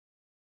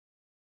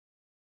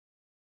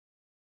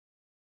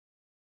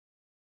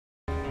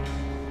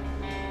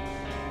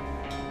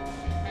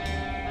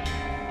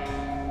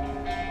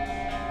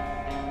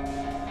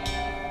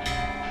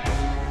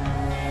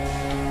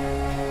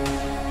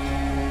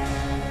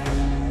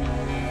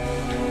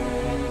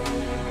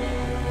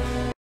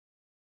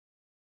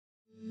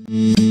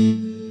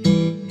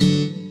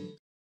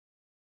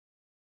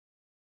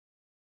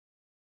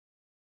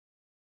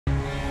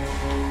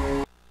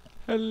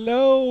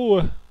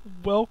Hello!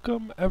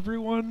 Welcome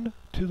everyone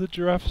to the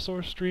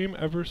Giraffosaur stream,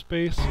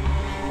 Everspace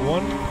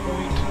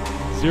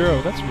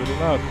 1.0. That's really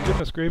loud.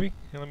 Goodness gravy.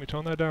 Here, let me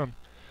tone that down.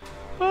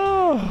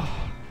 Oh,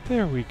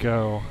 there we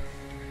go.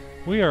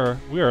 We are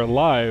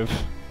live,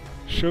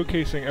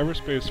 showcasing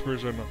Everspace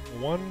version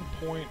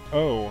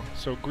 1.0.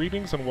 So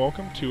greetings and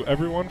welcome to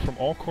everyone from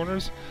all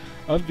corners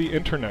of the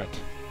internet.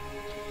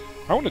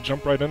 I want to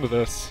jump right into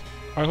this.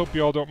 I hope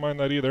you all don't mind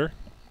that either.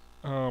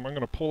 I'm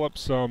going to pull up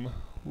some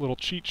little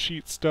cheat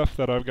sheet stuff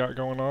that I've got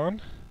going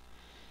on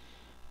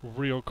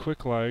real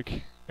quick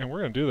like, and we're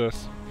going to do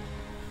this.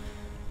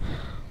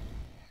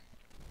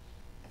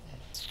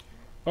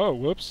 Oh,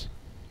 whoops.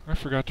 I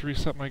forgot to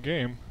reset my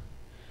game.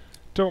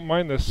 Don't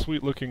mind this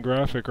sweet looking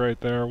graphic right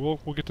there. We'll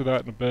get to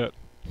that in a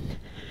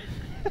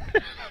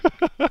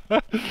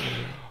bit.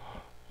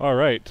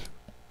 Alright.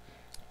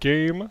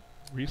 Game,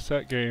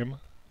 reset game,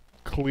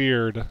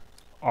 cleared.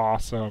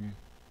 Awesome.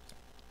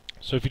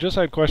 So if you just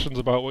had questions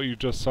about what you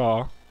just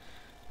saw,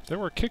 there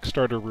were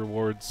Kickstarter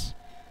rewards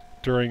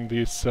during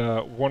this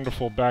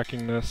wonderful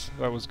backingness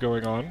that was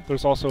going on.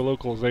 There's also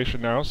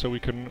localization now, so we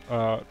can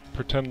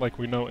pretend like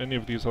we know any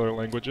of these other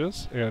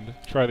languages and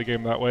try the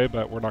game that way,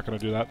 but we're not going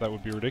to do that. That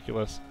would be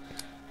ridiculous.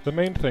 The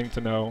main thing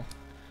to know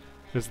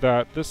is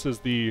that this is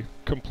the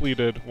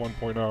completed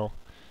 1.0.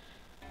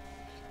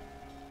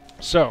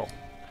 So,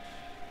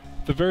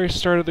 the very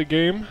start of the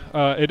game,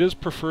 it is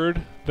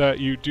preferred that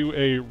you do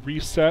a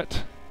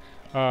reset.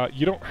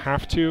 You don't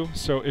have to,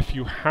 so if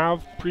you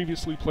have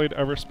previously played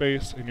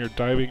Everspace and you're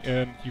diving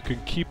in, you can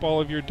keep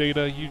all of your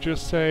data. You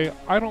just say,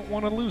 I don't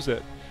want to lose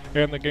it.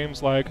 And the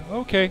game's like,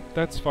 okay,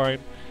 that's fine.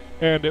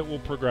 And it will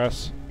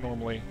progress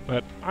normally.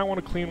 But I want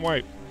a clean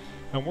wipe.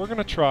 And we're going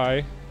to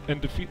try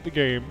and defeat the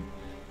game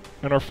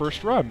in our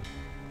first run.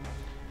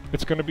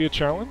 It's going to be a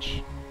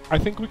challenge. I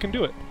think we can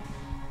do it.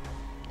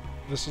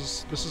 This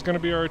is going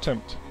to be our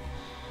attempt.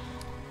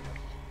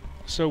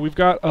 So we've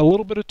got a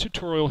little bit of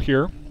tutorial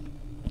here.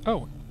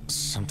 Oh.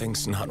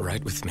 Something's not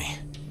right with me.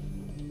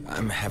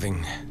 I'm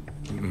having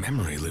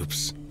memory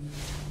loops.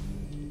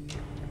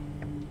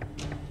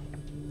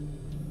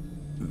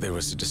 There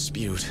was a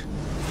dispute.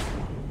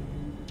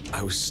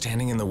 I was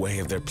standing in the way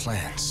of their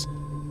plans.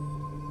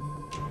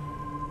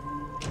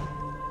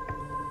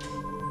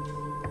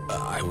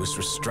 I was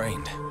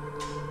restrained.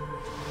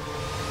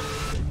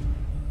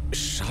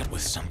 Shot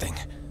with something.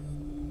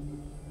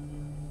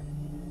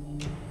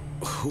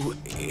 Who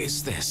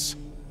is this?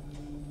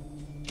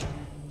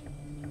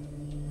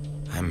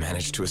 I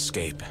managed to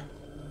escape.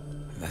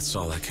 That's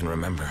all I can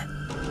remember.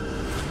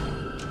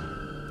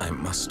 I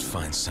must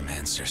find some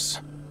answers.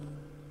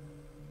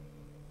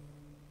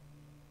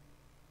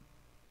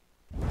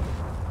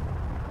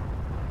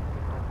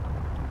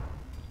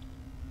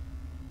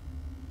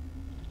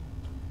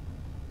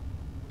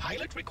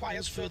 Pilot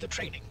requires further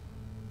training.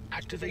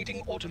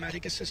 Activating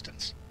automatic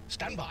assistance.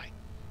 Stand by.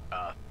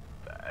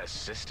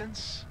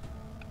 Assistance?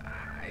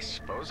 I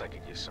suppose I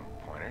could use some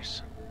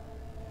pointers.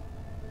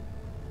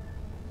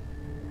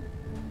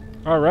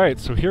 Alright,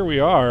 so here we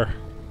are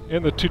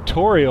in the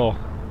tutorial.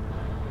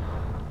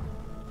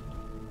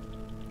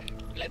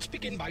 Let's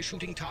begin by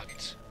shooting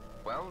targets.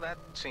 Well, that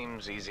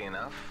seems easy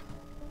enough.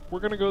 We're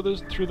going to go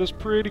through this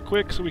pretty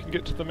quick so we can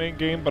get to the main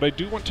game, but I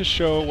do want to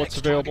show what's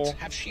available.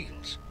 Targets have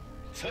shields.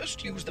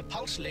 First, use the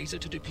pulse laser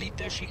to deplete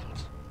their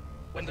shields.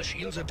 When the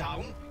shields are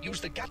down, use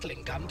the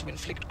Gatling gun to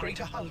inflict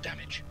greater hull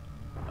damage.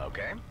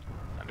 Okay,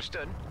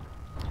 understood.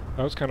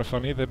 That was kind of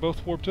funny. They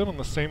both warped in on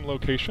the same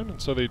location,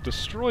 and so they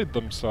destroyed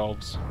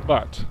themselves.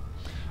 But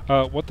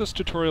what this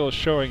tutorial is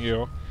showing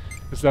you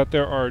is that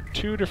there are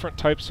two different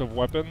types of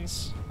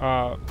weapons.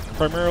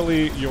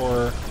 Primarily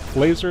your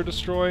laser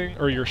destroying,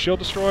 or your shield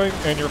destroying,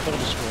 and your hull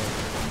destroying.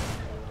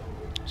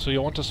 So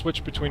you'll want to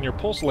switch between your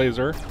pulse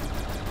laser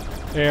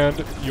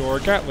and your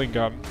Gatling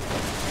gun.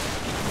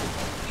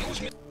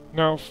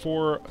 Now,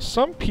 for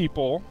some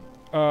people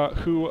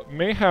who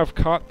may have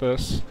caught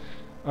this,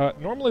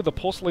 normally the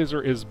pulse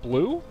laser is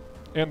blue,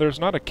 and there's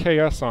not a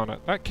KS on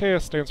it. That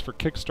KS stands for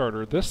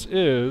Kickstarter. This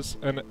is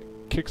a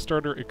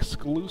Kickstarter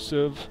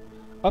exclusive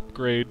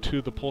upgrade to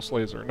the pulse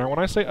laser. Now when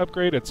I say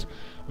upgrade, it's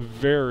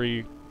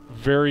very,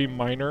 very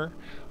minor.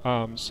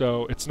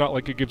 So it's not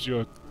like it gives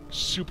you a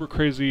super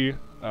crazy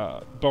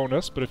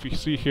bonus, but if you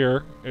see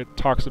here, it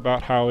talks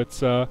about how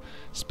it's a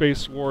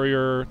Space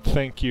Warrior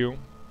thank you.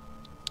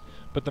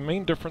 But the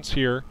main difference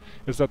here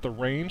is that the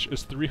range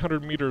is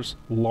 300 meters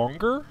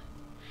longer,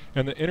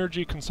 and the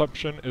energy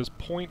consumption is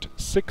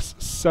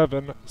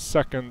 0.67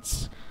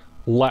 seconds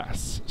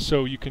less.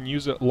 So you can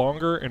use it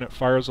longer and it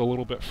fires a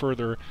little bit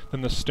further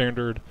than the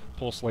standard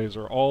pulse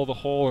laser. All the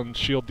hull and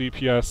shield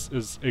DPS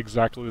is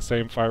exactly the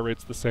same, fire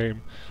rate's the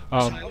same.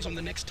 Missiles on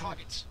the next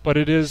targets. But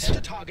it is... Set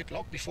a target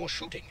lock before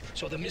shooting,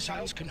 so the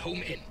missiles can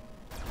home in.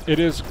 It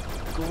is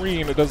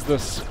green. It does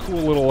this cool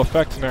little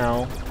effect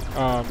now.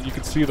 You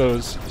can see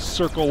those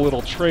circle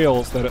little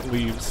trails that it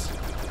leaves.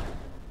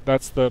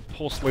 That's the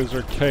pulse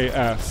laser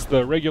KS.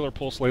 The regular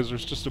pulse laser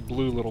is just a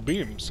blue little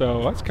beam,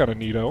 so that's kind of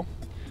neato.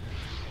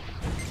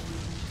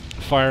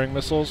 Firing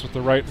missiles with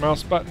the right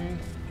mouse button.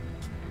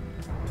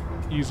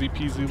 Easy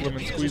peasy It lemon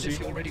appears as if squeezy.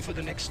 you're ready for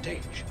the next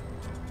stage.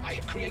 I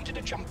have created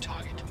a jump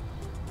target.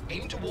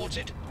 Aim towards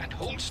it and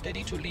hold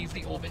steady to leave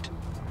the orbit.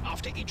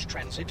 After each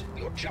transit,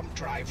 your jump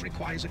drive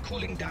requires a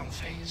cooling down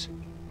phase.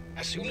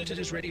 As soon as it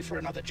is ready for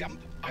another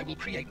jump, I will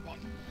create one.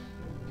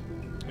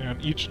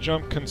 And each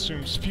jump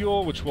consumes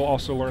fuel, which we'll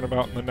also learn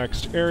about in the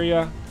next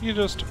area. You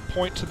just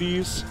point to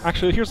these.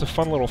 Actually, here's a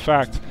fun little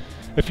fact.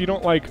 If you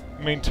don't like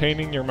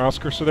maintaining your mouse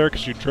cursor there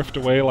because you drift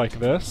away like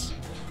this,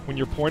 when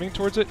you're pointing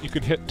towards it, you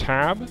can hit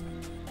Tab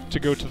to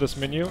go to this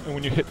menu, and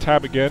when you hit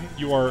Tab again,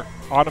 you are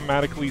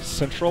automatically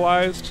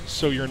centralized,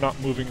 so you're not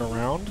moving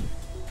around.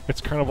 It's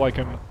kind of like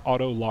an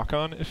auto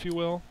lock-on, if you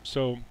will.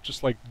 So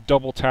just like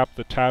double tap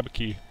the Tab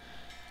key,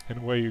 and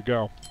away you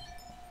go.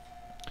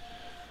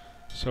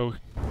 So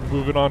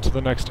moving on to the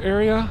next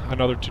area,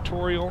 another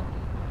tutorial.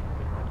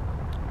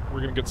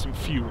 We're gonna get some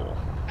fuel.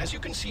 As you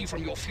can see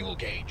from your fuel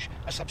gauge,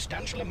 a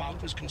substantial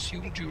amount was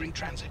consumed during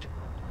transit.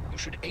 You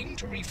should aim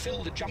to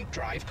refill the jump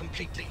drive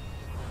completely.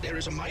 There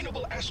is a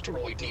mineable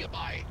asteroid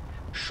nearby.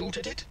 Shoot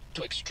at it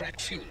to extract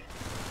fuel.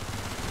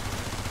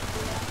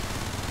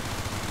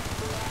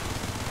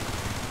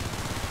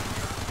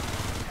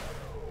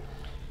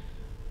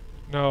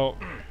 Now,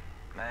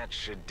 That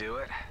should do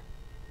it.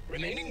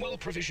 Remaining well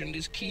provisioned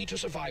is key to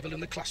survival in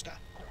the cluster.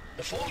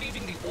 Before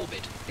leaving the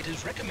orbit, it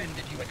is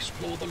recommended you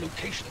explore the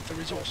location for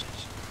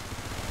resources.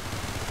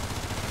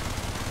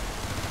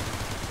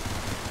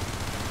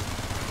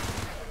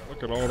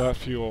 look at all that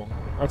fuel.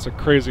 That's a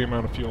crazy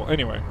amount of fuel.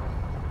 Anyway,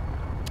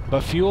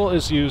 the fuel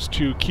is used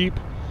to keep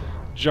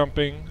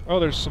jumping. Oh,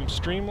 there's some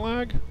stream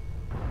lag?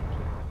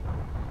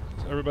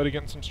 Is everybody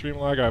getting some stream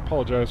lag? I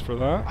apologize for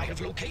that. I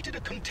have located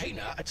a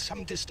container at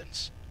some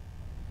distance.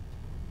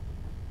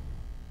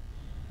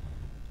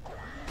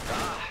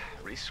 Ah,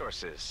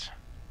 resources.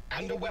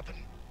 And a weapon.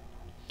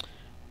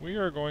 We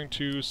are going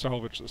to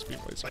salvage this beam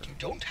laser. But you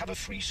don't have a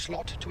free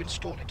slot to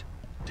install it.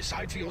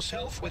 Decide for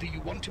yourself whether you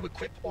want to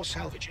equip or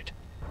salvage it.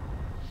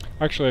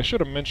 Actually, I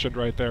should have mentioned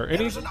right there.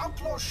 There is an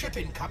outlaw ship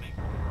incoming.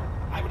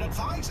 I would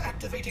advise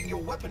activating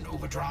your weapon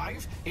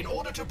overdrive in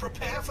order to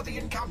prepare for the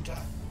encounter.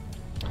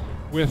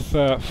 With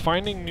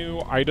finding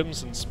new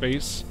items in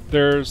space,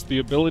 there's the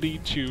ability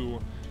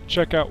to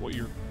check out what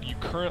you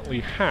currently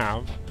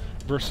have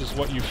versus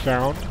what you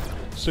found,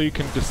 so you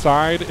can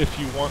decide if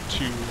you want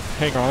to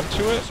hang on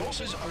to it.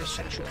 Resources are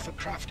essential for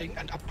crafting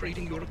and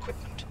upgrading your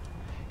equipment.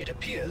 It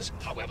appears,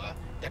 however,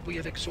 that we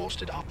have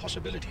exhausted our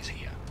possibilities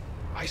here.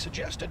 I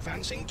suggest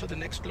advancing to the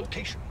next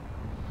location.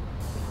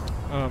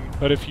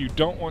 But if you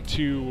don't want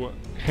to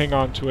hang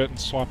on to it and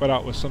swap it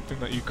out with something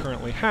that you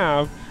currently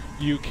have,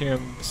 you can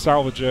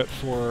salvage it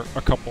for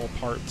a couple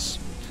parts.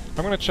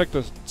 I'm going to check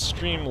the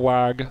stream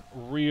lag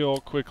real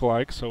quick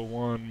so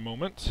 1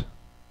 moment.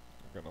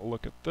 I'm going to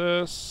look at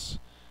this.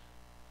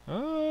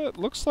 It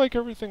looks like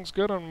everything's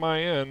good on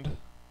my end.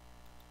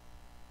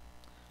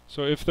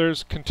 So if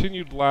there's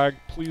continued lag,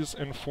 please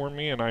inform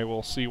me and I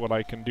will see what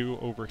I can do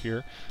over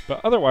here.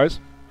 But otherwise,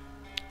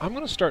 I'm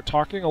going to start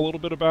talking a little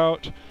bit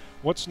about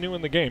what's new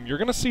in the game. You're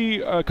going to see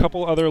a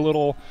couple other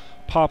little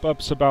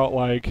pop-ups about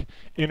like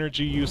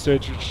energy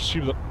usage, which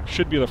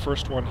should be the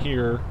first one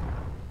here.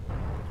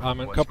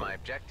 What's my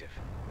objective?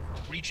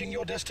 Reaching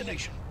your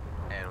destination.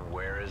 And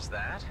where is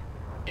that?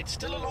 It's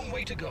still a long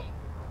way to go.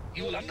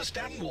 You will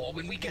understand more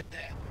when we get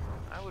there.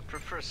 I would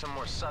prefer some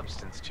more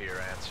substance to your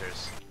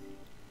answers.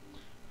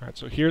 Alright,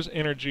 so here's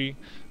energy.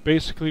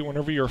 Basically,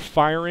 whenever you're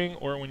firing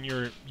or when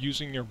you're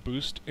using your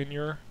boost in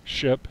your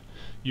ship,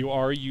 you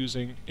are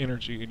using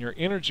energy. And your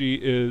energy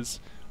is,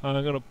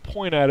 I'm going to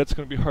point at it, it's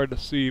going to be hard to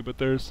see, but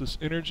there's this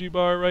energy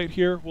bar right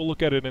here. We'll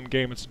look at it in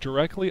game. It's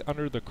directly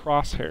under the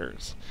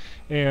crosshairs.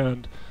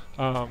 And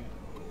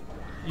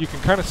you can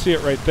kind of see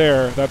it right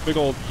there, that big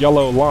old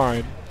yellow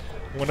line.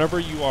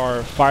 Whenever you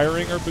are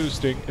firing or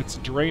boosting, it's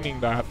draining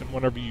that, and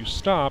whenever you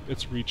stop,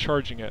 it's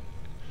recharging it.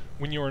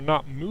 When you are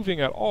not moving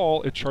at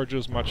all, it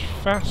charges much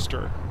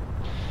faster.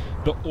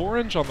 The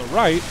orange on the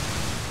right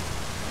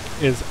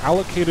is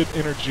allocated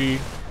energy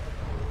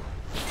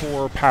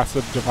for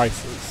passive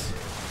devices.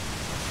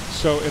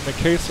 So in the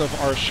case of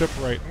our ship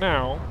right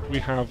now, we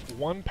have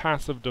one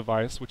passive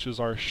device, which is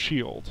our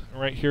shield.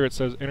 Right here it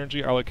says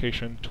energy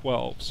allocation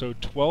 12. So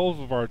 12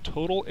 of our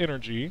total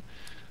energy,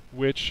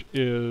 which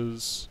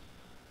is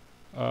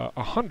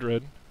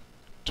 100,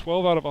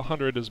 12 out of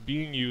 100 is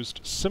being used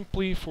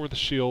simply for the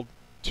shield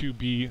to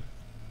be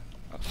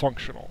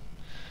functional.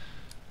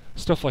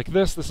 Stuff like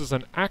this is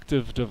an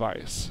active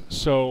device.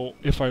 So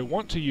if I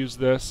want to use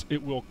this,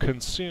 it will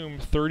consume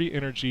 30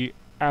 energy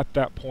at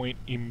that point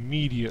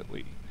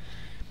immediately.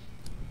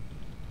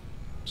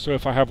 So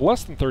if I have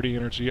less than 30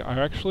 energy, I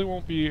actually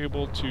won't be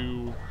able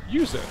to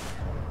use it.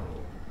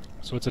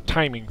 So it's a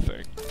timing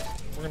thing.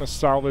 We're going to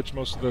salvage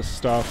most of this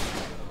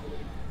stuff.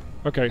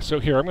 Okay,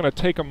 so here, I'm going to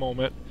take a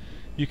moment.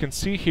 You can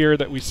see here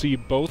that we see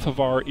both of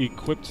our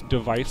equipped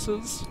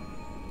devices,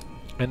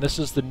 and this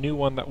is the new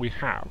one that we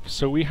have.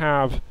 So we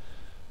have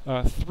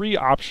 3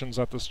 options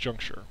at this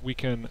juncture. We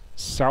can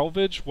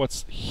salvage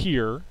what's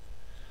here,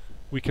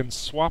 we can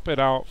swap it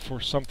out for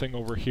something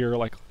over here,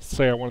 like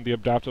say I wanted the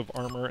adaptive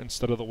armor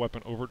instead of the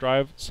weapon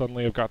overdrive.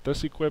 Suddenly I've got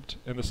this equipped,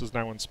 and this is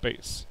now in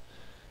space.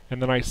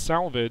 And then I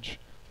salvage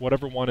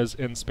whatever one is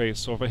in space.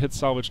 So if I hit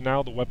salvage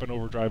now, the weapon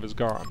overdrive is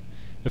gone.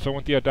 If I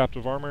want the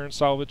adaptive armor and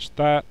salvage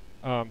that,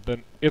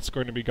 then it's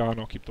going to be gone.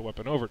 I'll keep the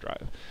weapon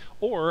overdrive.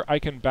 Or I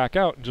can back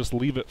out and just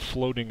leave it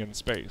floating in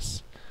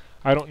space.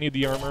 I don't need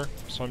the armor,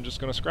 so I'm just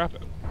going to scrap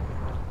it.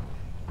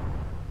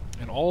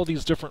 And all of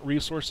these different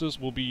resources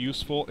will be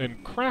useful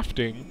in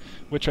crafting,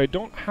 which I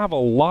don't have a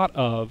lot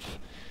of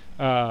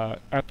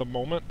at the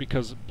moment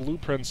because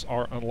blueprints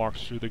are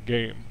unlocked through the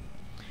game.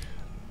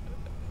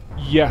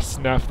 Yes,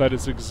 Neff, that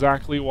is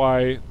exactly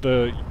why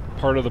the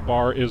part of the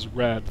bar is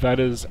red. That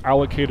is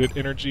allocated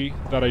energy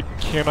that I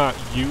cannot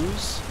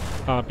use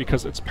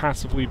because it's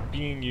passively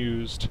being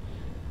used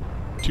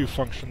to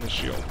function the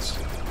shields.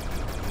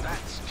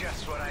 That's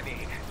just what I need.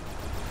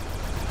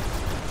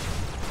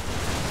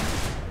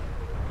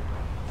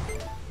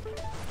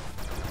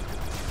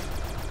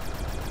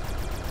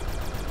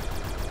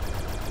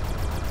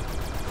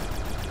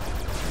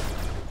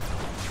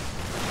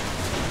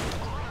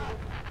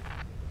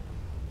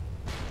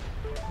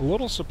 A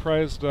little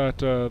surprised that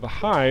the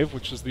Hive,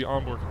 which is the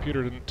onboard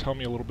computer, didn't tell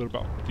me a little bit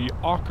about the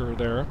Ocker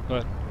there,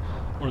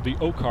 or the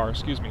Okar,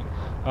 excuse me.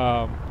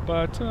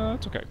 But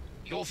it's okay.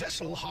 Your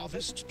vessel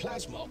harvests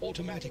plasma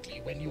automatically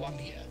when you are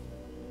near.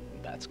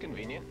 That's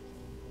convenient.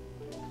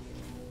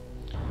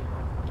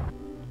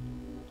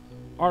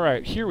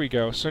 Alright, here we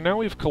go. So now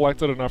we've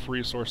collected enough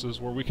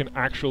resources where we can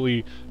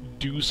actually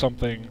do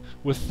something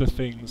with the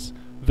things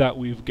that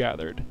we've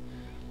gathered.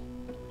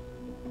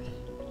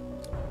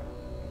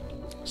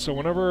 So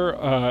whenever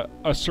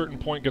a certain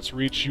point gets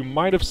reached, you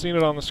might have seen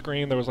it on the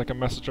screen. There was like a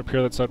message up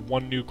here that said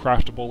 1 new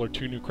craftable or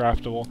 2 new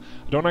craftable.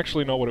 I don't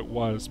actually know what it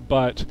was,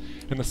 but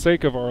in the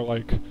sake of our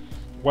like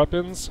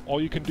weapons, all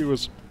you can do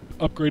is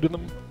upgrade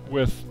them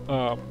with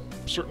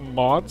certain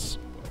mods.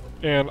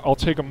 And I'll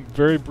take a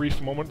very brief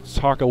moment to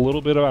talk a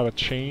little bit about a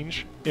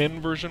change in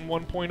version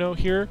 1.0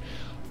 here.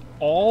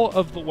 All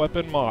of the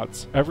weapon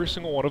mods, every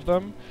single one of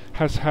them,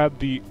 has had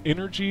the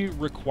energy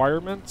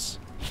requirements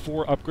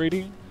for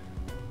upgrading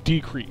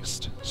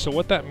decreased. So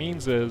what that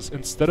means is,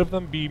 instead of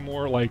them be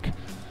more like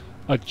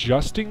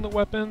adjusting the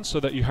weapon so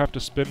that you have to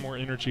spend more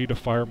energy to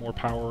fire more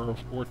power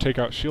or take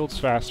out shields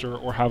faster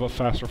or have a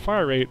faster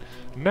fire rate,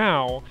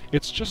 now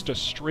it's just a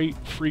straight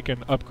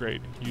freaking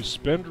upgrade. You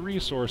spend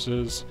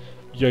resources,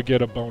 you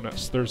get a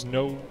bonus. There's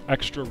no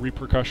extra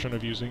repercussion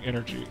of using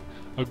energy.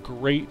 A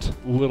great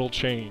little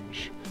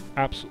change.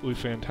 Absolutely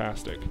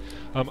fantastic.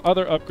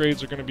 Other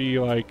upgrades are going to be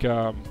like,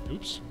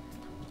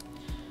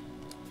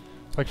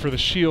 like for the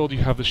shield, you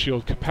have the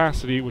shield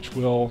capacity, which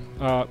will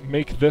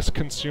make this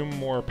consume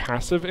more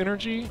passive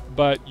energy,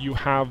 but you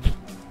have,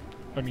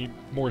 I mean,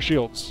 more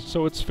shields,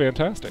 so it's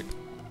fantastic.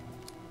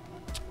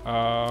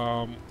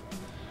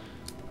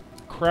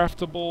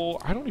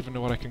 Craftable, I don't even know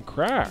what I can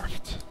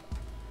craft.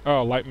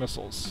 Oh, light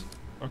missiles.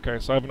 Okay,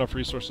 so I have enough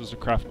resources to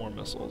craft more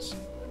missiles.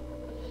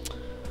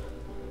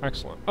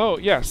 Excellent. Oh,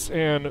 yes,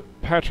 and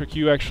Patrick,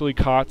 you actually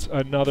caught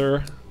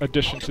another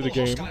addition to the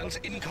game.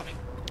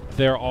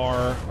 There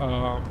are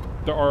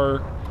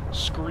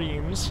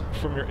screams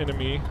from your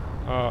enemy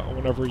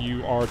whenever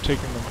you are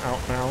taking them out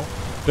now.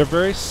 They're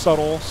very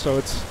subtle, so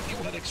it's... You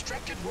have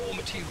extracted raw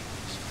materials.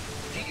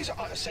 These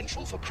are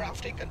essential for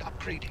crafting and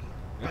upgrading,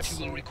 but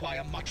you will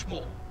require much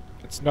more.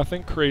 It's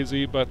nothing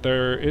crazy, but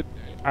it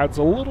adds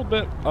a little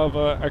bit of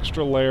an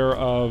extra layer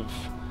of,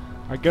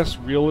 I guess,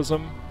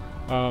 realism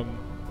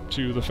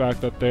to the fact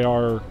that they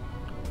are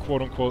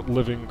quote-unquote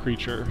living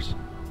creatures.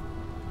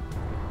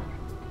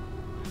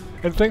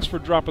 And thanks for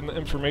dropping the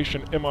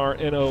information,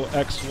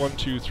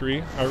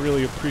 MRNOX123. I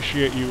really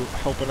appreciate you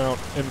helping out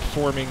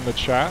informing the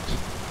chat.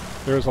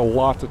 There's a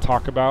lot to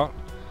talk about.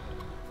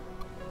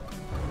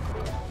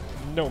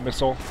 No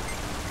missile.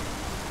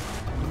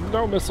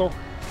 No missile.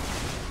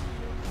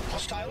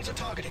 Hostiles are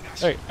targeting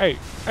us. Hey, hey,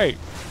 hey.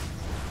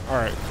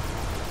 Alright.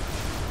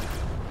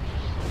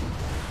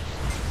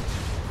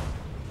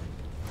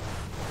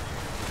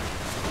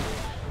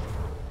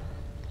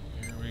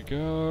 Here we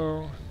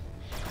go.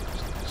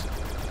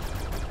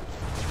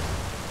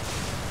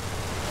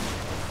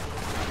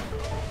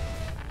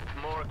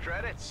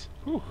 Credits.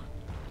 Whew.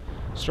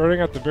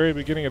 Starting at the very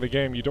beginning of the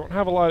game, you don't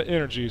have a lot of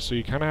energy, so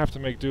you kind of have to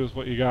make do with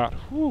what you got.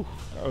 Whew,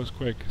 that was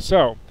quick.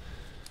 So,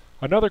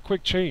 another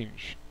quick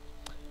change.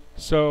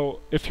 So,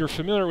 if you're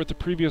familiar with the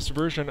previous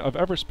version of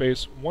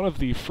Everspace, one of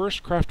the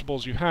first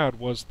craftables you had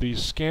was the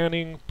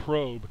scanning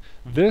probe.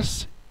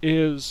 This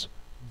is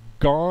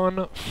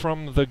gone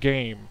from the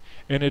game,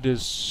 and it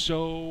is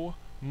so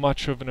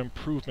much of an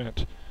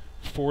improvement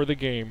for the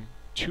game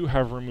to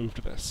have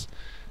removed this.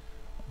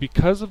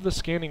 Because of the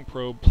scanning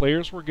probe,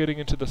 players were getting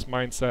into this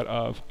mindset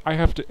of, I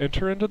have to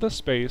enter into the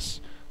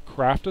space,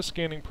 craft a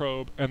scanning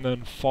probe, and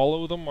then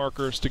follow the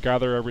markers to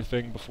gather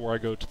everything before I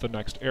go to the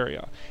next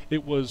area.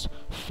 It was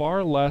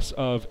far less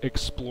of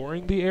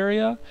exploring the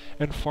area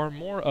and far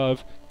more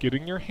of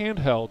getting your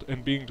handheld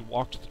and being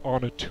walked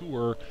on a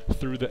tour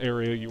through the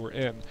area you were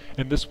in.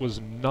 And this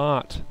was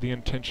not the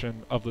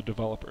intention of the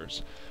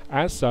developers.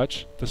 As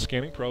such, the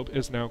scanning probe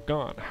is now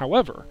gone.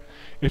 However,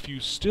 if you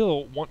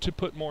still want to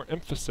put more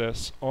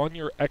emphasis on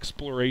your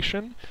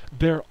exploration,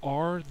 there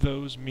are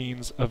those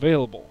means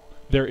available.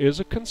 There is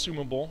a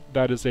consumable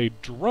that is a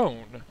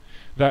drone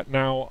that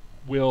now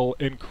will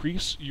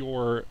increase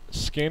your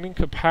scanning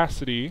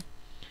capacity,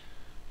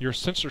 your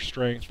sensor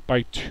strength,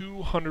 by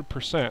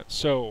 200%.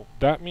 So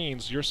that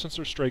means your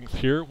sensor strength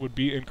here would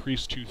be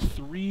increased to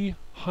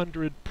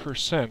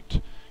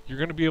 300%. You're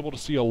going to be able to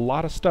see a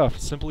lot of stuff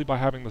simply by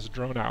having this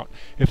drone out.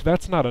 If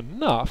that's not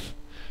enough,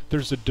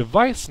 there's a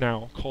device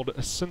now called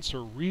a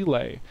sensor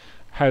relay.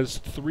 Has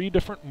 3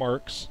 different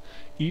marks.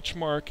 Each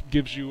mark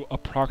gives you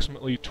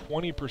approximately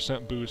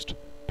 20% boost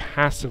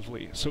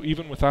passively. So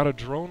even without a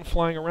drone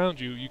flying around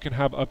you, you can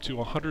have up to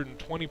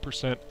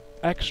 120%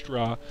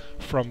 extra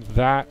from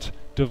that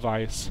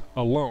device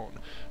alone.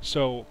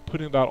 So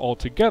putting that all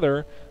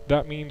together,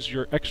 that means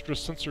your extra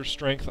sensor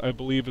strength, I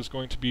believe, is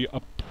going to be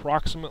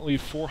approximately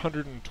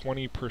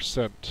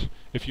 420%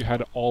 if you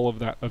had all of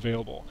that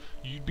available.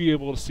 You'd be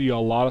able to see a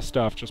lot of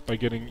stuff just by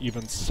getting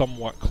even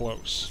somewhat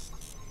close.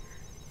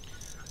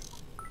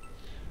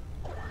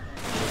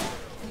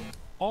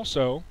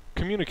 Also,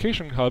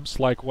 communication hubs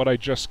like what I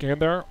just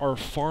scanned there are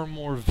far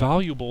more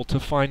valuable to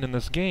find in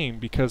this game,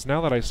 because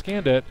now that I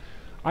scanned it,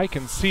 I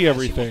can see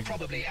everything. As you have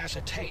probably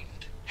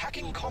ascertained,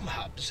 hacking comm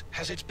hubs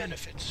has its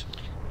benefits.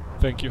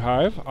 Thank you,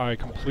 Hive. I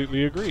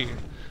completely agree.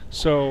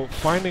 So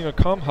finding a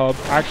comm hub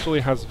actually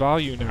has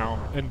value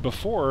now, and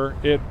before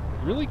it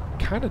really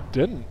kind of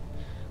didn't.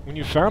 When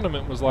you found them,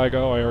 it was like,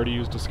 oh, I already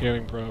used a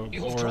scanning probe.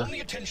 You have drawn the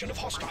attention of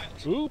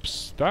hostiles.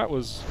 Oops, that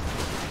was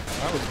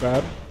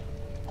bad.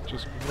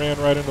 Just ran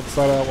right into the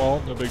side of that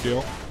wall, no big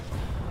deal.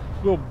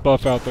 We'll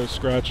buff out those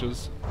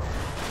scratches.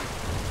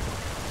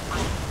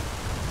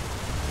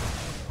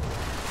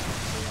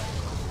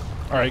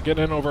 Alright,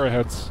 getting in over our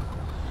heads.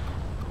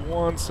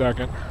 1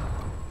 second.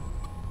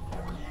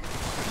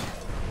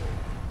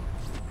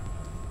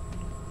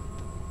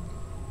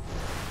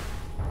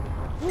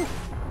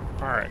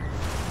 Alright.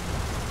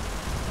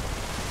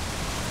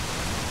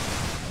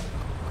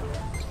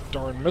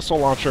 Darn missile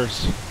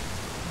launchers.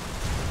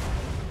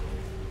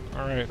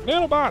 Alright,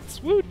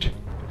 nanobots! Woot!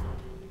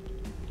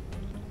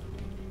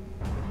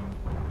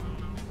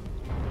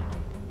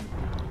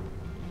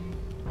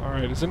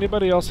 Alright, is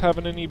anybody else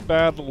having any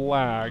bad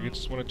lag? I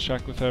just want to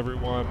check with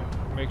everyone.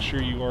 Make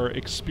sure you are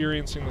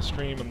experiencing the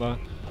stream in the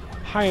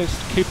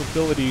highest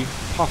capability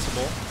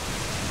possible.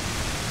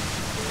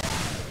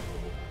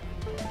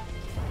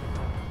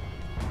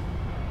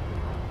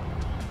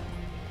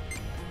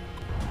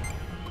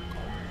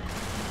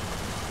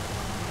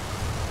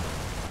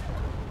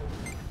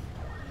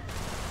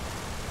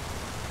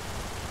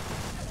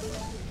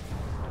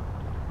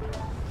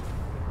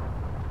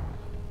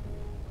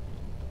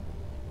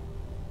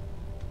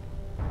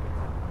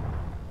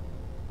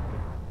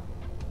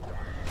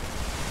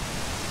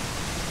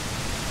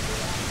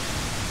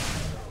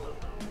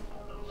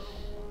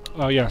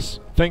 Oh yes,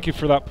 thank you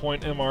for that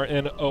point,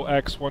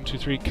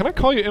 MRNOX123. Can I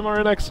call you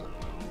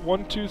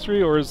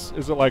MRNX123, or is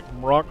it like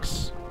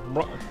Mrox?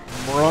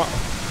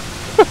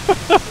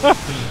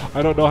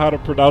 I don't know how to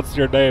pronounce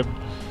your name.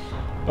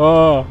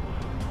 Oh,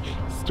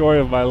 story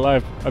of my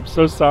life. I'm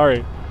so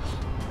sorry.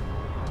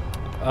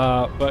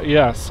 But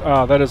yes,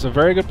 that is a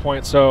very good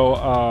point.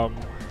 So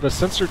the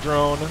sensor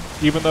drone,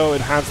 even though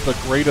it has the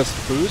greatest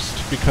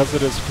boost, because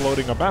it is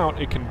floating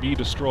about, it can be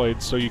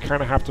destroyed. So you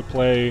kind of have to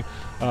play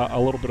a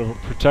little bit of a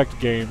protect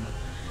game.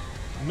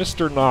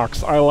 Mr.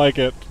 Knox, I like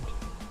it.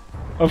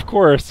 Of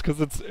course, because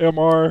it's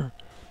MR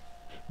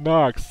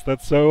Knox.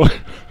 That's so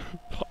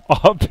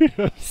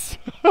obvious.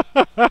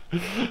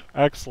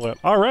 Excellent.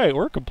 All right,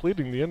 we're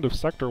completing the end of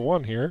Sector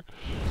 1 here.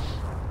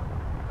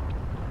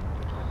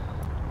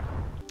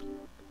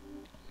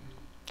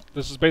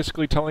 This is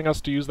basically telling us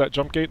to use that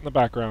jump gate in the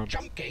background.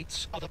 Jump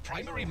gates are the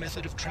primary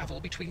method of travel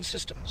between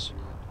systems.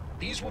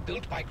 These were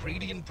built by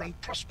Grady and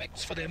Brunt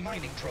prospects for their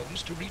mining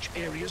drones to reach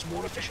areas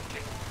more efficiently.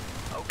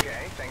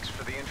 Okay, thanks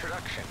for the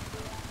introduction.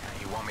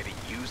 You want me to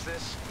use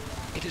this?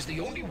 It is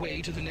the only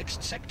way to the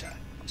next sector,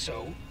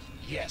 so,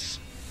 yes.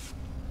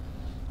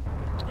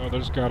 Oh,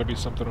 there's got to be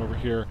something over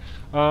here.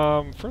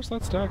 First,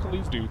 let's tackle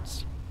these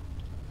dudes.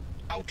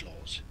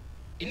 Outlaws.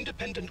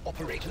 Independent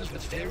operators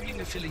with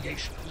varying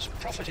affiliations,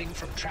 profiting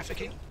from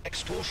trafficking,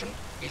 extortion,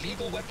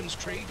 illegal weapons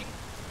trading,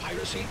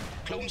 piracy,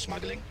 clone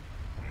smuggling.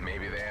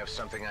 Maybe they have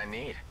something I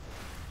need.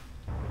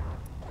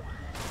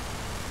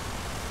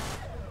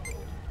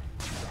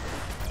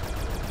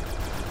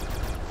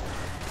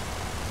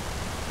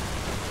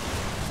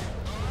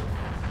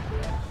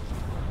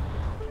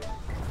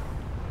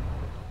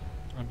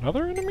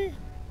 Another enemy?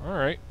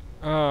 Alright.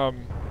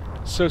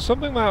 So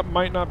something that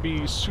might not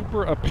be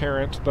super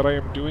apparent that I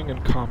am doing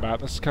in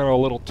combat, this is kind of a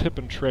little tip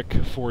and trick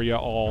for you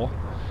all,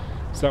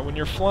 is that when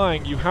you're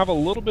flying, you have a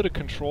little bit of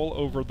control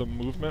over the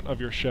movement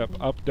of your ship,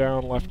 up,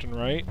 down, left, and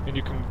right, and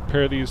you can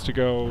pair these to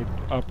go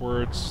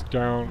upwards,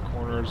 down,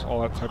 corners,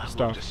 all that type of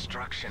stuff.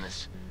 Destruction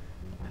is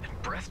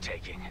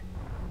breathtaking.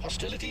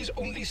 Hostilities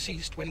only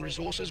ceased when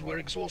resources were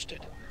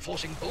exhausted,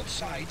 forcing both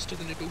sides to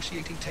the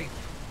negotiating table.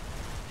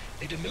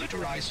 A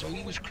demilitarized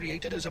zone was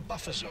created as a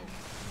buffer zone,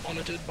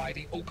 monitored by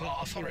the Oka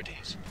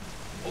authorities.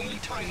 Only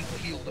time will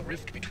heal the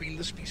rift between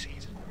the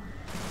species.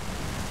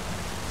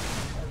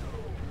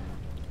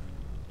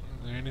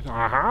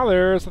 Aha,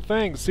 there's the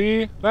thing.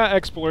 See? That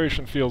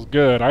exploration feels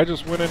good. I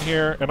just went in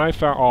here and I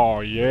found...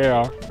 Oh,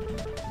 yeah.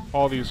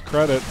 All these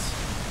credits.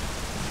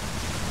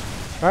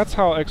 That's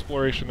how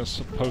exploration is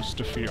supposed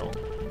to feel.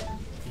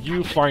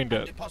 You find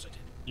it.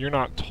 You're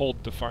not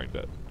told to find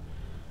it.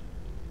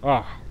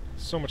 Ah,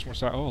 so much more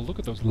sad. Oh, look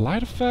at those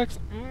light effects.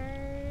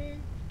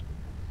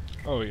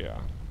 Oh, yeah.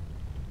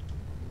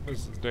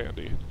 This is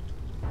dandy.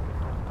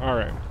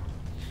 Alright.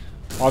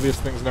 Obvious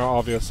things now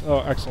obvious. Oh,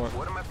 excellent.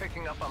 What am I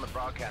picking up on the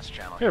broadcast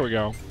channel? Here we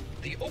go.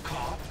 The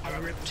Oka are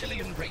a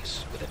reptilian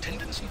race with a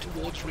tendency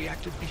towards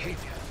reactive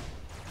behavior.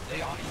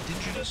 They are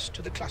indigenous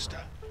to the cluster,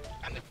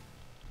 and the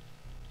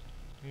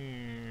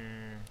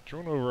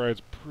Drone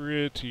override's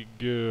pretty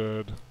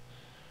good.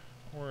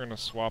 We're gonna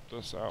swap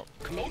this out.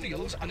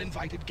 colonials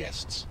uninvited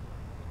guests.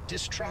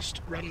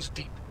 Distrust runs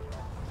deep.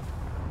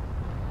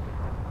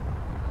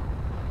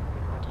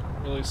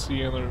 Don't really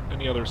see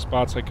any other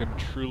spots I can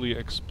truly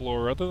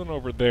explore other than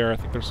over there. I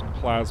think there's some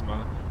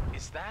plasma.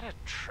 Is that a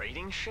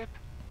trading ship?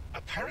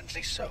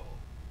 Apparently so.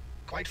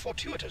 Quite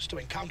fortuitous to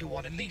encounter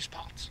one in these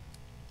parts.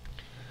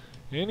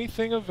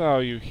 Anything of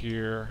value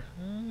here?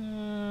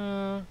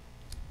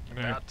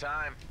 About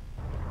time.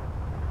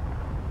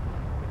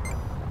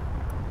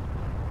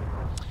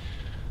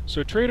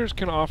 So traders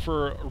can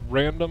offer a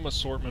random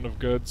assortment of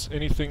goods,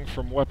 anything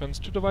from weapons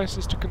to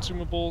devices to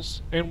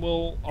consumables, and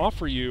will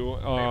offer you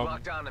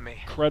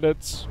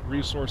credits,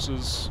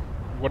 resources,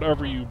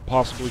 whatever you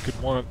possibly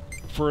could want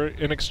for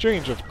in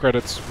exchange of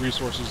credits,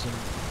 resources, and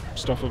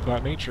stuff of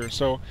that nature.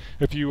 So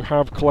if you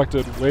have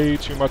collected way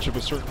too much of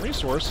a certain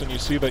resource and you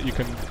see that you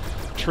can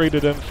trade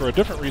it in for a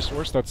different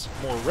resource that's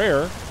more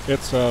rare,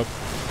 it's a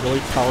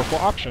really powerful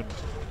option.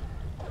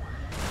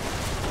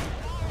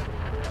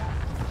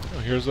 Oh,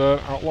 here's an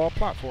outlaw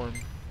platform.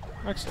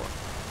 Excellent.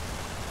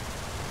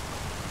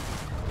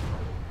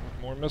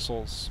 More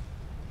missiles.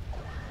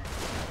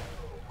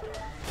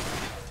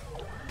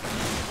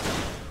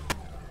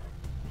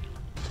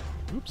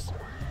 Oops.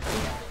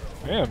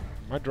 Man,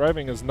 my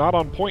driving is not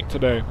on point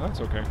today. That's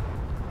okay.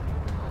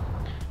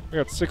 I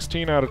got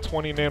 16 out of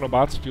 20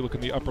 nanobots if you look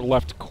in the upper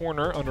left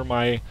corner under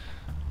my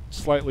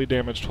slightly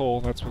damaged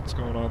hull. That's what's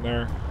going on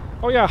there.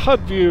 Oh yeah, HUD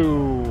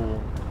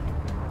view!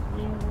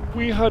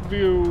 Wee HUD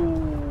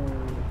view!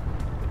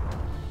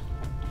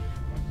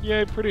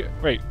 Yay, pretty...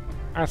 Wait.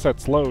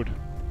 Assets load.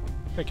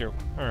 Thank you.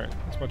 Alright,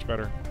 that's much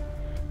better.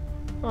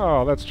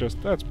 Oh, that's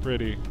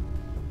pretty.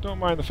 Don't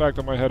mind the fact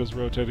that my head is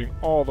rotating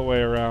all the way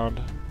around.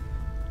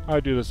 I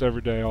do this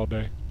every day, all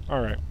day.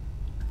 Alright.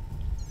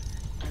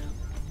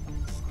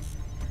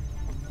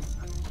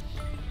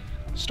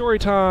 Story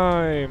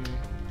time!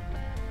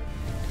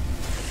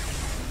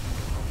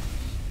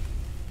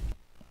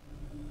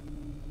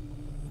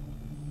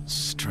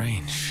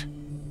 Strange.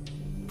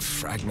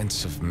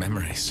 Fragments of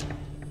memories.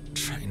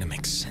 Trying to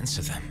make sense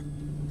of them.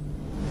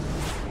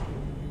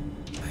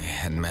 I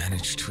had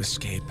managed to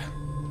escape.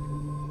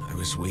 I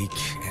was weak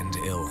and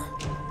ill.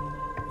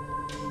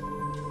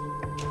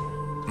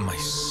 My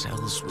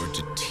cells were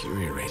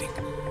deteriorating.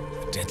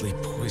 A deadly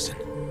poison.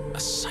 A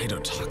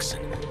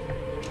cytotoxin.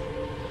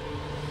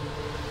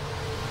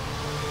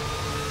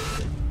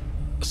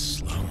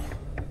 Slow.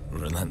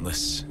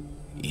 Relentless.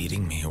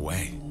 Eating me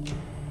away.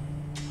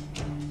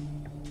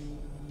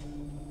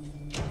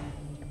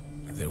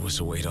 There was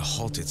a way to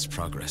halt its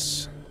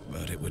progress,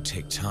 but it would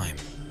take time.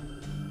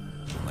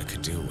 All I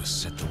could do was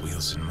set the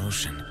wheels in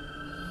motion.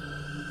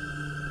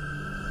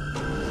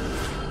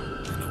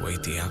 And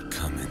await the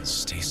outcome in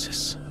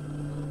stasis.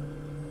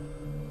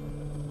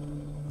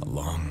 A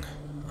long,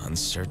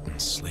 uncertain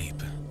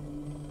sleep.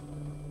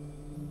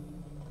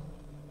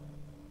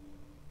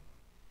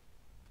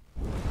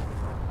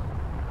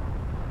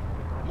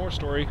 More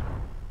story.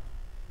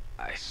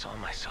 I saw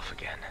myself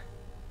again.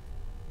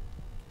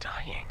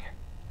 Dying.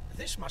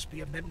 This must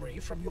be a memory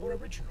from your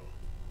original.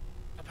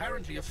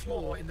 Apparently a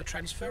flaw in the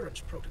transference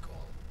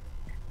protocol.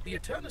 The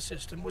Eterna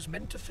system was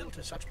meant to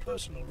filter such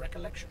personal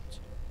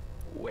recollections.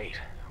 Wait,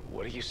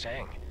 what are you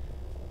saying?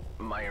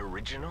 My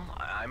original?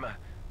 I'm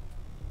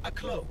A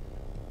clone,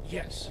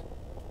 yes.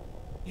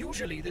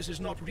 Usually this is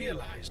not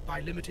realized by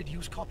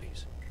limited-use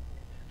copies.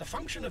 The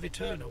function of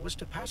Eterna was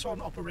to pass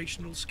on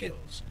operational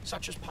skills,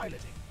 such as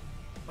piloting.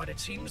 But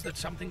it seems that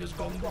something has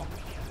gone wrong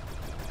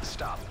here.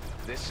 Stop.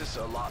 This is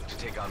a lot to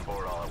take on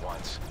board all at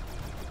once.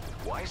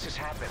 Why is this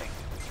happening?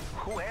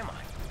 Who am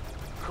I?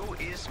 Who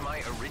is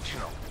my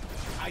original?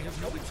 I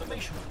have no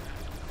information on that.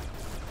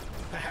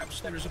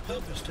 Perhaps there is a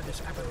purpose to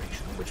this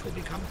aberration which will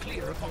become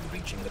clear upon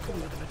reaching the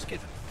coordinates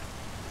given.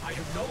 I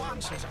have no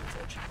answers,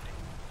 unfortunately,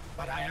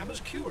 but I am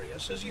as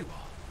curious as you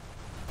are.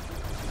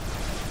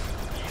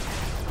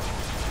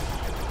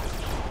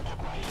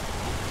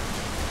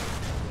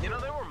 You know,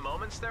 there were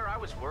moments there I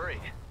was worried.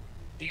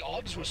 The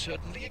odds were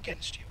certainly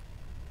against you.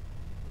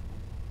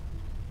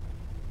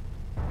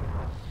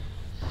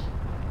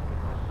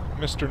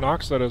 Mr.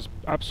 Knox, that is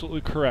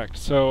absolutely correct.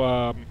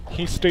 So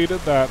he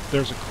stated that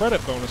there's a credit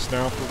bonus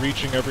now for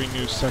reaching every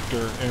new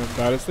sector, and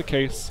that is the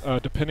case.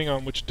 Depending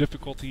on which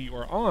difficulty you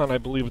are on, I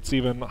believe it's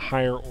even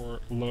higher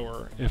or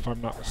lower, if I'm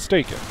not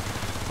mistaken.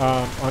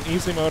 On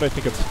easy mode, I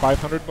think it's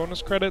 500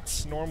 bonus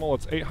credits. Normal,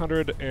 it's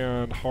 800,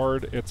 and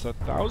hard, it's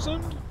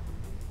 1,000.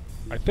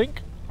 I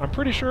think. I'm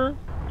pretty sure.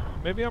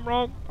 Maybe I'm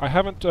wrong. I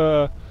haven't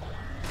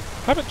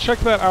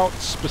checked that out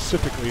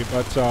specifically,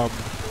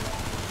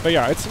 but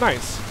yeah, it's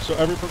nice. So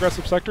every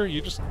progressive sector,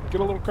 you just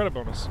get a little credit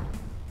bonus.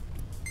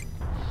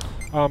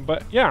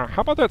 But yeah,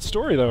 how about that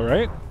story though,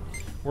 right?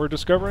 We're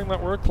discovering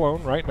that we're a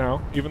clone right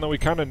now, even though we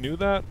kind of knew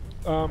that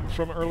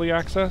from early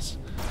access.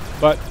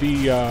 But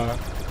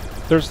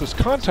there's this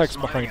context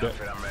behind it.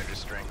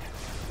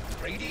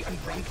 Brady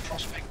and Brunt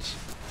Prospects,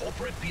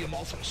 corporate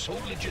behemoth and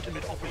sole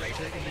legitimate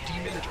operator in the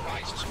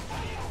demilitarized zone.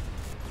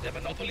 Their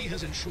monopoly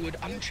has ensured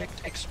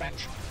unchecked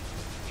expansion.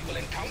 You will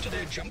encounter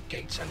their jump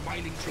gates and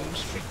mining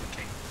troves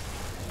frequently.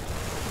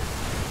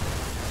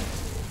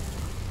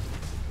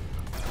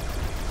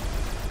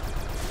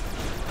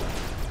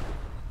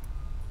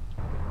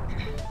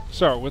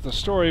 So, with the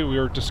story, we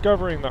are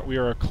discovering that we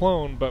are a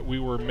clone, but we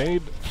were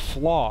made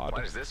flawed.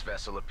 Why does this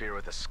vessel appear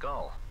with a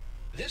skull?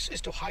 This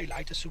is to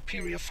highlight a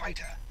superior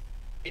fighter.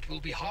 It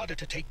will be harder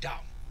to take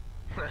down.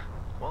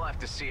 We'll have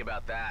to see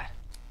about that.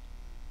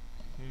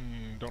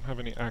 Don't have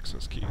any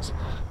access keys.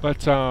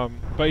 But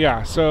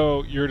yeah,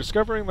 so you're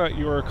discovering that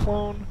you are a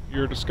clone,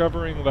 you're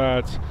discovering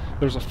that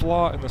there's a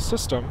flaw in the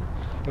system.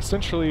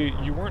 Essentially,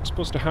 you weren't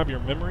supposed to have your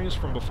memories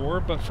from before,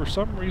 but for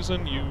some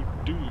reason you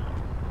do.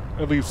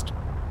 At least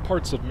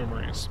parts of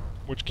memories,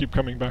 which keep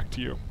coming back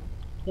to you.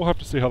 We'll have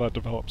to see how that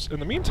develops. In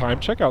the meantime,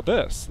 check out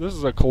this. This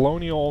is a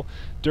colonial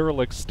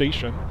derelict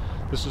station.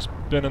 This has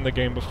been in the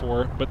game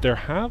before, but there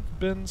have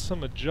been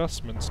some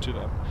adjustments to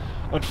them.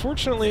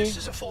 Unfortunately... This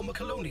is a former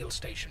colonial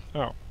station.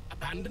 Oh.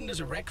 Abandoned as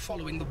a wreck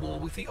following the war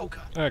with the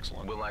Oka.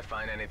 Excellent. Will I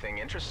find anything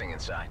interesting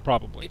inside?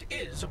 Probably. It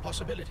is a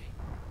possibility.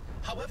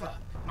 However,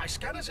 my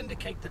scanners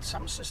indicate that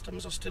some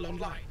systems are still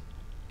online,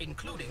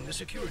 including the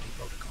security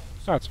protocols.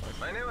 That's fine.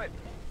 I knew it.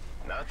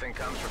 Nothing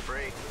comes for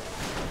free.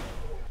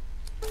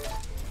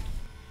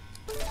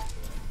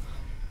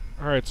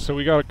 Alright, so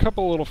we got a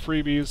couple little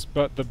freebies,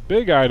 but the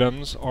big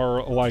items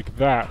are like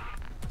that.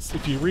 So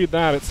if you read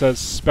that, it says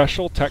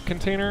Special Tech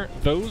Container.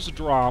 Those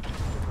drop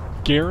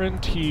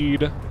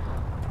guaranteed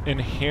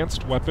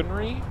enhanced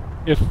weaponry,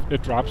 if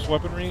it drops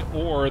weaponry,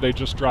 or they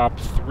just drop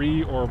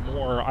 3 or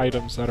more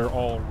items that are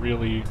all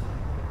really,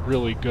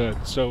 really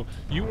good. So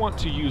you want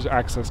to use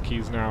access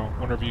keys now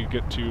whenever you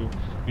get to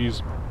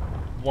these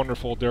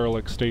wonderful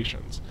derelict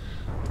stations.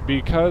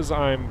 Because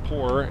I'm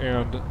poor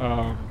and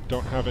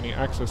don't have any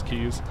access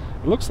keys,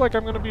 it looks like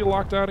I'm going to be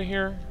locked out of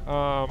here.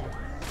 We'll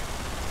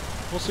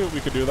see what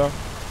we could do, though.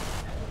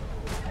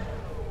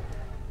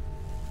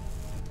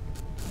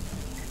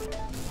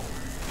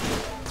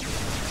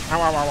 Ow,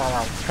 ow, ow, ow,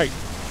 ow. Hey.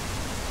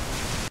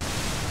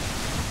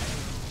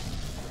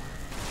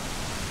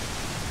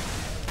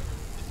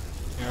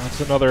 Yeah,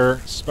 it's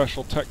another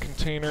special tech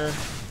container.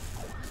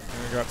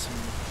 And I got some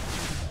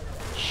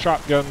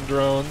shotgun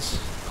drones.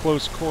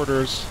 Close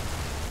quarters.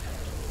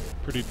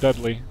 Pretty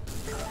deadly.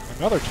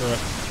 Another turret.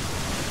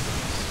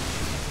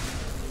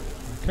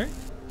 Okay.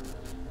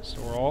 So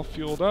we're all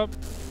fueled up.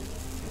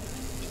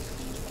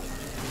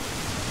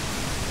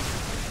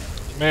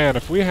 Man,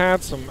 if we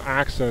had some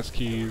access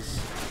keys,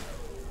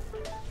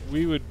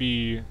 we would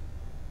be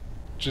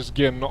just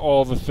getting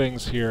all the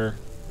things here.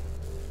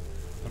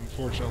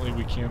 Unfortunately,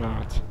 we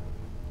cannot.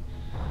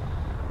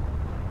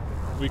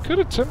 We could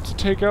attempt to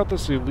take out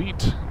this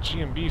elite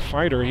GMB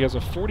fighter. He has a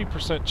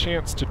 40%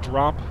 chance to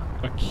drop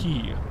a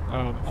key.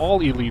 All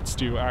elites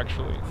do,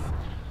 actually.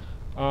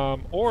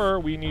 Or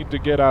we need to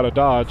get out of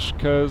Dodge,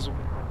 because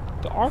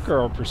the Anchor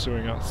are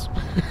pursuing us.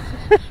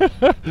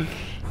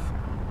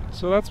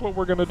 So that's what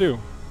we're going to do.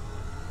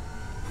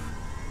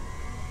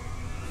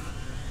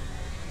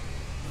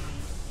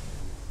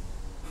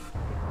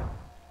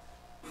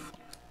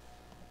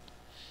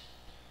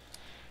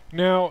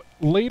 Now,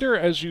 later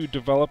as you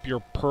develop your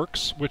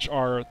perks, which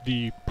are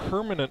the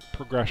permanent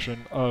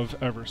progression of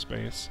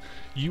Everspace,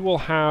 you will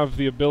have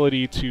the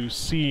ability to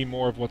see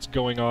more of what's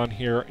going on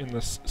here in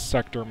this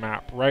sector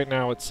map. Right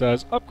now it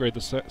says, upgrade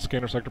the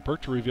scanner sector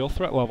perk to reveal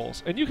threat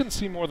levels. And you can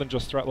see more than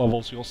just threat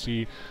levels. You'll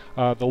see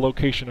the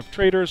location of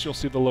traders, you'll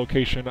see the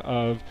location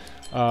of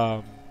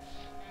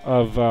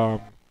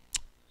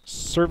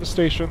service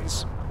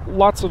stations,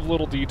 lots of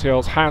little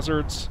details,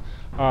 hazards,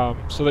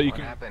 so that you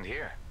can... What happened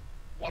here?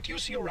 What you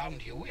see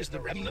around you is the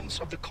remnants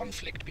of the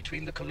conflict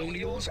between the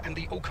Colonials and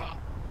the Oka.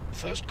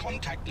 First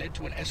contact led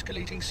to an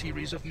escalating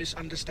series of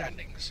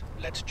misunderstandings.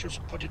 Let's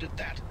just put it at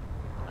that.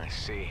 I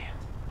see.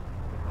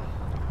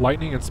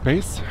 Lightning in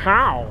space?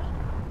 How?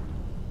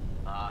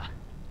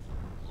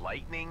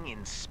 Lightning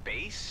in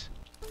space?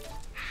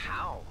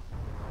 How?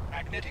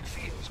 Magnetic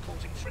fields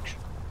causing friction.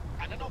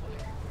 An anomaly.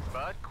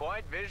 But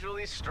quite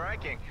visually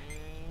striking.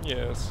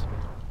 Yes.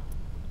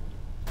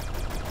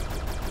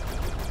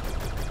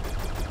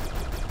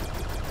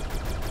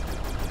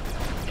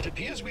 It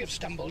appears we have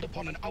stumbled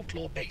upon an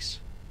outlaw base.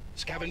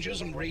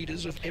 Scavengers and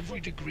raiders of every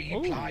degree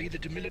ply the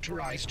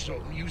demilitarized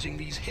zone using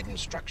these hidden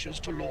structures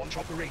to launch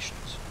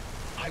operations.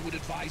 I would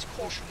advise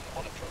caution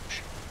on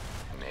approach.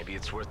 Maybe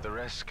it's worth the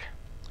risk.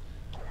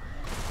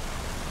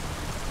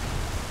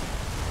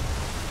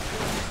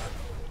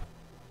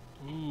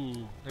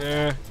 Ooh,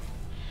 eh.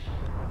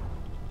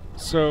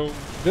 So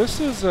this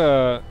is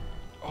a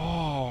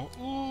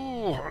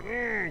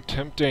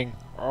tempting.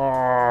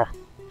 Oh.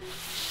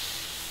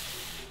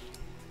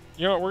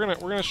 You know what,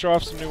 we're gonna show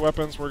off some new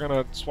weapons. We're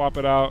gonna swap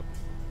it out.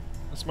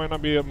 This might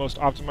not be a most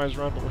optimized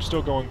run, but we're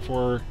still going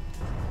for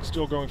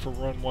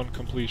run 1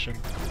 completion.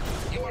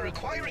 You are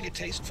acquiring a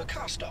taste for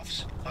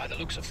cast-offs, by the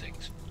looks of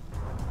things.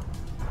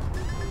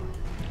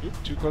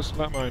 Oop, too close to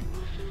that mine.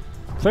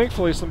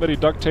 Thankfully, somebody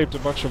duct taped a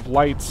bunch of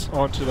lights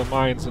onto the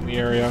mines in the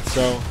area,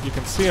 so you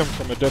can see them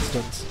from a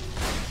distance.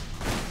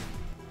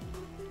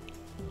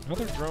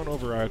 Another drone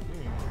override.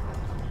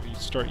 Maybe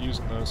start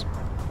using those.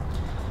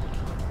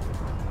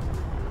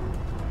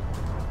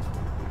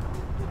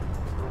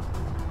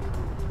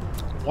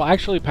 Well,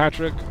 actually,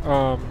 Patrick,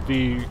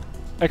 the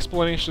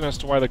explanation as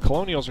to why the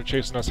Colonials are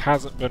chasing us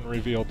hasn't been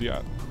revealed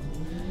yet.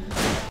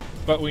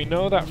 But we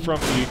know that from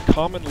the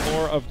common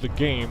lore of the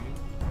game,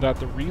 that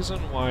the reason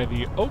why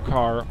the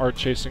Okar are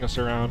chasing us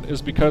around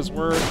is because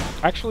we're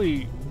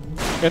actually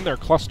in their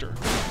cluster.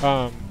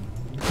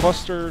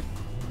 Cluster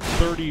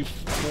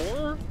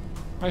 34,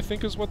 I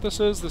think is what this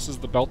is. This is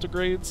the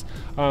Beltigrades.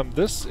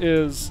 This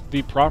is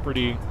the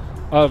property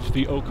of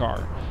the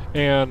Okar.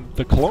 And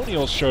the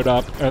Colonials showed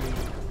up, and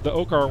the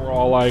Okar were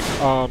all like,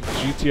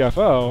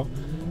 GTFO,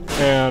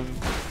 and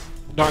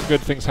not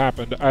good things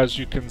happened, as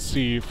you can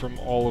see from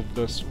all of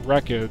this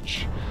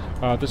wreckage.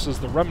 This is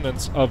the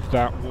remnants of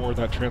that war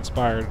that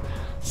transpired.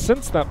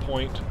 Since that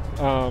point,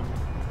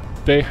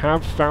 they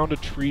have found a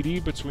treaty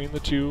between the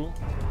two,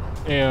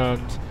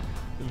 and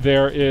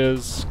there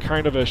is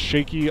kind of a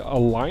shaky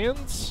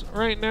alliance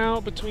right now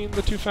between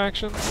the two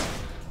factions.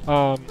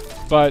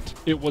 But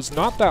it was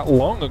not that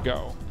long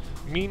ago,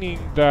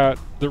 meaning that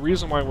the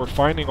reason why we're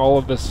finding all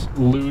of this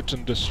loot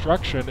and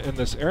destruction in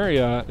this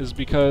area is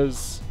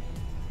because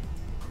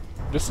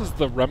this is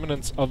the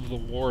remnants of the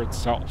war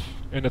itself,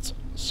 and it's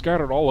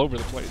scattered all over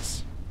the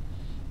place.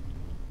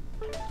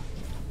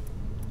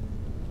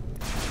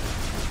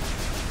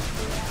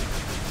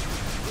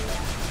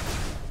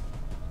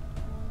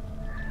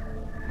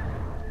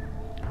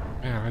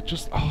 Man,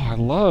 I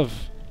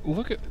love,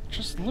 look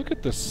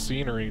at this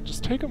scenery.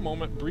 Just take a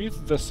moment, breathe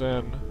this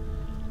in.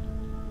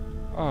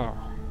 Oh,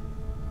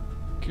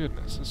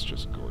 goodness, it's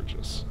just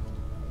gorgeous.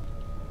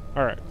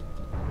 Alright.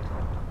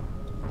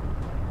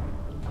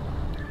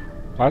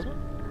 Plasma?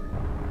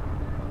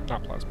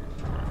 Not plasma.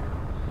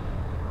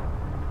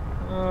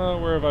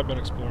 Where have I been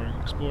exploring?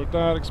 Explored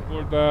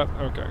that.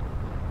 Okay.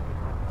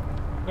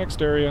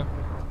 Next area.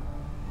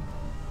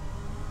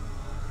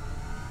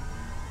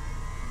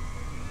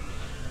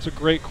 It's a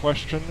great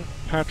question,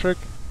 Patrick.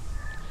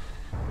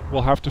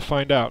 We'll have to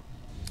find out.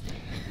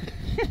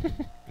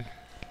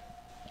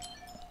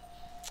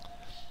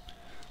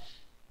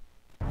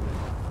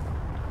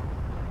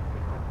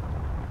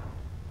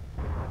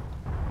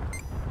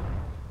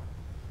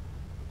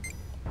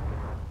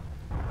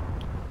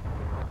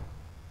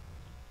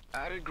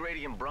 How did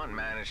Grady and Brunt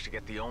manage to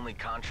get the only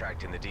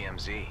contract in the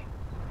DMZ?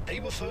 They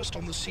were first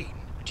on the scene,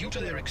 due to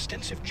their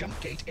extensive jump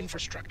gate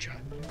infrastructure.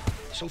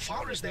 So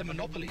far as their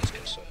monopoly is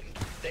concerned,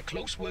 their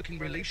close working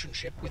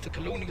relationship with the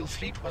colonial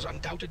fleet was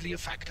undoubtedly a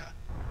factor.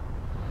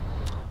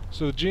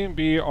 So the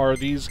G&B are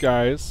these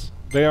guys.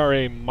 They are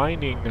a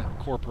mining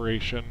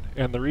corporation,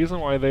 and the reason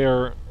why they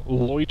are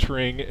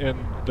loitering in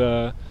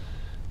the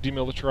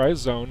demilitarized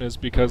zone is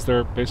because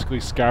they're basically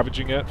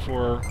scavenging it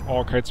for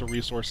all kinds of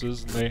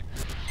resources, and they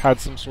had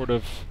some sort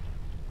of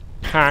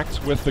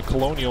pact with the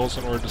Colonials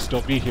in order to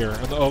still be here.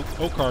 And the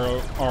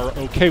Okar are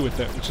okay with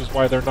it, which is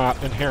why they're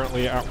not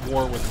inherently at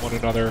war with one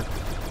another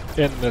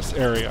in this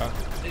area.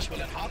 This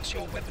will enhance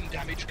your weapon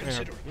damage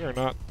considerably. We are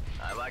not.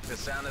 I like the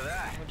sound of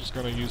that. I'm just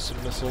going to use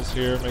some missiles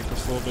here, make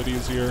this a little bit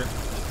easier.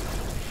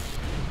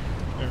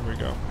 There we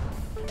go.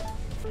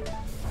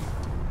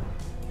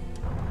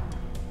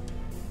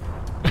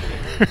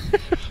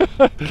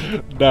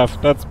 Neff,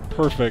 that's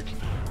perfect.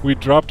 We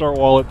dropped our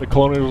wallet, the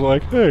Colonials were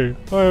like, hey,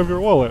 I have your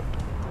wallet.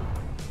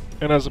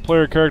 And as a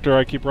player character,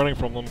 I keep running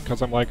from them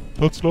because I'm like,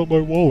 that's not my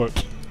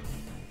wallet.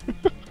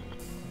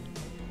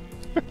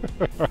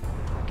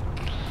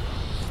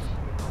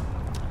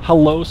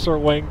 Hello, Sir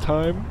Wang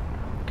Time.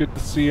 Good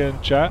to see you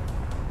in chat.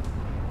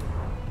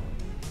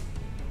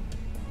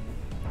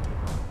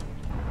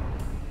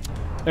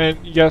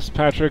 And yes,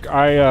 Patrick,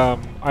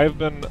 I've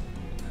been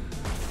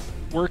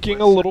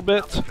working a little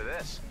bit, For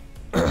this.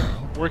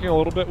 working a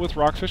little bit with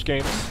ROCKFISH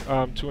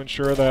Games to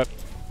ensure that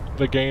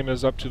the game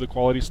is up to the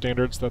quality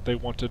standards that they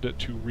wanted it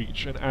to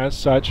reach. And as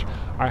such,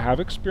 I have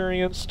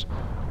experienced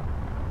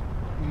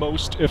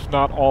most, if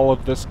not all,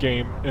 of this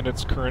game in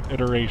its current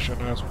iteration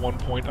as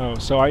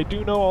 1.0. So I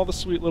do know all the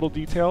sweet little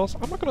details.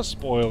 I'm not going to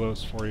spoil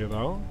those for you,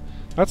 though.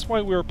 That's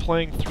why we're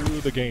playing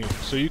through the game,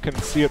 so you can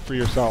see it for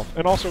yourself.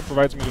 And also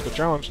provides me with a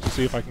challenge to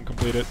see if I can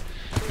complete it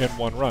in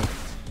one run.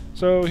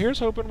 So here's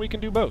hoping we can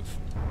do both.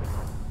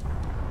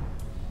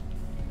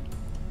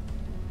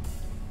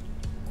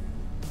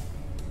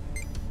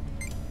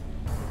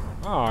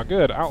 Ah,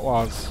 good.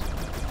 Outlaws.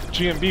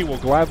 GMB will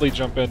gladly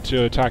jump in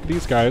to attack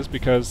these guys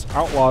because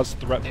outlaws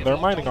threaten their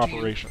mining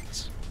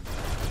operations.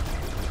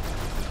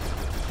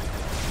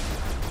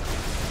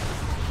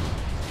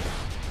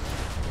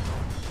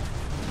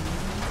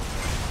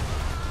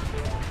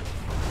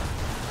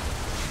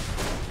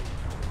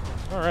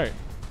 Alright.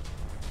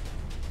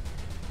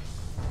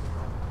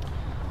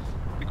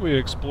 I think we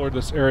explored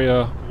this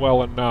area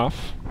well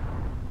enough.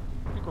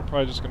 I think we're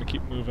probably just going to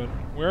keep moving.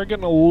 We're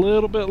getting a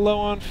little bit low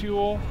on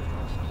fuel.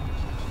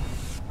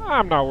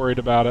 I'm not worried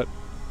about it.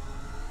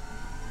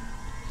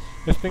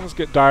 If things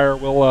get dire,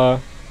 we'll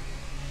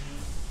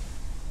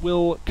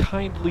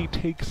kindly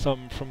take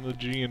some from the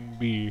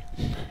G&B.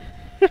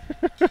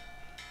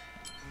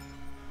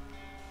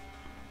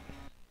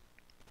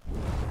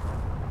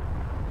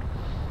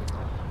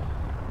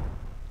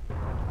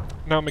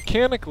 Now,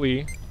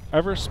 mechanically,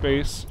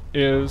 Everspace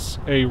is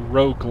a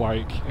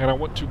roguelike, and I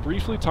want to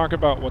briefly talk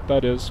about what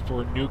that is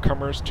for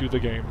newcomers to the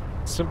game.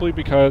 Simply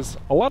because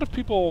a lot of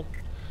people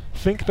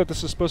think that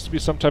this is supposed to be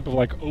some type of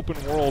like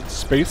open world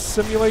space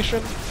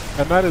simulation,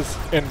 and that is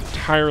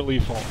entirely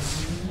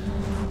false.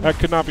 That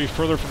could not be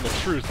further from the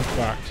truth, in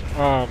fact.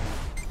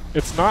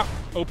 It's not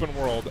open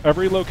world.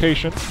 Every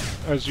location,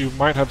 as you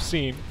might have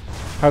seen,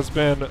 has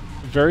been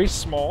very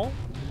small,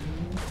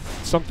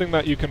 something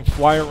that you can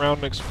fly around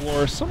and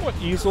explore somewhat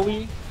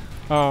easily,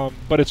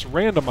 but it's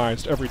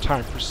randomized every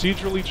time,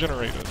 procedurally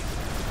generated.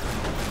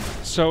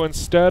 So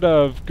instead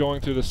of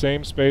going through the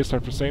same space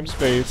after same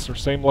space, or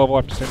same level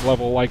after same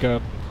level, like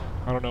a,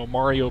 I don't know,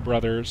 Mario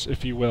Brothers,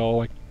 if you will,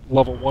 like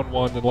level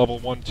 1-1 and level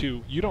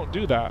 1-2, you don't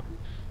do that.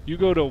 You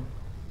go to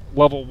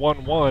level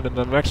 1-1, and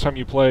then the next time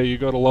you play, you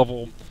go to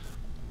level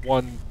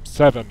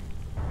 1-7.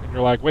 And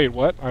you're like, wait,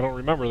 what? I don't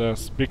remember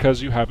this,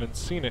 because you haven't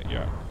seen it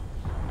yet.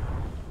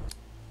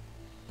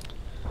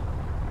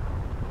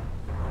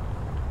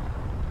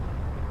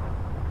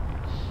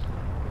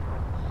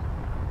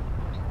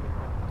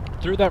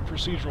 Through that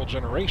procedural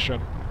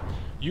generation,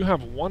 you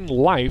have one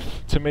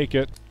life to make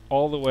it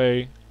all the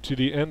way to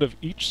the end of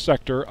each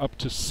sector, up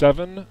to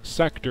 7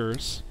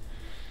 sectors,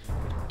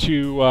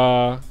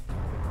 to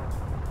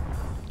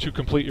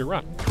complete your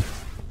run.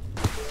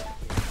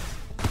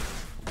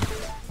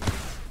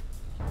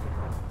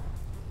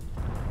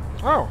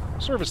 Oh,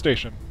 service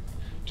station.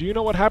 Do you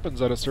know what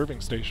happens at a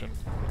serving station?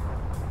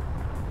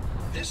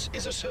 This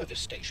is a service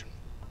station.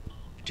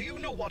 Do you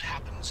know what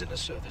happens in a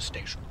service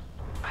station?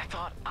 I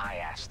thought I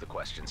asked the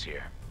questions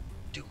here.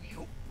 Do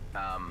you?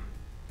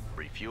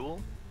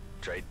 Refuel?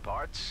 Trade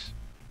parts?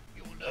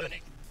 You're learning.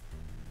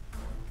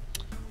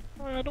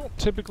 I don't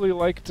typically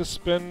like to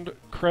spend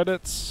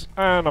credits,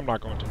 and I'm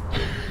not going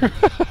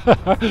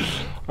to.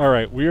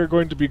 Alright, we are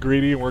going to be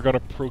greedy, and we're going to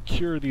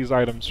procure these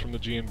items from the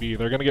G&B.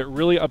 They're going to get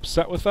really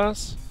upset with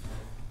us,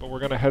 but we're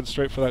going to head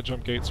straight for that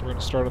jump gate. So we're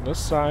going to start on this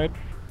side.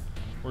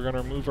 We're going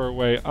to move our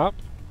way up.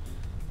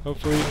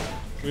 Hopefully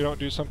we don't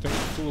do something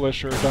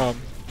foolish or dumb.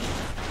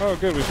 Oh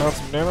good, we found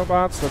some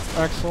nanobots. That's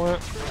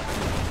excellent.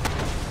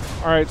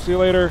 Alright, see you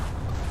later.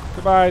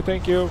 Goodbye,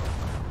 thank you.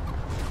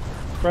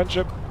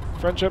 Friendship.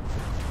 Friendship.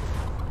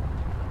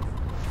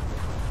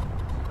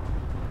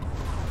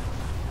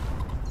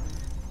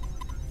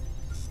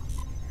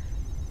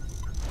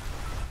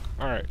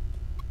 Alright.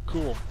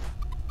 Cool.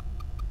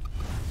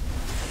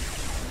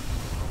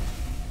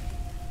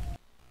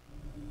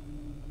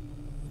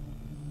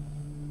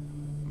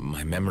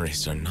 My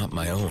memories are not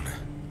my own.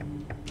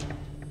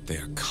 They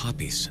are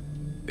copies.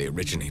 They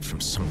originate from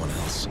someone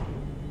else.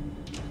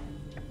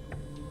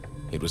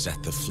 It was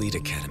at the Fleet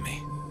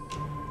Academy.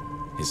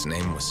 His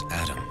name was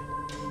Adam.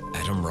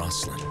 Adam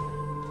Roslin.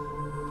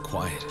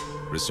 Quiet,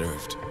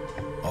 reserved,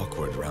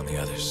 awkward around the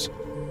others.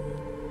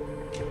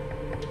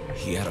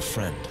 He had a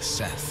friend,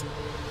 Seth.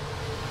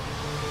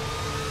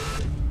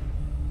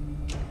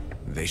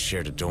 They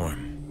shared a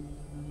dorm.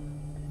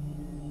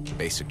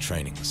 Basic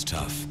training was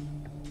tough.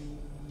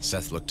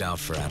 Seth looked out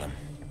for Adam.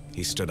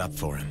 He stood up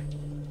for him.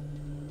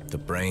 The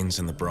brains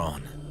and the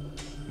brawn.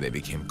 They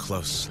became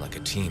close, like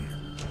a team.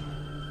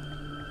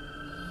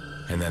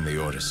 And then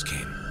the orders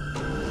came.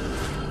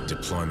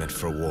 Deployment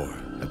for war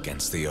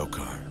against the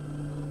Okar.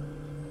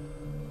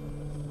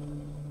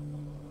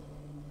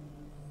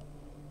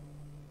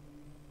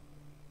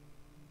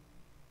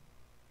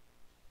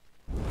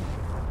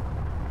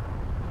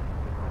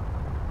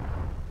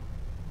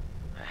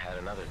 I had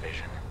another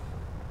vision.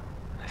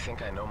 I think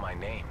think I know my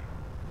name.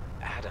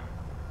 Adam.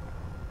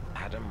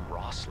 Adam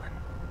Roslin.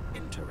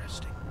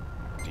 Interesting.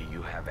 Do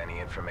you have any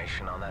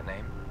information on that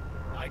name?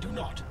 I do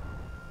not.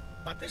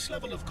 But this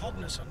level of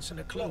cognizance in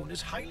a clone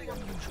is highly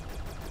unusual.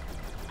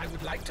 I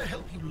would like to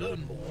help you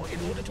learn more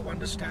in order to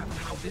understand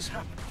how this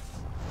happened.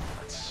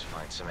 Let's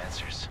find some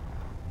answers.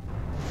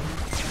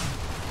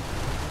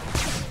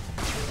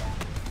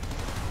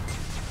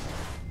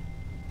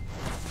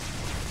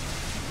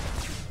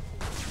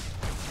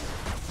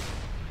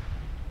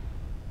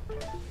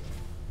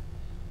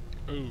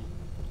 Ooh.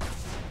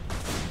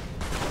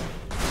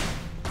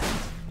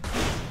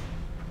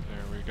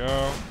 There we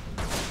go.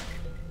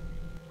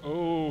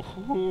 Oh,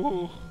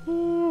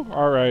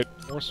 all right.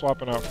 We're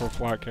swapping out for a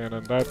flat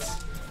cannon.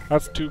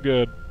 That's too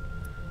good.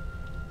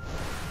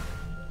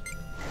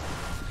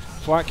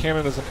 Flat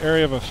cannon is an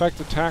area of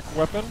effect attack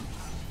weapon,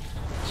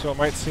 so it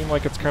might seem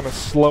like it's kind of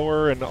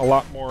slower and a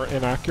lot more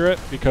inaccurate,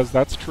 because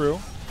that's true.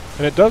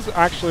 And it does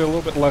actually a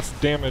little bit less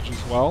damage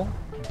as well,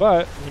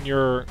 but when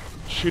you're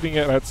shooting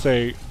it at,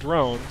 say,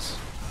 drones,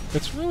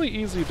 it's really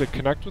easy to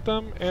connect with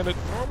them, and it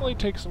normally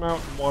takes them out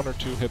in 1 or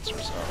 2 hits or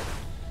so.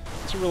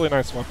 It's a really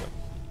nice weapon.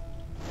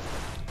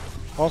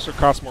 Also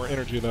costs more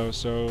energy though,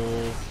 so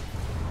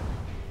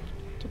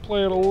to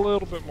play it a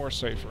little bit more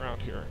safe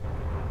around here.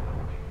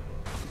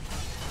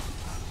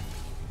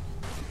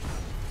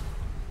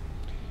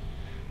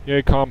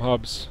 Yay, comm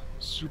hubs.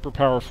 Super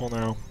powerful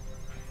now.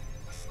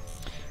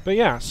 But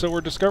yeah, so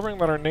we're discovering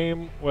that our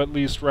name, or at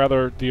least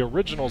rather the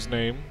original's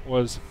name,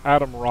 was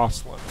Adam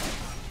Roslin.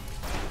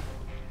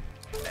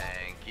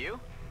 Thank you.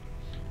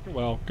 You're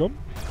welcome.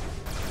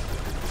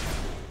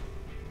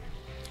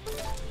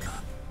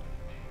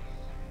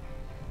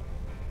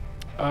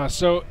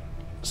 So,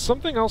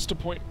 something else to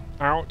point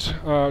out,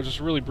 just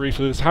really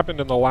briefly, this happened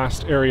in the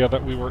last area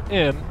that we were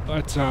in,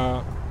 but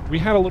we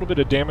had a little bit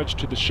of damage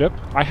to the ship.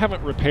 I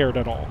haven't repaired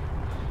at all.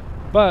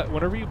 But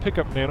whenever you pick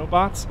up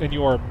nanobots and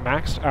you are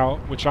maxed out,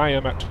 which I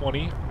am at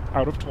 20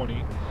 out of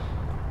 20,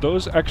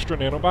 those extra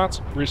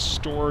nanobots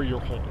restore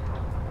your hull.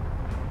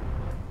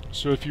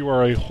 So if you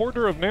are a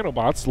hoarder of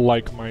nanobots,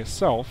 like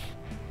myself,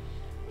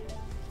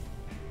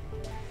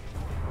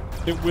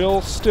 it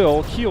will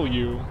still heal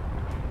you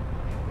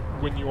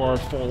when you are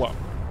full up.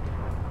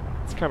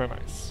 It's kind of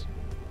nice.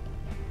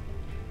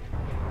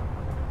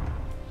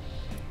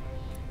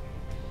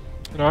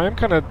 Now I am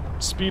kind of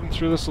speeding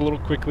through this a little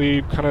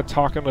quickly, kind of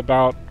talking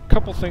about a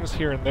couple things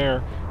here and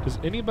there. Does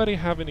anybody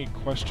have any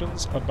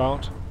questions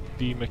about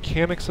the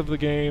mechanics of the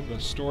game, the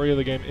story of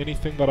the game,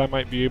 anything that I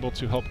might be able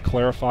to help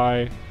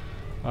clarify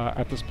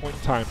at this point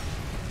in time?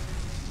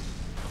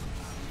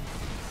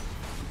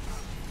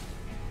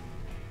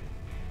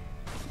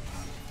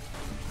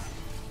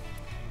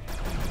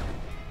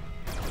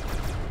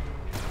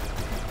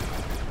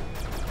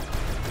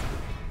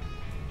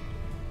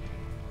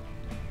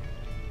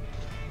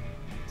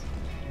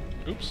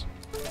 Oops.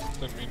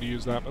 Didn't mean to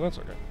use that, but that's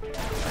okay.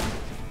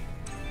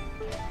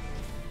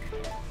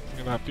 Look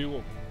at that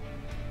fuel.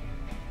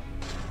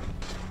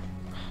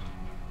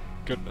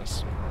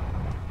 Goodness.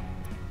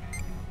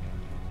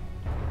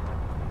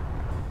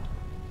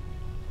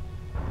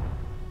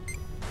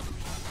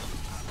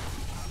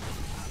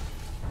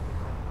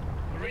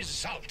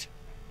 Result.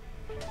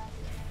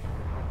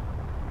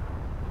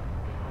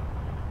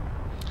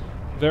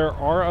 There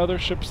are other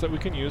ships that we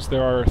can use.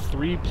 There are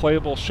 3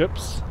 playable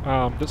ships.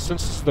 Since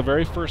this is the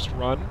very first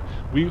run,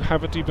 we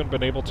haven't even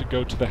been able to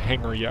go to the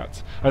hangar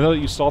yet. I know that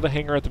you saw the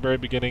hangar at the very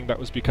beginning. That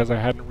was because I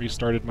hadn't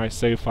restarted my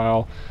save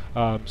file,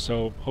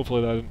 so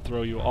hopefully that didn't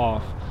throw you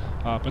off.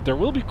 But there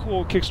will be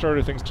cool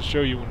Kickstarter things to show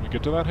you when we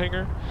get to that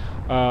hangar.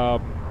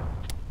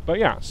 But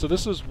yeah, so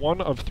this is one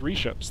of 3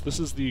 ships. This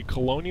is the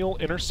Colonial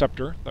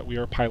Interceptor that we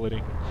are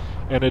piloting,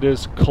 and it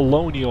is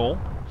colonial.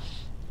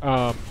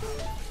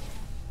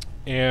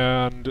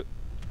 And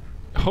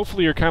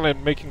hopefully you're kind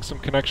of making some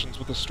connections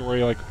with the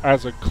story. Like,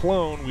 as a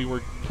clone, we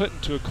were put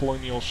into a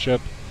colonial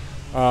ship.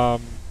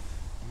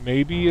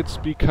 Maybe it's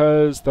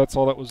because that's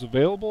all that was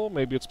available.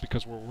 Maybe it's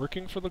because we're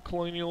working for the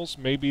colonials.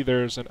 Maybe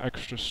there's an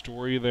extra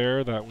story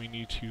there that we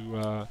need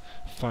to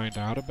find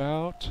out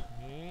about.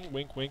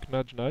 Wink, wink,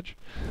 nudge, nudge.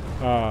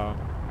 So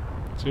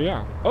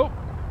yeah. Oh!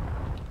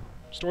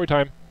 Story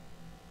time.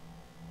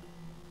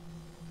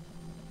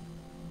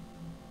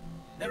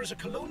 There is a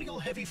colonial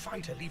heavy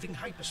fighter leaving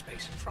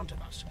hyperspace in front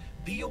of us.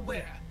 Be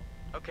aware.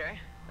 Okay,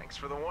 thanks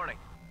for the warning.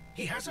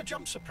 He has a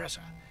jump suppressor.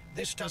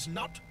 This does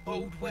not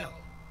bode well.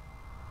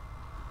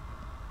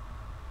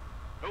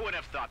 Who would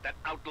have thought that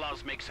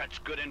outlaws make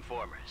such good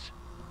informers?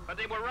 But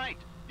they were right.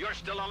 You're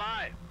still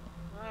alive.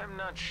 I'm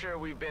not sure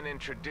we've been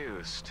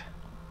introduced.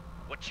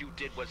 What you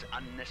did was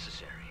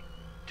unnecessary.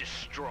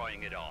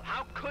 Destroying it all.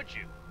 How could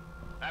you?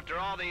 After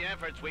all the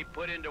efforts we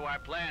put into our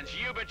plans,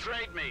 you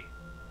betrayed me.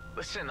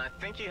 Listen, I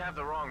think you have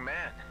the wrong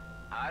man.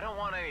 I don't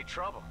want any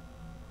trouble.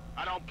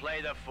 I don't play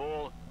the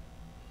fool.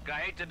 I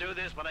hate to do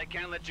this, but I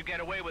can't let you get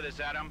away with this,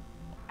 Adam.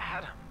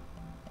 Adam?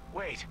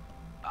 Wait,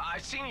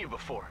 I've seen you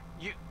before.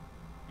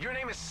 Your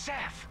name is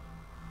Seth.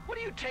 What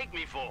do you take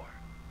me for?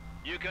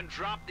 You can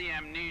drop the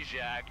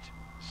Amnesia Act.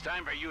 It's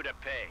time for you to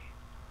pay.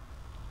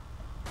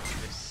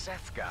 This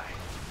Seth guy.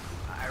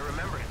 I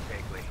remember him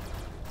vaguely.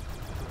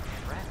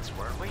 Friends,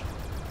 weren't we?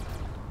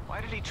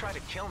 Why did he try to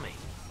kill me?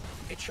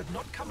 It should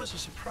not come as a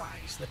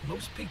surprise that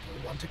most people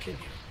want to kill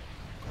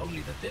you.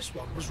 Only that this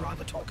one was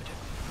rather talkative.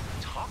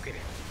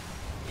 Talkative?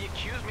 He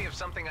accused me of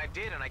something I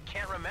did and I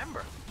can't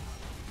remember.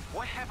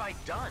 What have I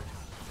done?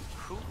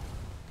 Who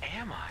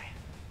am I?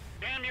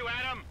 Damn you,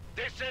 Adam!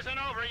 This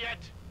isn't over yet!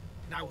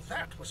 Now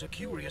that was a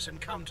curious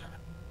encounter.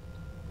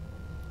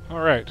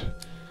 Alright.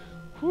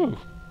 Whew.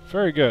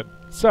 Very good.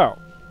 So,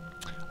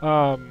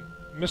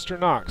 Mr.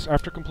 Knox,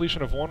 after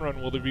completion of one run,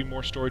 will there be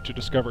more story to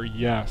discover?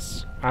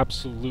 Yes,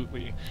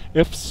 absolutely.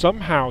 If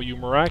somehow you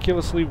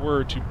miraculously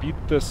were to beat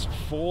this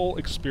full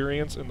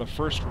experience in the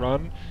first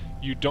run,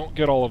 you don't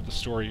get all of the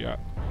story yet.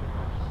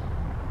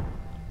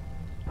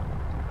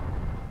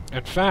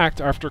 In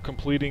fact, after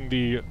completing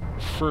the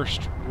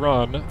first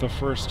run, the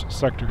first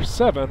Sector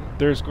 7,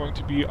 there's going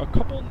to be a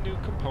couple new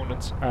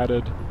components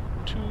added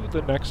to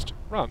the next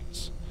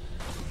runs.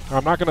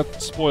 I'm not going to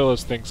spoil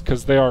those things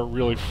because they are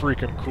really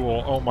freaking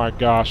cool. Oh my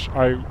gosh,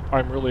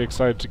 I'm really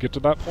excited to get to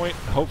that point.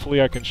 Hopefully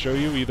I can show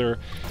you either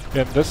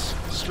in this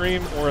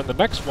stream or in the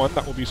next one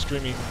that will be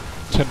streaming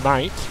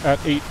tonight at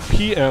 8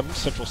 p.m.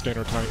 Central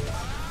Standard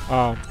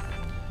Time.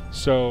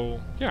 So,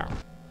 yeah.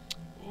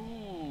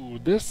 Ooh,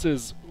 this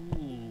is...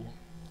 Ooh,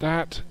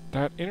 that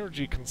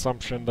energy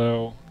consumption,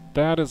 though,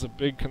 that is a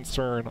big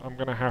concern. I'm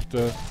going to have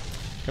to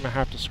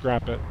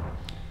scrap it.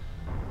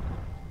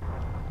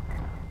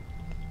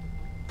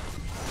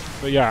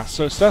 But yeah,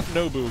 so Seth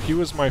Nobu, he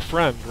was my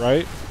friend,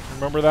 right?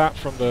 Remember that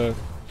from the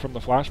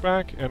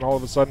flashback? And all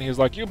of a sudden he's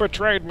like, "You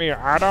betrayed me,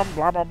 Adam,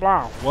 blah blah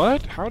blah."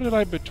 What? How did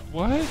I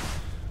what?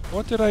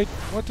 What did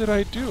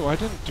I do? I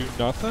didn't do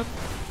nothing.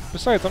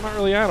 Besides, I'm not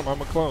really Adam,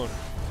 I'm a clone.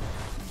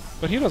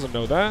 But he doesn't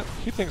know that.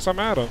 He thinks I'm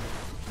Adam.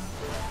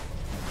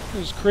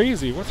 This is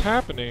crazy. What's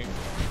happening?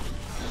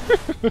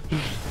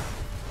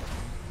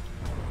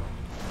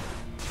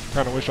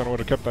 Kinda wish I would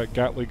have kept that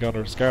Gatling gun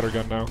or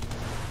scattergun now.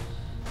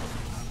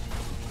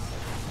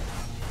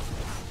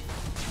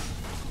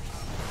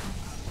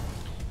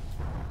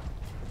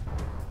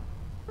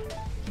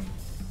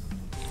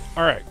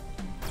 Alright.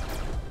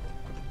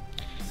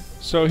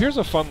 So here's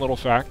a fun little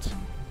fact.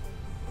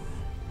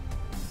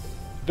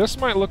 This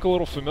might look a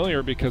little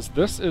familiar because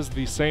this is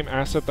the same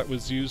asset that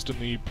was used in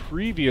the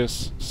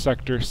previous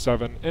Sector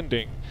 7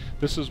 ending.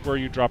 This is where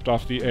you dropped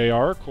off the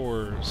AR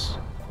cores.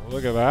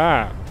 Look at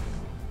that.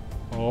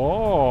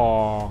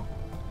 Oh.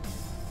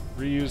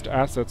 Reused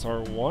assets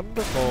are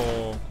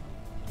wonderful.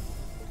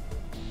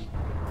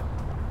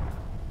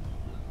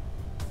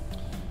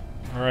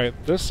 Alright,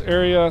 this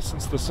area,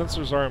 since the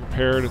sensors are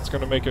impaired, it's going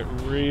to make it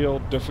real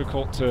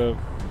difficult to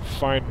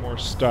find more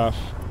stuff.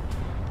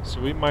 So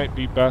we might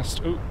be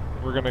best... Ooh,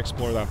 we're going to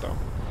explore that though.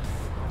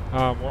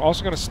 We're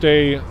also going to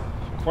stay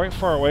quite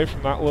far away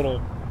from that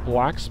little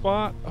black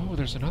spot. Oh,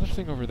 there's another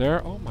thing over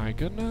there. Oh my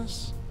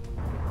goodness.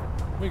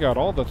 We got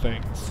all the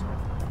things.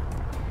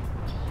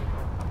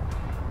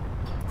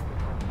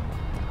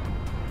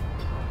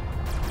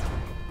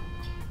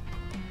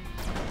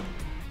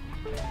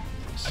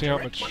 See how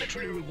much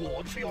monetary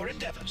reward for your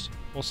endeavors.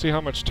 We'll see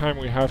how much time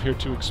we have here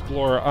to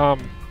explore.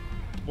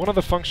 One of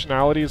the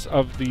functionalities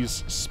of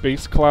these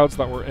space clouds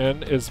that we're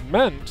in is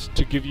meant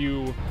to give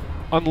you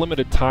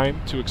unlimited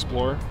time to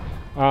explore.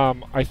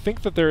 I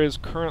think that there is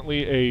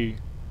currently a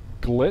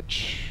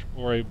glitch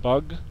or a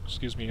bug,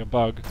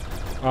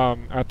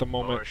 at the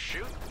moment. More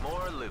shoot,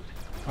 more loot.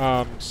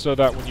 So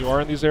that when you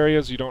are in these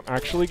areas, you don't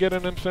actually get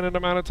an infinite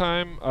amount of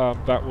time.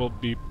 That will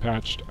be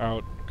patched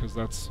out because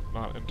that's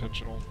not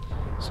intentional.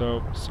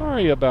 So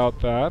sorry about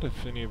that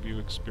if any of you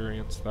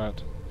experienced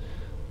that.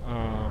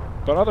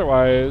 But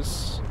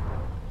otherwise,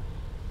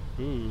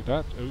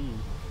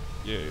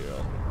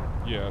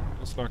 yeah,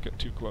 let's not get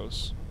too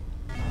close.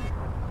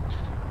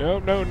 No,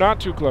 not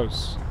too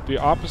close. The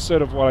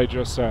opposite of what I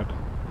just said.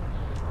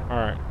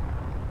 Alright.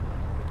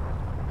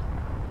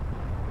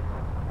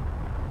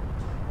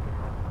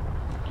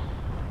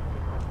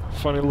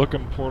 Funny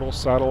looking portal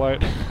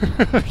satellite.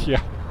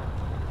 Yeah.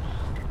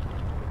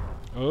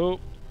 Oh.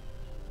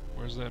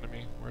 Where's the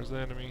enemy? Where's the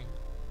enemy?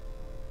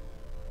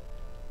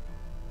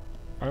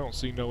 I don't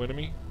see no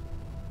enemy.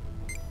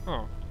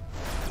 Oh.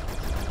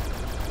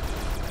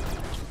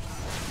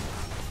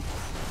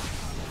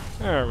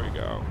 There we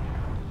go.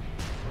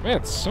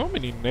 Man, so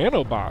many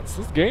nanobots.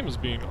 This game is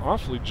being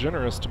awfully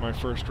generous to my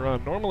first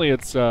run. Normally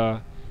it's,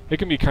 it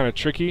can be kind of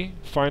tricky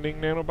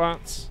finding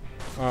nanobots.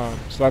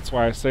 So that's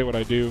why I say what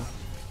I do.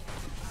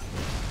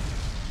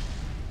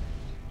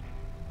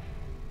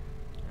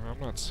 I'm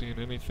not seeing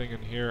anything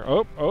in here.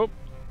 Oh!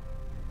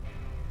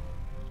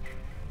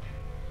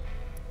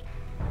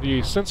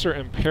 The sensor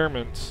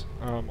impairment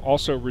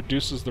also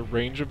reduces the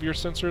range of your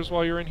sensors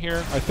while you're in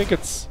here. I think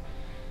it's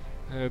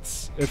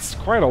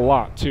quite a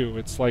lot too.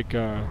 It's like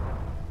where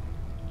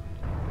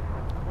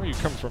you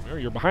come from? Oh,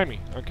 you're behind me.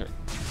 Okay.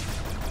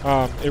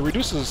 It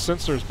reduces the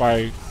sensors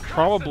by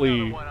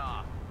probably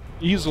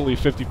easily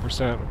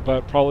 50%,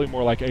 but probably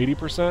more like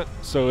 80%,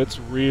 so it's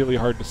really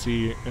hard to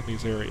see in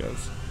these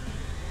areas.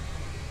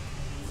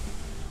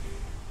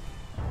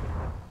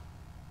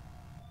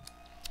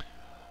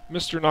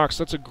 Mr. Knox,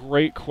 that's a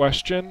great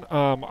question.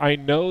 I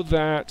know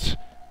that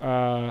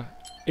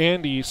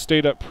Andy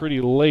stayed up pretty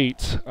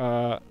late.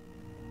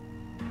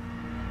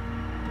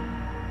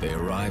 They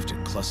arrived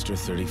at Cluster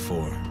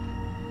 34,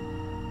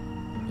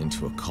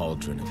 into a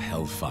cauldron of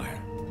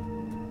hellfire.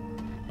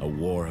 A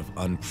war of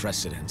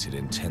unprecedented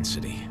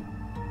intensity.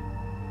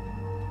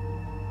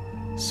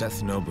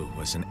 Seth Nobu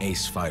was an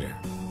ace fighter,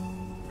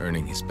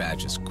 earning his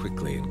badges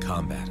quickly in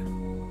combat.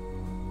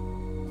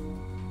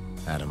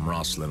 Adam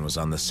Roslin was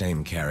on the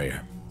same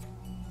carrier,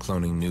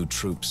 cloning new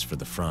troops for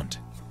the front.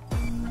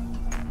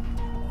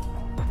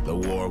 The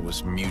war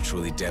was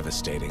mutually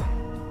devastating,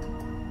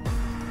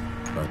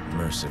 but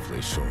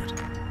mercifully short.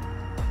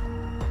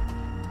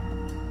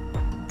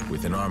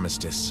 With an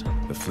armistice,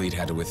 the fleet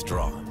had to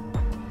withdraw,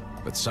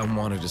 but some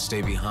wanted to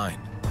stay behind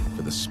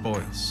for the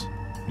spoils,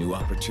 new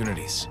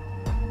opportunities.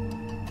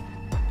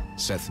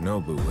 Seth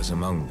Nobu was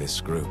among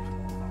this group.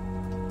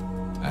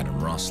 Adam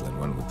Roslin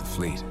went with the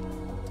fleet.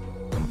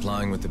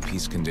 Complying with the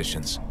peace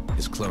conditions,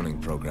 his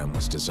cloning program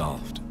was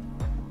dissolved.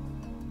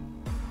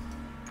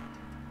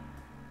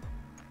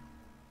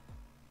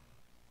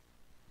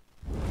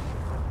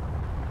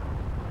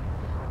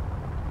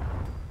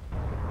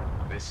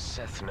 This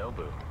Seth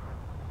Nobu,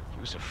 he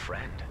was a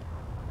friend.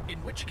 In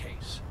which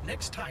case,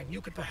 next time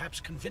you could perhaps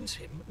convince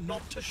him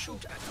not to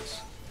shoot at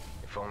us.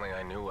 If only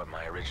I knew what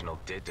my original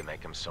did to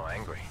make him so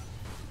angry.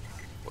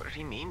 What did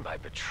he mean by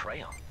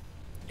betrayal?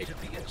 It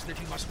appears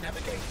that you must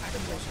navigate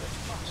Adam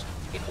Rosler's past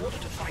in order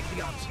to find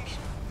the answers.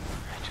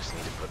 I just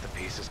need to put the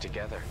pieces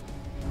together.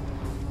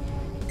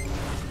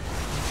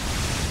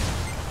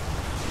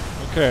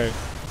 Okay,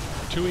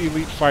 2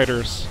 elite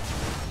fighters.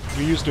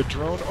 We used a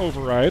drone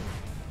override,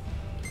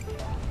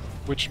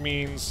 which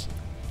means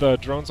the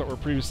drones that were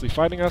previously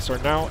fighting us are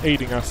now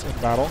aiding us in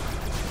battle,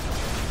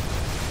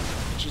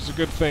 which is a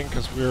good thing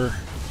because we're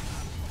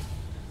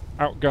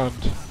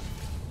outgunned.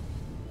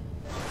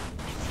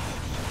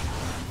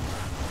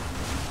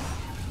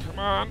 Come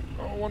on.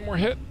 Oh, one more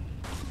hit.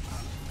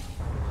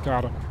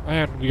 Got him.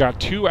 And we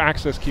got 2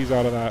 access keys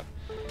out of that.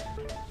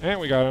 And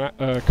we got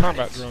a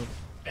combat drone.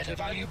 Better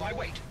value by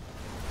weight.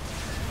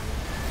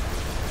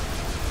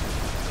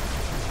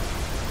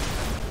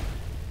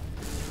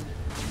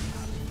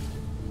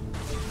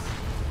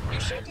 You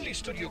certainly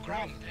stood your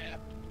ground there.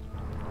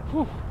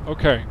 Whew.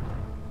 Okay.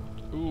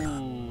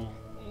 Ooh.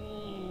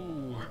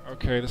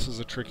 Okay, this is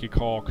a tricky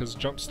call, because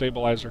jump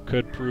stabilizer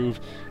could prove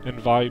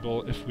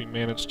invaluable if we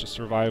manage to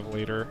survive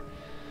later.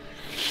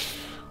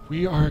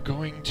 We are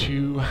going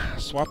to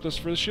swap this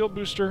for the shield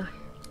booster.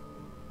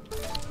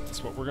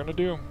 That's what we're going to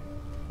do.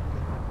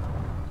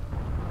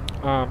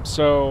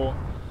 So,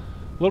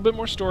 a little bit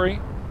more story.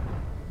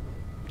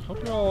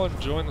 Hope you're all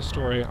enjoying the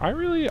story. I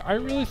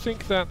really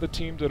think that the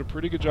team did a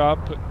pretty good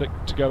job putting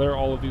together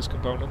all of these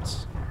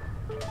components.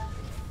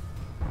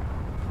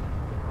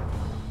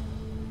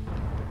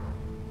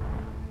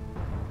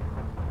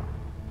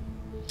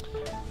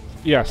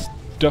 Yes,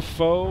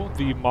 Defoe,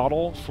 the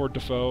model for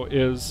Defoe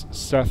is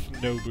Seth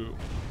Nobu.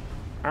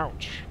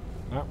 Ouch.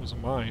 That was a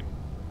mine.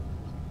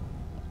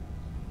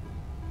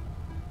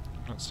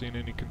 I'm not seeing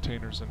any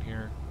containers in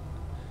here.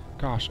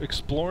 Gosh,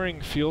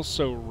 exploring feels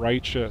so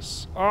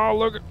righteous. Oh,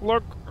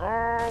 look!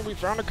 Oh, we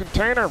found a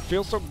container!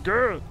 Feels so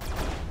good!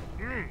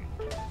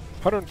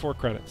 104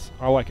 credits.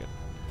 I like it.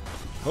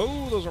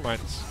 Oh, those are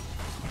mines.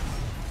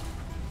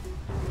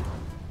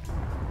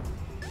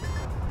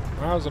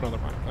 That was another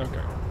mine.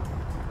 Okay.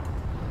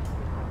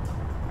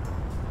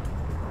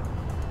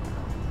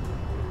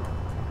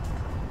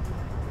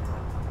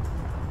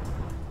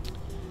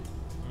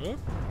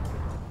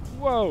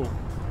 Whoa!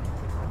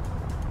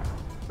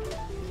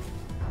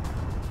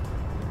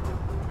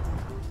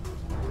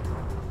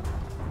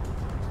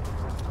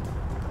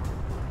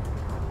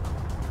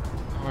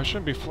 Oh, I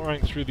shouldn't be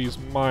flying through these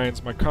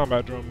mines. My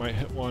combat drone might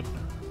hit one.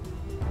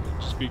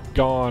 Just be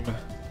gone.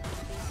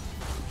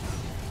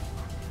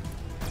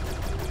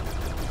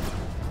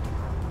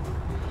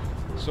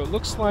 So it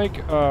looks like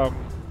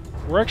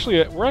we're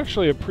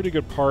actually a pretty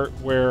good part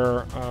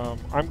where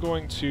I'm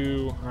going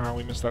to.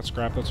 We missed that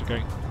scrap. That's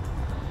okay.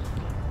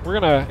 We're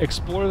gonna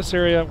explore this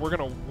area. We're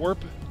gonna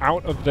warp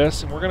out of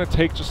this, and we're gonna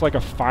take just like a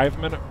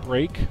 5-minute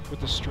break with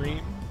the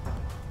stream.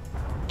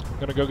 I'm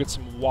gonna go get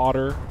some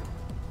water.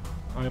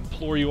 I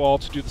implore you all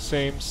to do the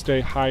same.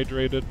 Stay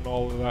hydrated and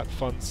all of that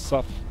fun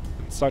stuff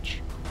and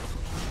such.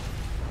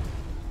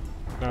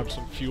 Grab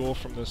some fuel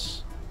from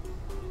this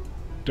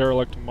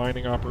derelict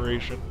mining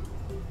operation.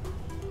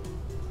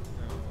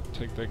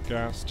 Take that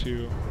gas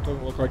too.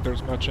 Doesn't look like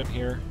there's much in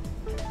here.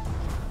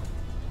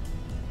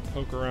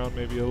 Poke around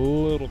maybe a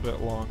little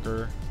bit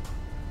longer.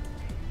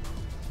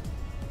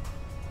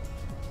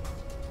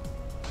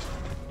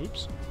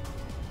 Oops.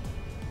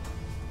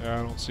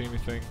 Yeah, I don't see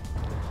anything.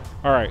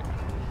 Alright.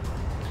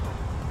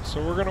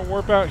 So we're gonna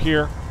warp out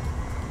here.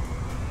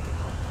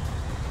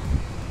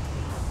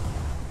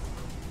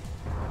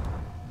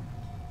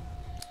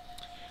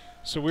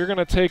 So we're going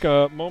to take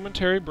a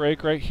momentary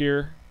break right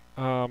here.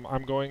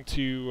 I'm going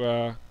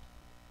to...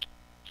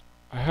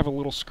 I have a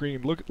little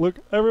screen. Look,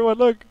 everyone,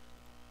 look!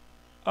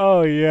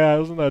 Oh yeah,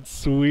 isn't that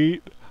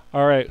sweet?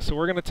 Alright, so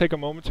we're going to take a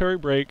momentary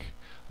break.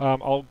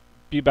 I'll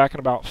be back in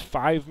about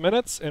 5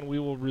 minutes, and we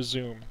will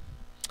resume.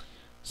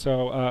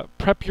 So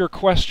prep your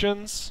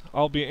questions.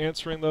 I'll be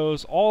answering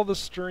those all the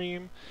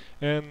stream,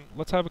 and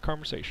let's have a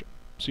conversation.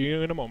 See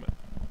you in a moment.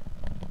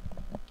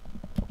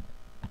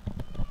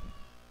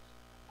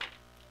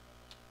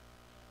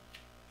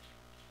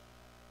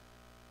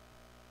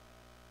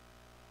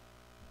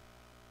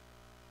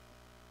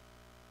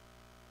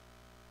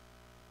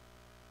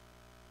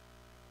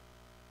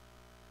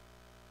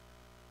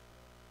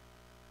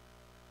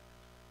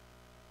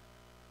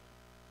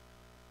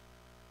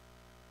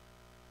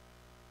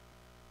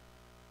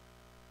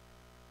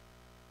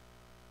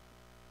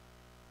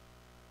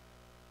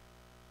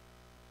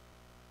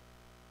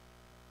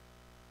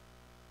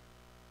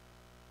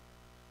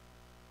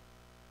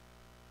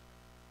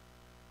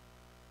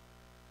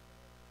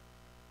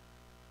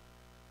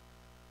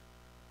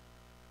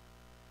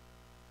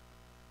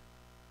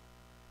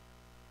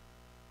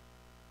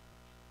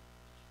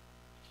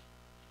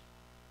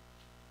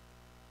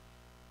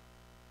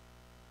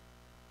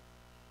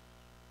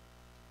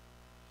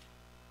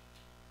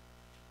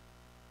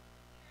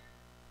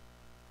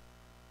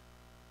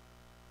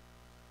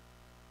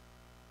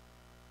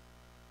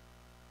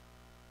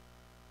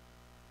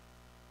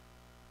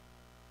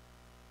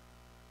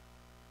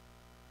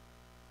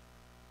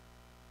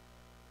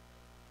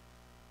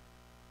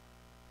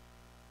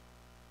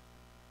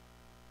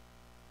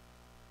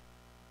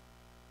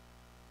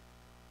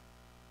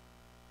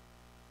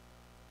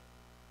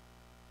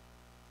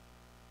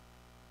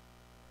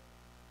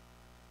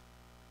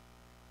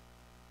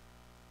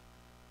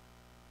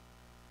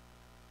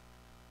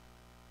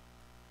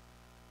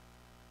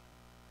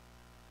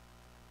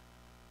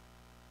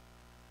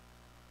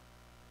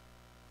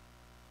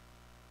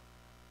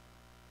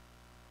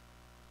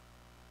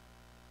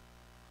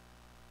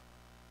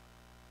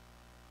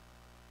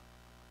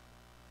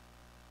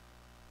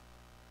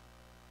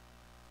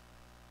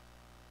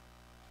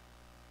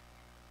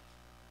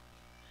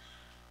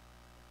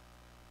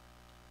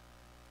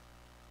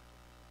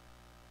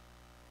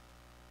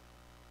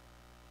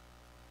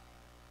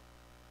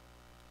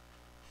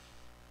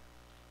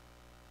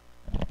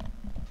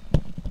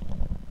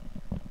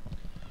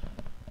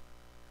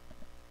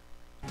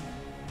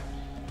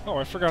 Oh,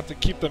 I forgot to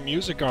keep the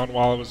music on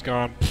while I was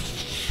gone.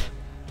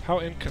 How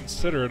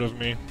inconsiderate of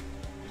me.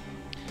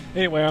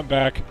 Anyway, I'm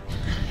back.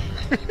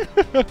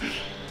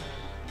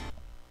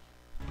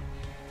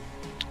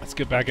 Let's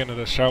get back into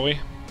this, shall we?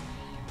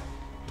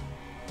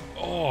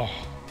 Oh,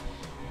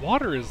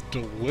 water is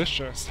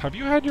delicious. Have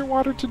you had your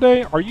water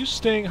today? Are you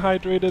staying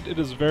hydrated? It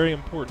is very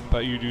important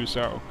that you do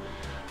so.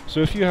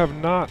 So if you have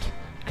not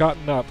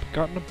gotten up,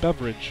 gotten a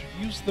beverage,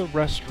 use the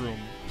restroom,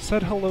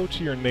 said hello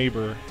to your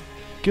neighbor,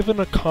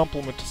 given a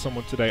compliment to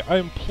someone today, I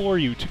implore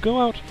you to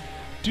go out,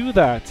 do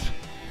that,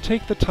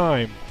 take the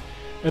time,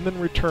 and then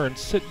return,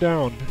 sit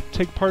down,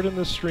 take part in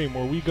this stream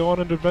where we go on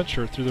an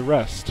adventure through the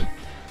rest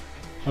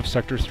of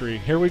Sector 3.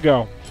 Here we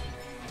go.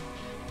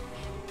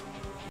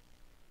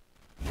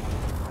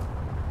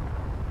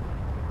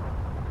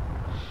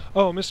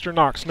 Oh, Mr.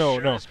 Knox,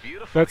 no.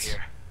 That's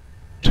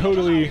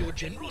totally... Allow your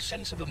general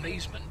sense of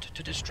amazement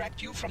to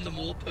distract you from the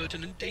more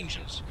pertinent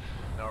dangers.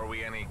 Are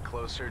we any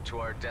closer to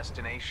our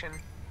destination?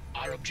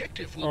 Our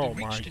objective will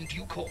be reached in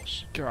due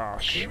course.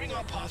 Gosh. Clearing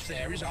our path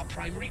there is our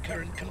primary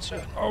current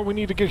concern. Oh, we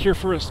need to get here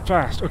first,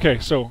 fast. Okay,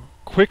 so,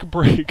 quick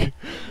break.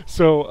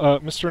 So,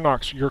 Mr.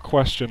 Knox, your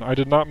question. I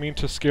did not mean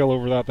to scale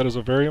over that. That is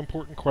a very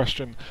important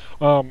question.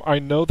 I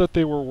know that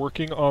they were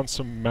working on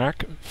some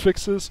Mac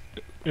fixes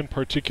in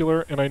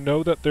particular, and I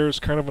know that there's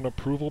kind of an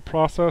approval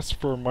process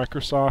for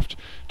Microsoft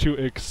to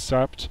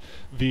accept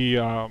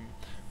the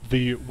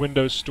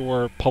Windows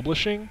Store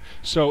publishing.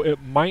 So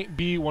it might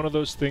be one of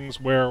those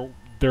things where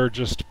they're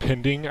just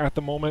pending at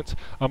the moment.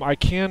 I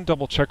can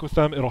double check with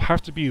them. It'll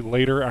have to be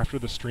later after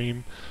the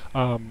stream,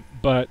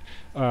 but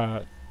to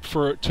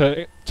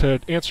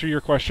answer your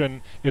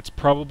question, it's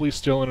probably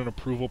still in an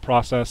approval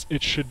process.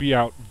 It should be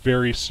out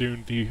very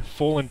soon. The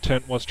full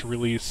intent was to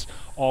release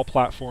all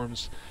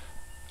platforms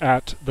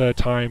at the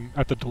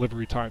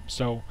delivery time.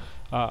 So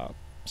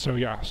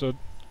yeah. So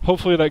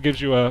hopefully that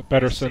gives you a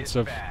better sense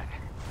of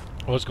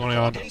what's going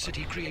on.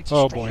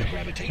 Oh boy,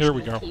 here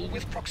we go.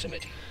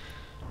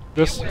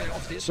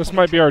 This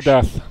might be our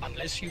death.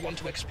 Unless you want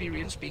to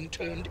experience being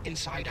turned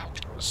inside out.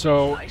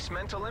 So, nice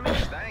mental image,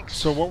 thanks.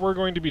 So what we're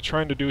going to be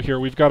trying to do here,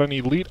 we've got an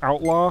elite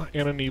outlaw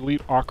and an elite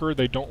awker.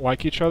 They don't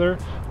like each other.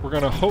 We're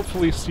going to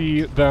hopefully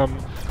see them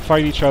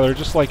fight each other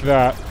just like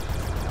that.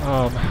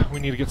 We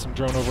need to get some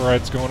drone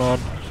overrides going on.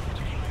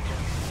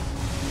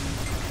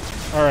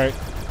 Alright.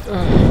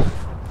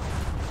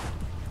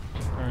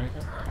 Alright.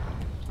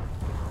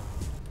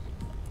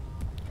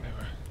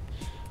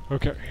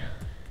 Okay.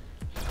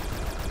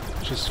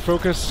 Just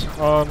focus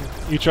on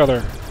each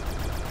other.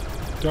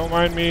 Don't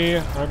mind me,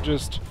 I'm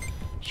just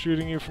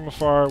Shooting you from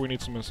afar. We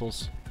need some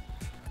missiles.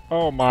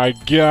 Oh my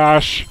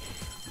gosh.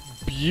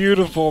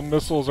 Beautiful.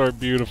 Missiles are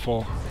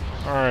beautiful.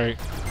 Alright.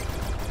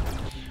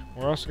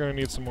 We're also going to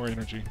need some more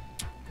energy.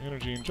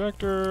 Energy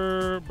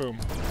injector. Boom.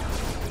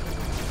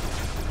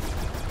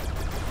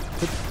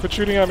 Quit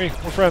shooting at me.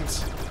 We're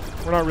friends.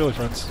 We're not really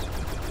friends.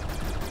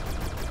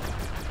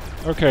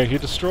 Okay, he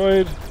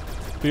destroyed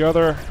the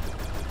other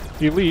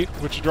elite,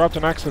 which dropped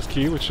an access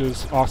key, which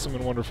is awesome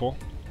and wonderful.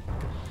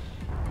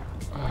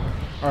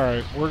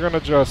 Alright, we're gonna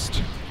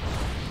just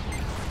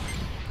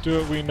do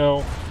what we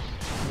know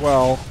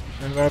well,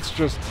 and that's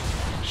just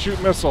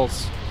shoot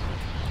missiles.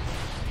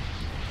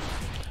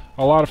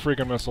 A lot of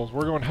freaking missiles.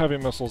 We're going heavy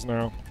missiles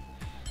now.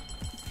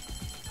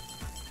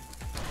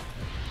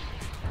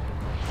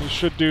 He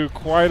should do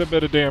quite a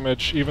bit of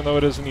damage, even though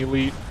it is an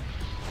elite.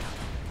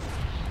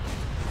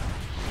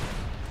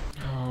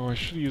 Oh, I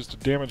should have used a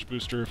damage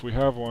booster if we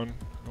have one.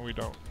 No, we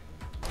don't.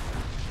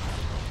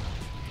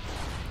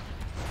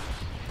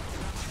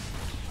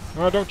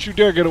 Oh, don't you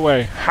dare get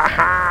away. Ha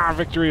ha!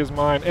 Victory is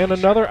mine. And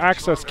another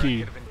access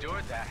key.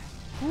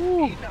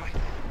 Woo.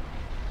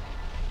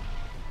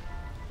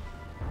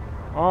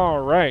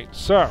 Alright,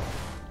 so.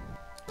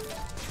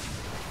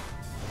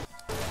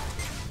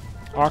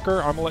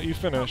 Ocker, I'm gonna let you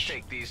finish. I'll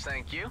take these,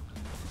 thank you.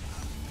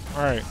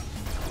 Alright.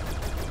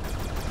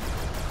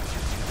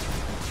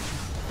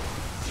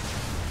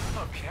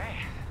 Okay,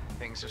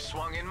 things have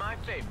swung in my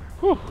favor.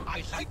 Whew.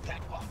 I like that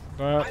one.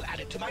 That, I'll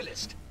add it to my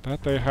list.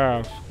 that they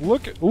have.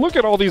 Look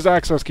at all these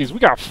access keys. We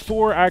got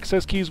 4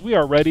 access keys. We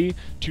are ready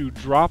to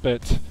drop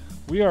it.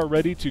 We are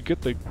ready to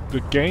get the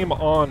game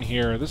on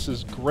here. This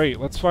is great.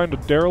 Let's find a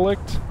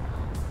derelict.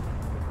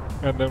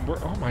 And then we're...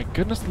 Oh my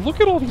goodness,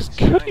 look at all these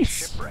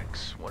goodies!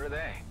 Shipwrecks, what are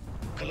they?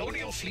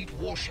 Colonial fleet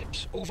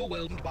warships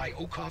overwhelmed by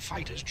Okar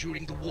fighters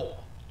during the war.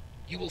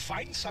 You will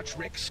find such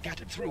wrecks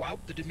scattered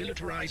throughout the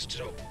demilitarized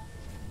zone.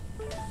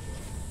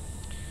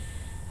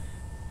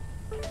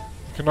 You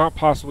cannot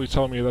possibly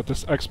tell me that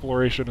this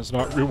exploration is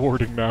not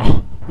rewarding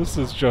now. This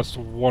is just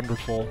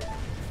wonderful.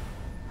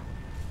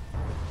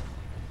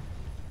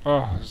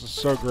 Oh, this is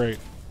so great.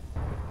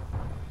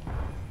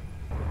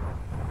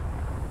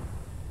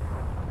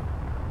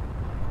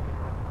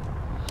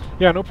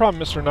 Yeah, no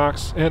problem, Mr.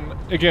 Knox. And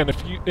again,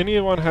 if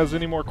anyone has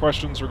any more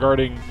questions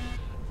regarding,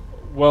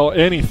 well,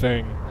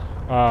 anything,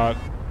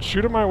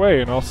 shoot them my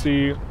way, and I'll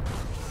see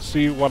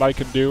what I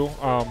can do.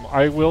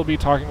 I will be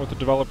talking with the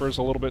developers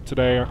a little bit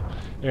today,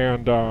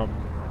 and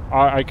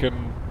I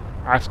can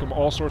ask them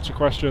all sorts of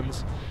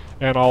questions,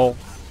 and I'll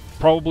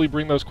probably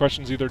bring those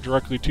questions either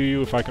directly to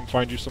you if I can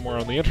find you somewhere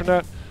on the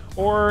internet,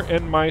 or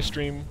in my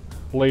stream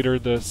later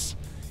this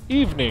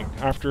evening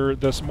after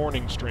this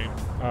morning stream.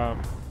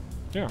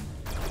 Yeah.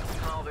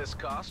 All this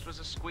cost was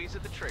a squeeze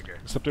of the trigger.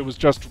 Except it was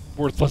just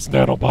worthless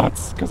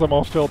nanobots, because I'm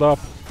all filled up.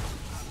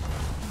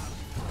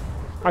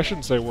 I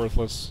shouldn't say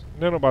worthless.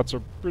 Nanobots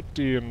are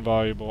pretty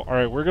invaluable.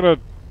 Alright, we're gonna...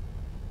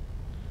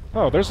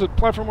 Oh, there's a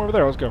platform over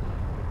there. Let's go.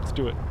 Let's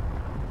do it.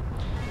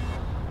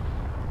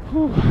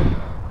 Whew.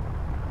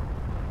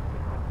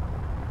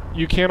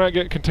 You cannot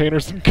get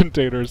containers in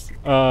containers.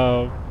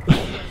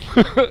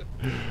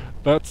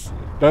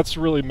 That's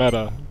really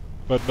meta.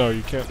 But no,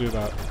 you can't do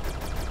that.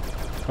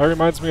 That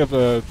reminds me of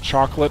the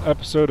chocolate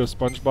episode of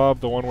SpongeBob,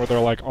 the one where they're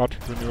like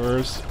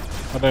entrepreneurs,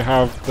 and they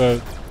have the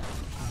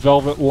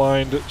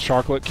velvet-lined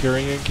chocolate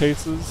carrying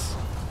cases,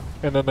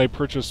 and then they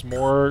purchase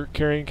more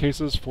carrying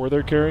cases for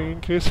their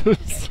carrying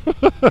cases.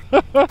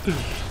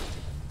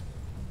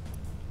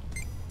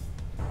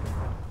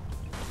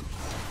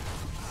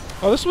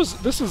 Oh,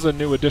 this is a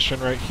new addition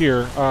right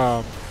here.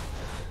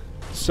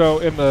 So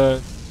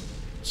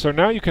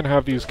now you can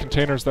have these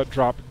containers that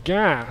drop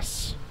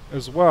gas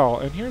as well.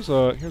 And here's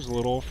a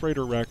little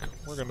freighter wreck.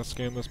 We're gonna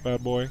scan this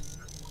bad boy.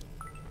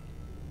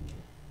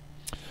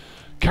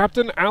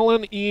 Captain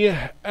Alan E.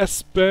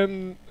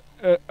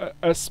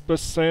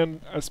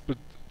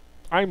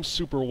 I'm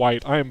super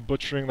white. I am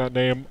butchering that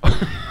name.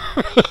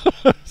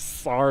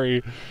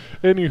 Sorry.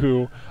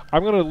 Anywho,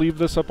 I'm gonna leave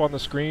this up on the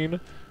screen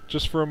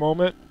just for a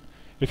moment.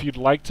 If you'd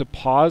like to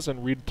pause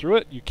and read through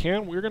it, you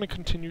can. We're gonna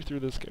continue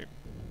through this game.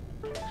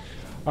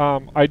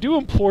 I do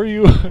implore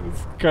you,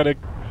 it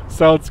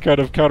sounds kind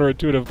of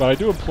counterintuitive, but I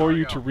do implore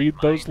you to read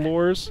those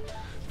lores,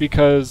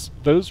 because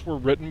those were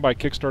written by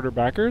Kickstarter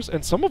backers,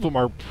 and some of them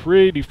are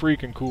pretty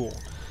freaking cool.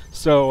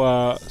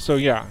 So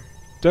yeah,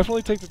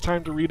 definitely take the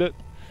time to read it,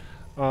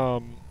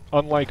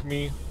 unlike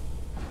me.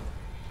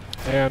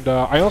 And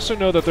I also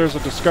know that there's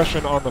a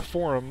discussion on the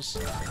forums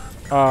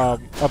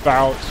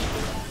about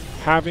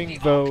having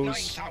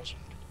those...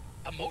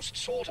 A most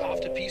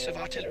sought-after piece of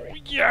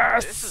artillery.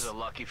 Yes! This is a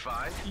lucky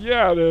find.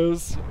 Yeah, it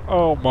is.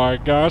 Oh my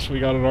gosh, we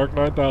got an ARC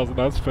 9000.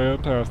 That's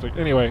fantastic.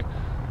 Anyway,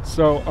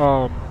 so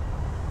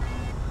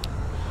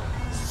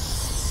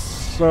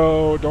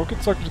don't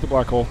get sucked into the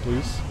black hole,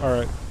 please.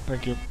 Alright,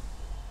 thank you.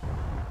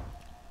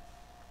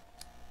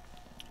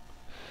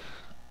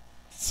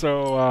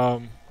 So,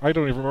 I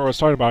don't even remember what I was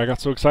talking about. I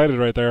got so excited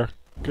right there.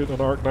 Getting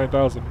an ARC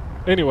 9000.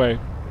 Anyway,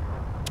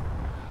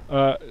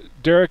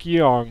 Derek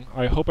Yeong,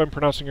 I hope I'm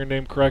pronouncing your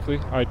name correctly.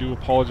 I do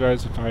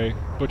apologize if I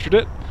butchered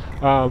it.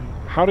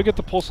 How to get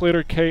the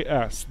Pulselator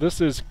KS.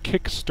 This is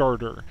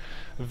Kickstarter.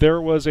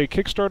 There was a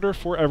Kickstarter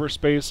for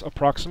Everspace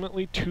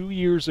approximately 2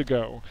 years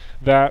ago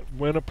that,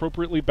 when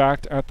appropriately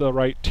backed at the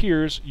right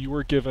tiers, you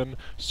were given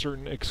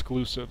certain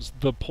exclusives.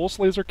 The Pulse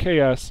Laser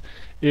KS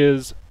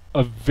is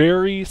a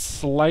very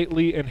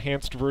slightly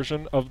enhanced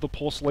version of the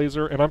Pulse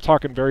Laser, and I'm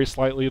talking very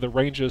slightly. The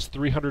range is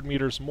 300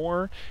 meters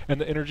more,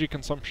 and the energy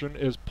consumption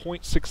is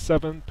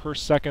 0.67 per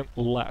second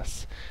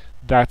less.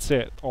 That's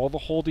it. All the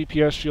hull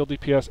DPS, shield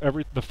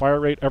DPS, the fire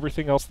rate,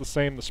 everything else the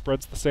same, the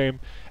spread's the same,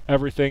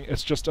 everything.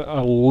 It's just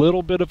a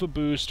little bit of a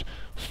boost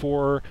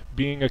for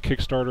being a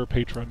Kickstarter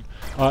patron.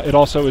 It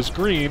also is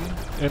green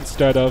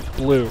instead of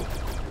blue,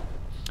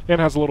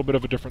 and has a little bit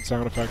of a different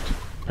sound effect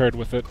paired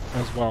with it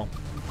as well.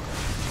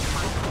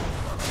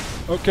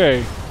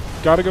 Okay,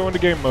 gotta go into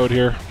game mode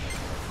here.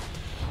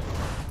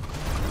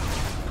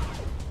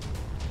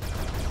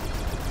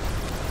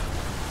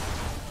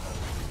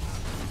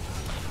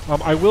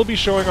 I will be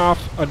showing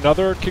off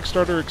another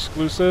Kickstarter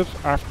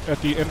exclusive at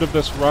the end of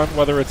this run,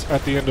 whether it's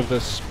at the end of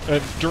this,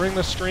 during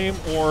the stream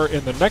or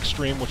in the next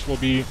stream, which will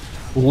be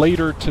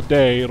later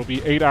today. It'll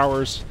be 8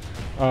 hours,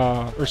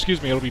 or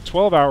excuse me, it'll be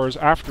 12 hours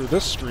after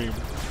this stream.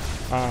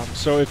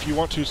 So if you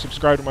want to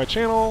subscribe to my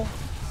channel,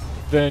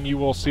 then you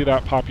will see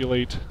that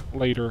populate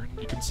later.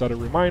 You can set a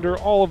reminder,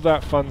 all of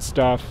that fun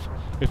stuff.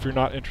 If you're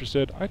not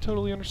interested, I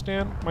totally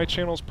understand. My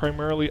channel is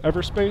primarily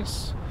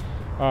Everspace.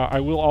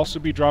 I will also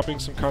be dropping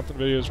some content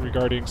videos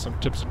regarding some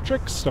tips and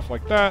tricks, stuff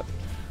like that.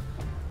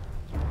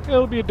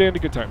 It'll be a dandy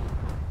good time.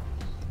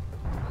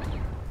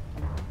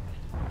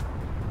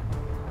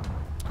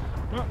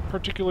 Not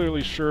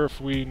particularly sure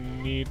if we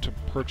need to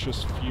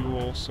purchase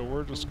fuel, so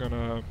we're just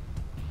gonna...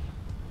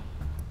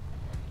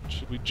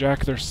 Should we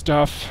jack their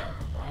stuff?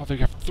 Oh, they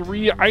have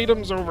 3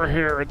 items over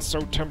here. It's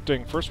so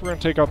tempting. First, we're gonna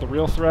take out the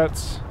real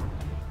threats.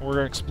 We're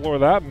gonna explore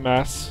that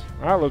mess.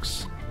 That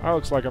looks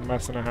like a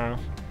mess and a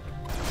half.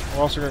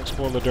 We're also gonna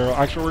explore the derelict.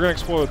 Actually, we're gonna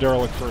explore the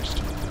derelict first.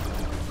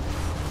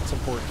 It's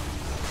important.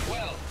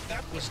 Well,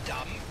 that was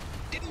dumb.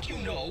 Didn't you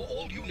know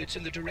all units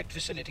in the direct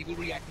vicinity will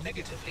react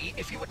negatively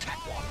if you attack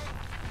one?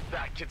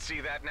 I can see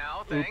that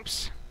now,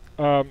 thanks.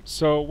 Oops.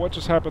 So what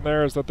just happened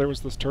there is that there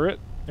was this turret,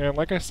 and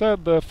like I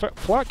said, the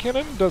flat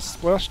cannon does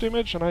splash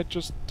damage, and I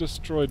just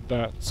destroyed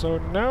that. So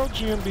now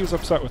GMB is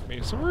upset with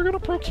me. So we're gonna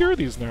procure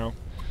these now.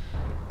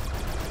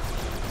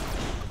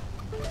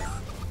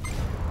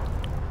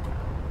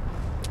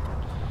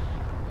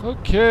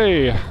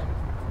 Okay.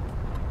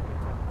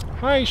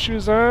 Hi,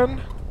 Shuzan.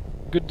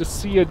 Good to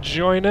see you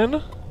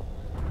joining.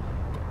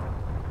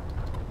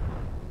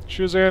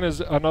 Shuzan is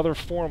another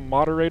forum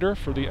moderator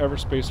for the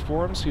Everspace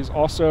forums. He's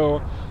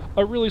also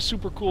a really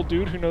super cool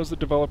dude who knows the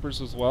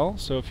developers as well.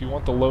 So if you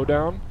want the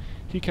lowdown,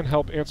 he can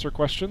help answer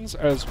questions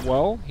as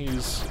well.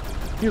 He's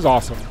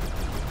awesome.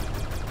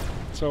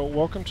 So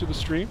welcome to the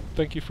stream.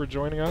 Thank you for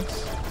joining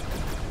us.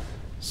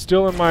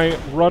 Still in my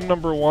run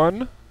number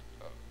 1.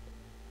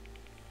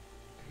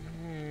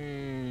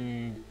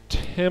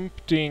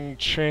 Tempting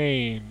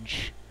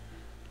change.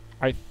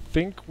 I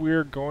think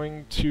we're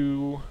going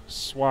to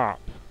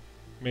swap.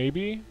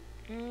 Maybe?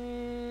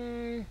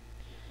 Nope,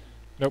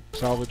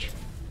 salvage.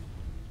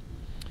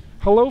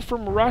 Hello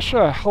from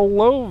Russia.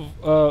 Hello,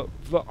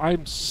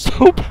 I'm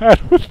so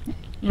bad with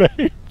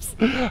names.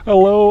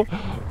 Hello,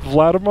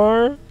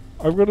 Vladimir.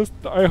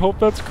 I hope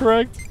that's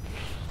correct.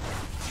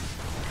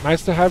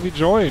 Nice to have you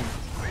join.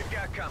 We've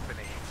got company.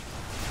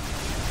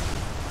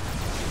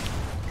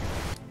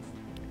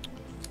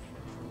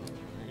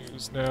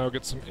 Now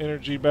get some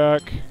energy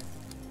back.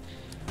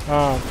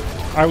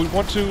 I would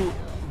want to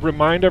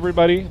remind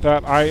everybody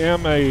that I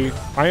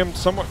am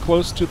somewhat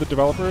close to the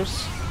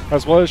developers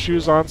as well as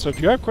Shuzan, so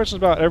if you have questions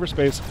about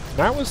Everspace,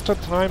 now is the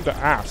time to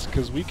ask,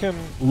 because we can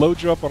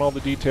load you up on all the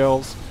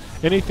details.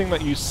 Anything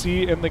that you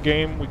see in the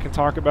game we can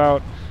talk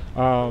about.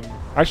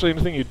 Actually,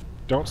 anything you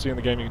don't see in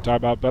the game you can talk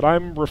about, but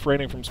I'm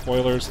refraining from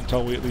spoilers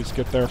until we at least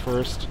get there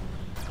first,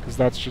 because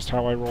that's just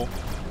how I roll.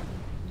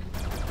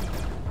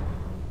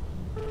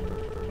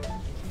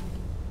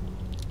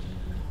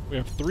 We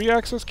have 3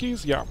 access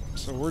keys? Yeah,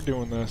 so we're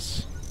doing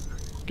this.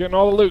 Getting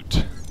all the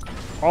loot.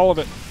 All of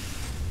it.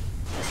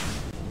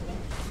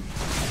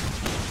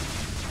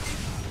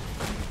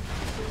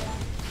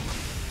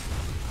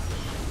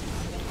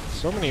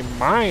 So many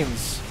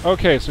mines.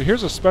 Okay, so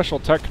here's a special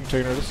tech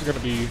container. This is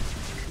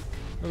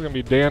gonna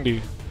be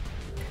dandy.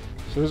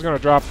 So this is gonna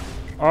drop.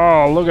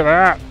 Oh, look at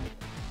that.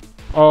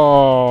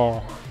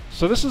 Oh.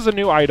 So this is a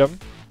new item.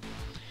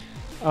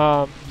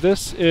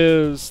 This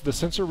is the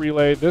sensor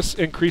relay. This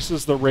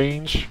increases the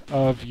range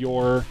of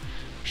your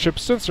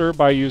ship's sensor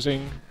by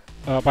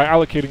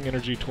allocating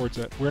energy towards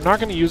it. We're not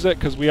going to use it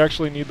because we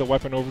actually need the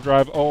weapon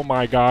overdrive. Oh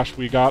my gosh,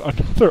 we got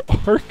another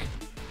arc.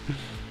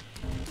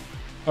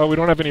 Oh, we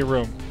don't have any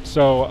room.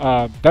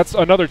 So that's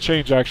another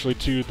change actually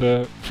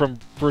to from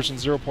version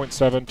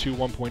 0.7 to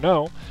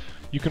 1.0.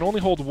 You can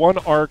only hold 1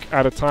 arc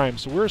at a time.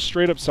 So we're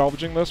straight up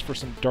salvaging this for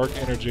some dark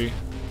energy.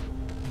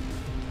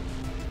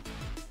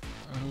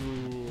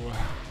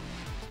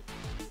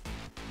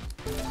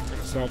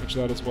 salvage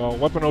that as well.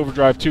 Weapon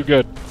overdrive, too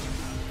good.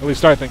 At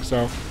least I think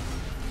so.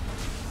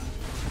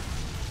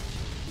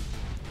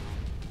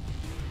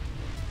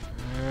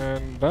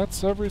 And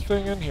that's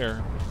everything in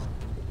here.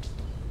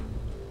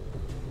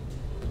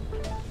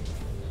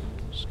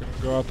 Just gonna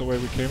go out the way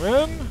we came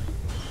in.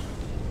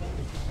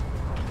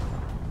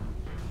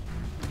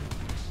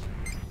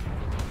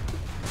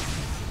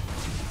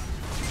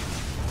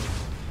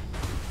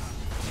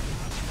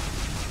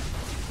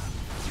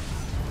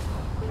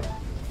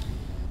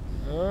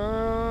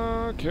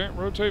 Can't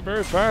rotate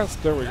very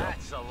fast. There we go.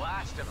 That's the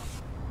last of them.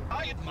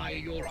 I admire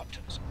your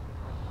optimism.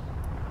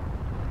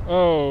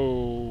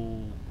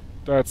 Oh,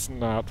 that's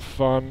not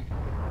fun.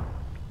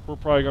 We're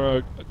probably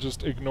gonna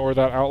just ignore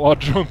that outlaw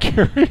drone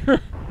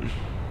carrier.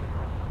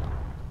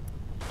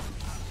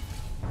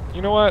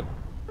 You know what?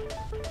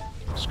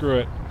 Screw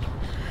it.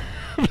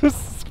 This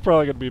is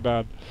probably gonna be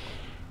bad.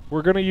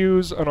 We're gonna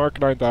use an Arc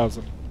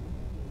 9000.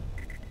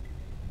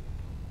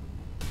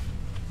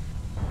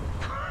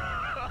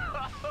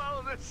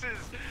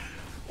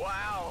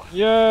 Wow.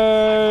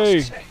 Yay! I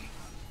must say,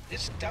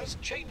 this does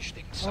change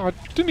things. Oh, I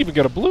didn't even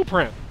get a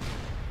blueprint.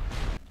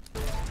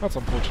 That's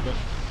unfortunate.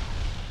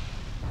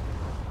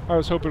 I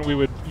was hoping we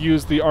would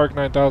use the Arc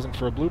 9000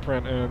 for a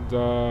blueprint, and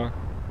that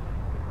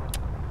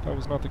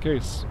was not the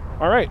case.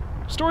 Alright,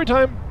 story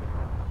time!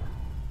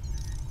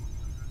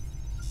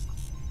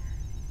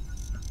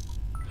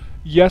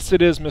 Yes,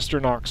 it is,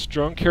 Mr. Knox.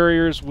 Drone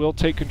carriers will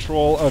take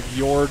control of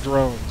your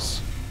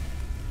drones.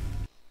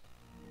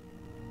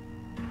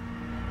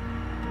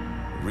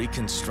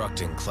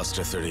 Reconstructing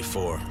Cluster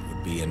 34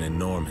 would be an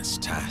enormous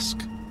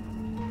task.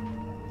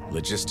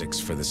 Logistics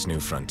for this new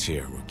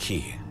frontier were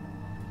key.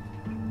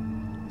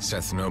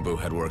 Seth Nobu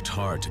had worked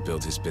hard to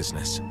build his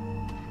business.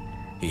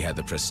 He had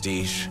the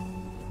prestige,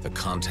 the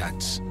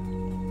contacts,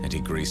 and he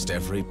greased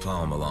every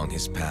palm along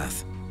his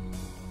path.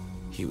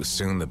 He was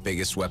soon the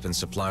biggest weapon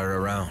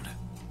supplier around,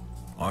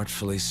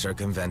 artfully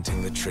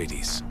circumventing the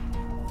treaties.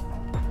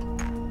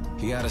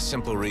 He had a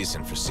simple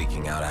reason for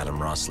seeking out Adam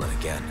Roslin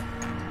again.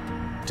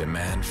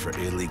 Demand for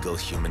illegal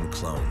human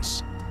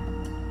clones.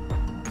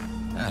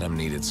 Adam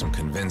needed some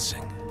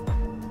convincing.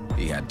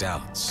 He had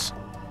doubts.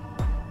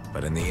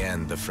 But in the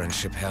end, the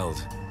friendship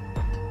held,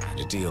 and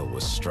a deal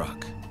was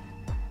struck.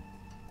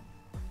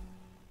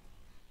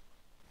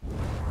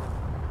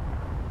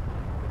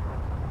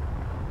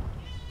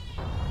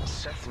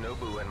 Seth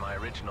Nobu and my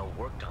original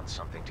worked on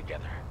something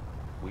together.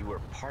 We were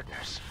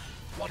partners.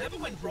 Whatever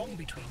went wrong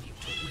between you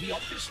two, he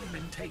obviously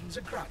maintains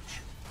a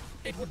grudge.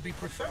 It would be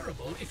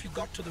preferable if you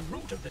got to the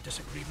root of the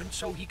disagreement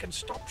so he can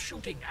stop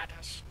shooting at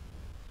us.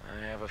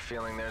 I have a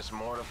feeling there's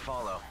more to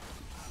follow.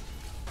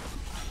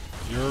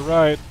 You're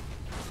right.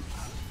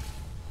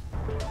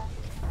 Oh.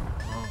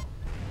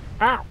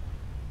 Ow!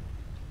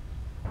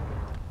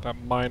 That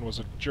mine was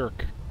a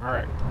jerk.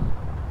 Alright.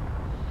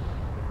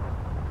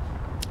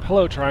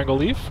 Hello, Triangle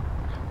Leaf.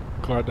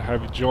 Glad to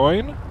have you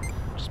join.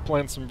 Just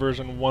playing some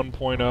version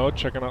 1.0,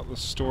 checking out the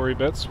story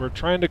bits. We're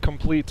trying to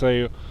complete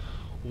a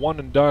one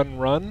and done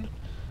run,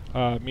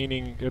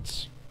 meaning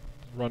it's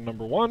run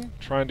number 1,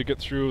 trying to get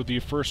through the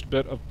first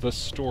bit of the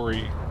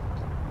story.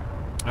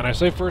 And I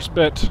say first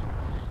bit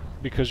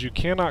because you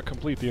cannot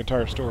complete the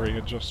entire story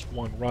in just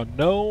one run.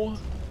 No,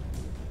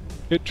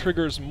 it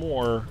triggers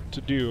more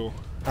to do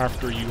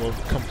after you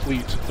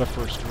complete the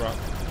first run.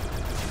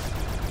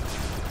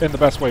 In the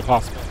best way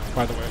possible,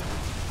 by the way.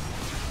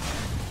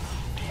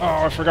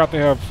 Oh, I forgot they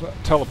have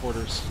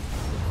teleporters.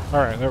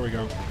 Alright, there we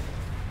go.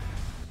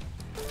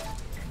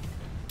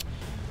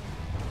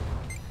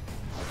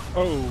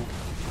 Oh.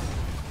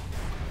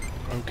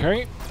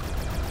 Okay.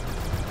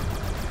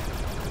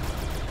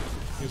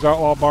 These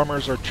outlaw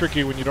bombers are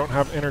tricky when you don't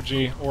have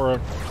energy or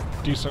a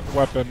decent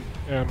weapon,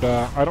 and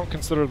I don't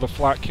consider the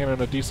flat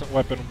cannon a decent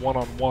weapon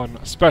one-on-one,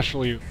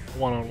 especially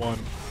one-on-one,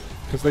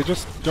 because they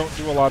just don't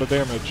do a lot of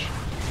damage.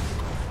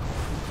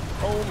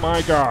 Oh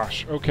my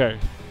gosh, okay.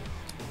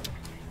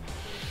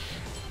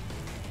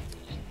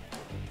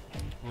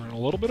 We're in a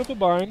little bit of a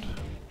bind.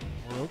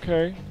 We're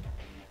okay.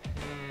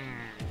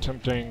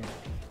 Tempting.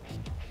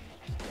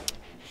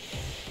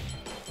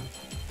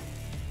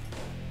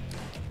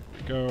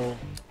 Go.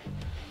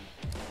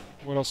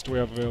 What else do we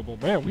have available?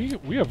 Man,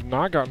 we have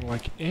not gotten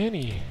like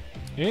any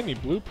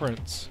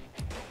blueprints.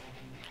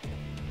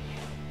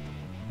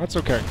 That's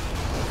okay.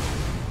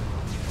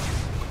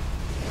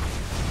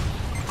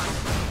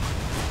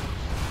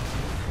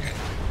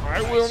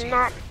 I will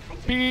not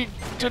be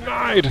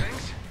denied.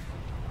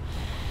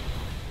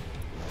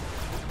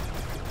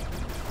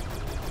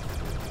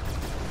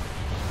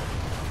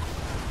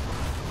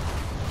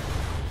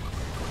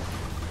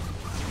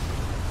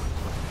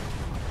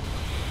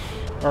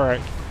 All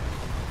right.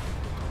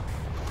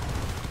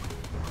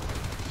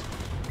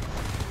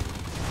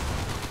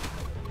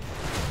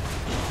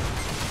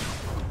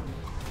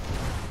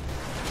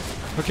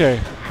 Okay,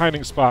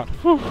 hiding spot.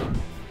 Whew.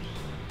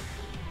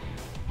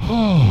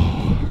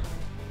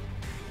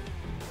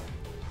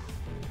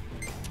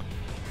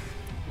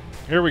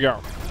 Here we go.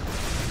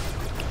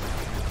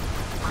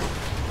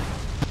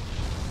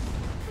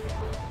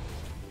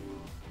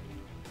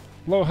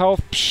 Low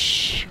health.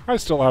 Psh, I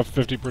still have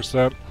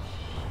 50%.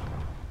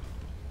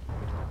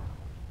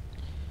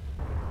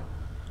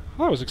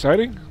 That was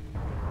exciting.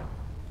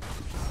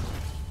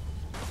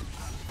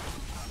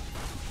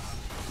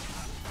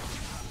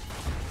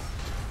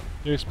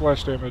 Yay,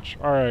 splash damage.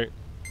 Alright.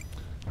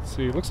 Let's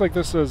see. Looks like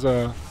this is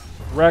a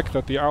wreck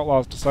that the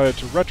Outlaws decided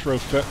to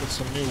retrofit with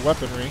some new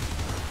weaponry.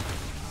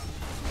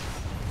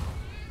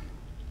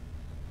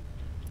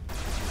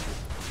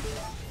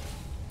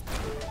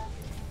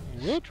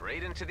 Whoop.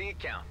 Straight into the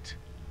account.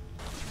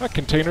 That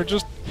container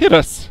just hit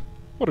us!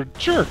 What a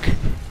jerk!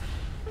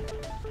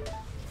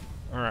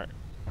 Alright.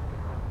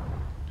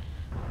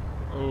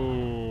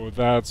 Oh,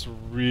 that's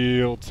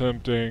real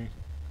tempting.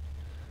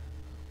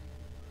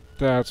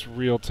 That's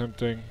real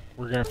tempting.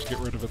 We're gonna have to get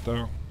rid of it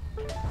though.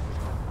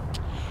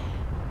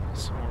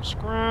 Some more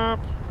scrap.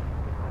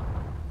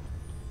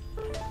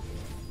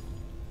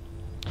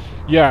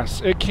 Yes,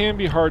 it can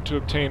be hard to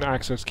obtain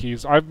access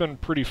keys. I've been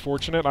pretty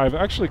fortunate. I've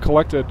actually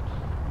collected...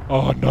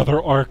 Oh, another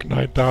ARC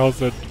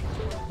 9000.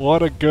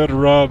 What a good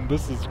run.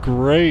 This is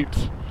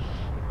great.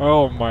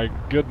 Oh my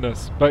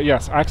goodness. But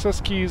yes,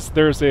 access keys,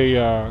 there's a...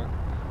 Actually,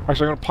 I'm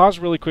going to pause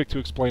really quick to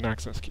explain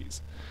access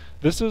keys.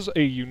 This is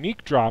a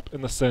unique drop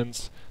in the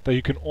sense that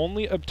you can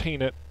only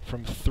obtain it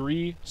from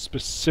 3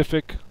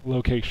 specific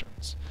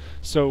locations.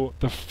 So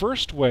the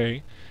first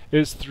way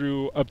is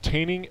through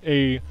obtaining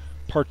a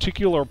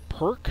particular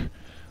perk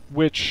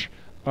which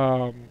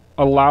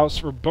allows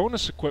for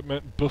bonus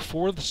equipment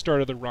before the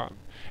start of the run.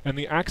 And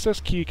the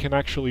access key can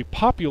actually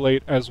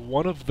populate as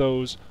one of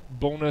those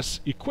bonus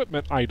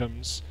equipment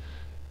items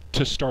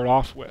to start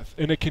off with.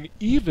 And it can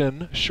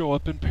even show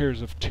up in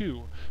pairs of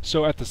 2.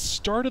 So at the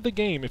start of the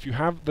game, if you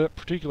have that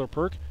particular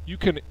perk, you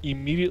can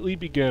immediately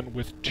begin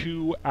with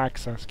 2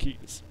 access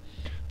keys.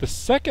 The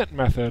second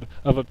method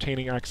of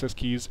obtaining access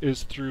keys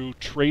is through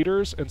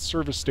traders and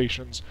service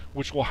stations,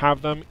 which will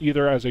have them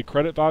either as a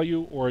credit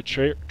value or a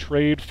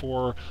trade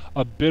for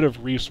a bit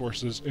of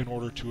resources in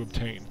order to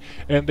obtain.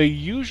 And they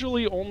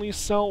usually only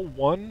sell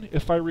 1,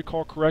 if I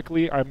recall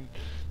correctly.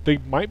 They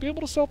might be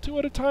able to sell 2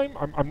 at a time.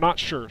 I'm not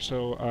sure.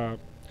 So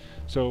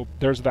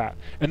there's that.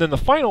 And then the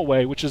final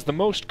way, which is the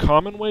most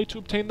common way to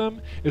obtain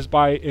them, is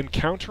by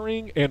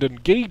encountering and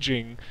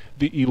engaging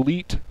the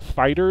elite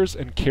fighters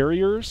and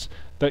carriers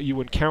that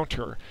you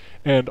encounter.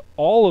 And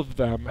all of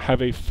them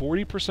have a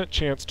 40%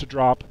 chance to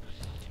drop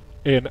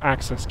an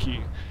access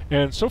key.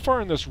 And so far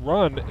in this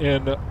run,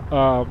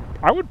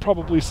 I would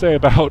probably say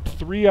about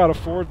 3 out of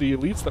 4 of the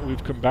elites that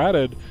we've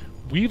combated,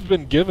 we've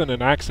been given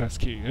an access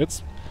key.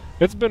 It's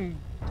been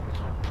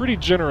pretty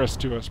generous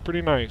to us,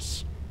 pretty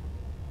nice.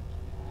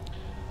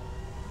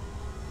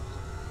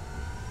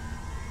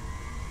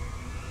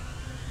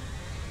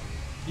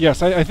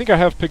 Yes, I think I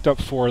have picked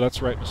up 4.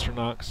 That's right, Mr.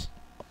 Knox.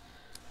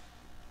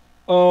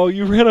 Oh,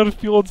 you ran out of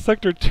fuel in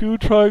Sector 2,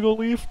 Triangle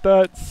Leaf?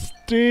 That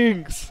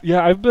stinks!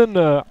 Yeah,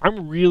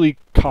 I'm really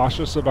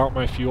cautious about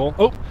my fuel.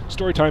 Oh,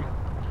 story time.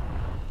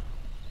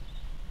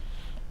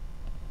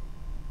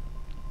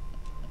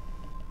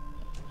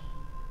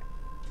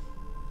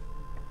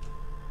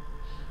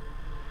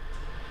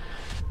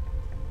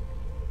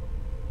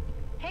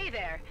 Hey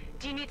there,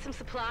 do you need some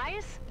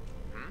supplies?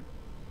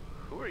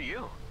 Who are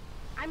you?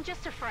 I'm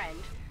just a friend.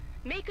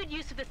 Make good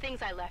use of the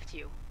things I left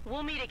you.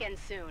 We'll meet again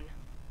soon.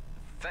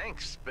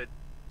 Thanks, but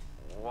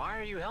why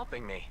are you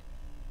helping me?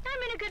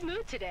 I'm in a good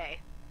mood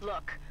today.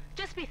 Look,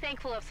 just be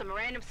thankful of some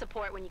random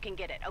support when you can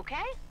get it,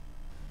 okay?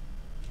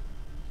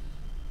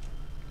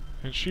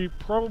 And she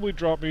probably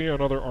dropped me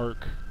another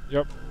arc.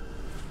 Yep.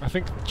 I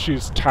think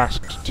she's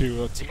tasked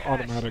to. That's an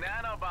automatic.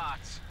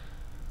 Nanobots.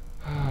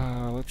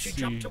 Let's She see.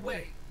 jumped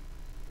away.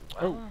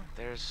 Well,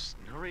 there's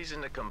no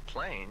reason to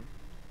complain,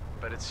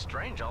 but it's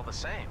strange all the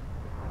same.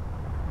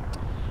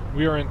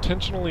 We are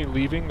intentionally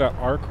leaving that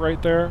arc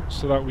right there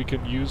so that we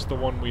can use the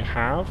one we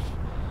have,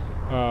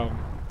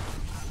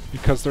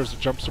 because there's a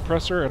jump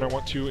suppressor, and I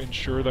want to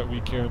ensure that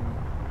we can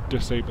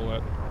disable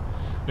it.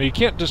 Now, you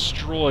can't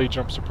destroy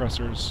jump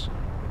suppressors.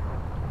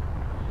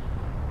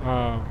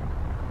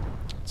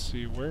 Let's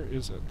see, where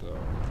is it, though?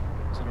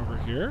 Is it over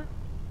here?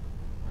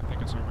 I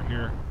think it's over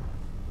here.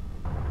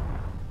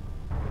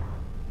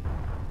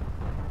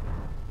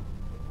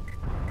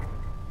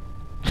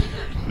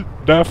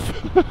 Def.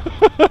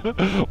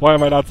 Why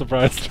am I not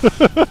surprised?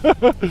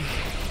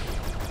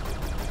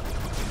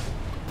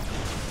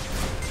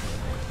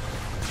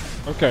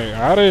 Okay,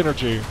 out of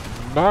energy.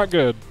 Not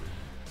good.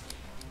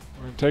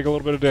 We're gonna take a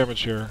little bit of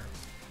damage here.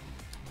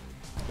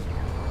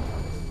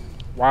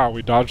 Wow,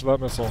 we dodged that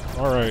missile.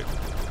 Alright.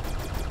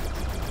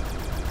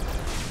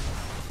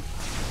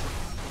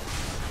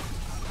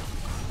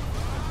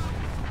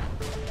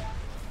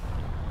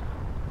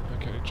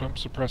 Okay, jump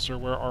suppressor,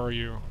 where are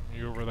you?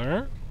 You over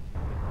there?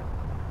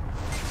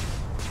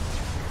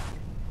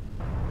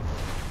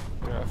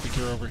 Yeah, I think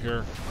you're over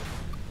here.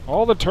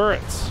 All the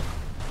turrets!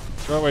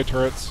 Go away,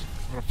 turrets.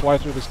 I'm gonna fly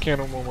through this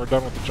cannon when we're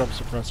done with the jump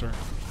suppressor.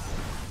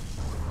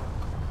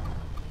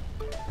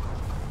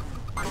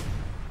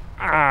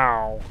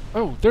 Ow!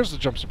 Oh, there's the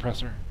jump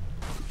suppressor.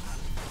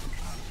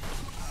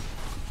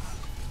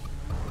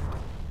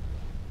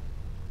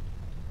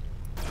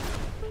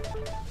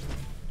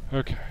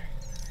 Okay.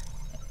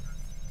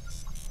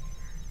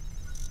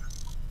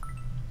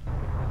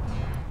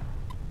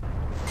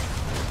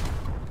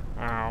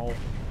 Ow.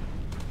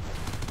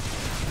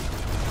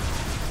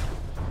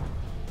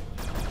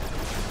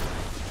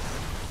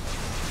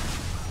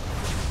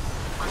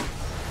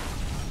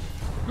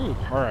 Ooh,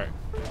 alright.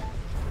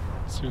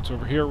 See what's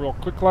over here real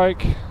quick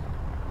like.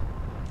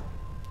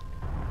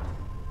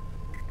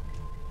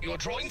 You're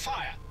drawing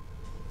fire.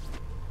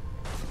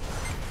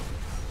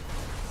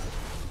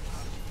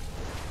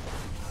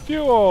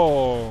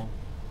 Fuel!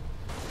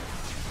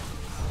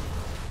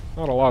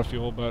 Not a lot of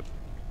fuel, but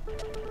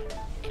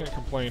can't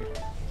complain.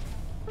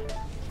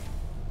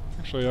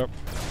 Actually, yep.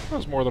 That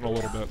was more than a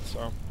little bit,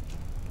 so.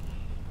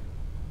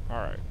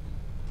 Alright.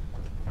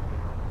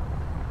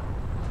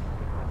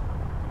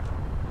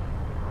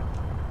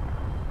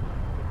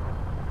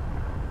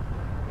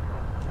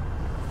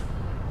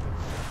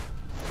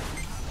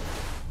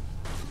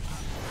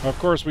 Of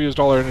course, we used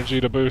all our energy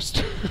to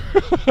boost.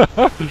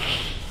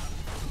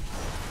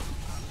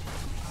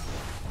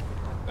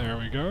 There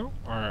we go.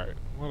 Alright,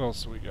 what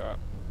else do we got?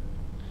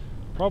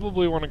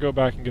 Probably want to go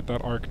back and get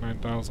that ARC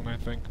 9000, I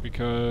think,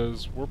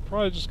 because we're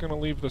probably just going to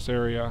leave this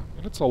area,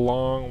 and it's a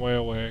long way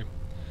away.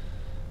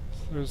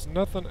 So there's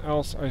nothing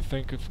else, I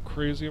think, of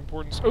crazy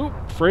importance. Oh,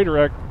 freighter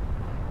wreck.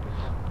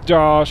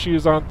 Aw,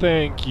 she's on.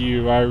 Thank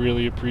you. I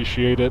really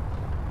appreciate it.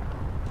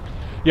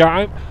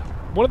 Yeah,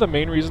 one of the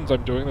main reasons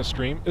I'm doing this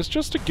stream is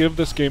just to give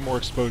this game more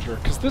exposure,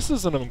 because this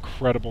is an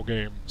incredible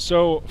game.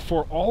 So,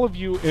 for all of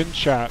you in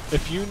chat,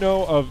 if you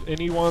know of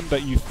anyone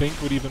that you think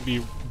would even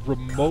be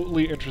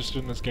remotely interested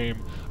in this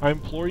game, I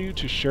implore you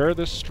to share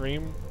this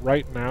stream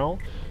right now,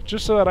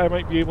 just so that I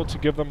might be able to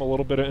give them a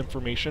little bit of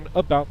information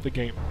about the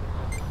game.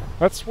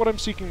 That's what I'm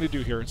seeking to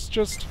do here. It's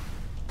just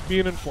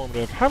being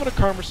informative, having a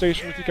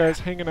conversation with you guys,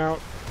 hanging out,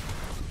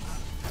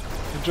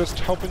 and just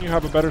helping you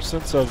have a better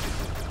sense of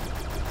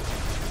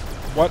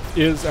what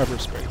is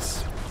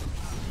Everspace.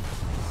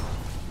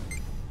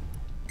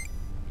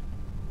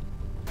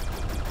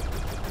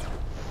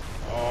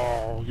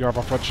 Oh, you have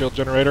a front shield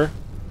generator?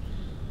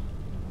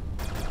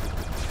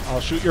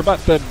 I'll shoot your butt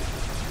then.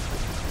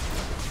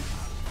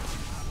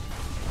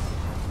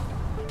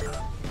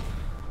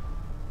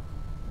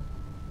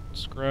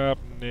 Scrap,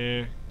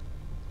 nah.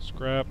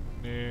 Scrap,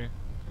 nah.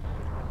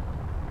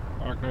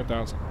 ARC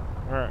 9000.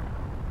 Alright.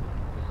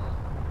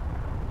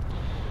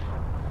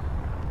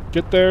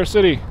 Get there,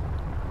 city.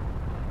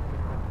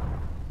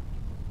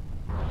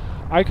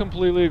 I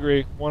completely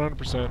agree,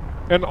 100%.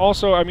 And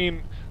also, I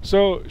mean,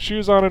 so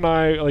Shuzan and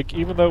I, like,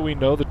 even though we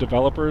know the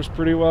developers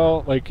pretty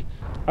well, like,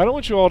 I don't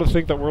want you all to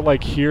think that we're,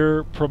 like,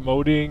 here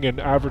promoting and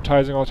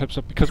advertising all that type of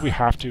stuff because we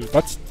have to.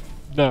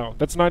 No,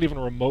 that's not even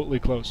remotely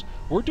close.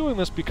 We're doing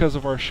this because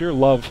of our sheer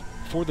love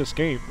for this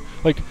game.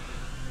 Like,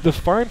 the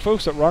fine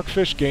folks at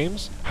ROCKFISH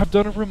Games have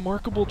done a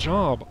remarkable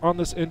job on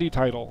this indie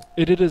title.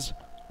 It is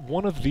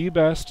one of the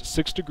best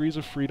 6 Degrees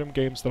of Freedom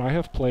games that I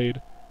have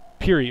played,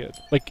 period.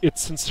 Like, it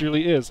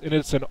sincerely is. And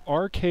it's an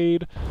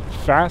arcade,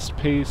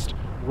 fast-paced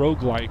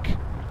roguelike.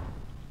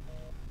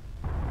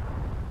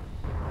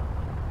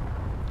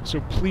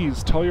 So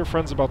please, tell your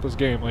friends about this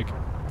game. Like,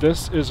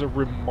 this is a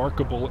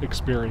remarkable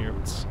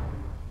experience.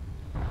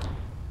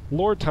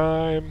 Lore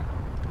time.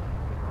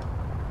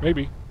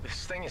 Maybe.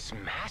 This thing is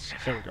massive.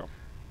 There we go.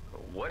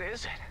 What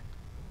is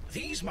it?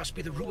 These must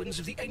be the ruins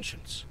of the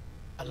ancients,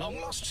 a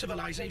long-lost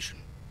civilization.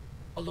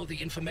 Although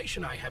the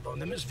information I have on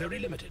them is very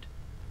limited.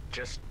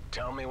 Just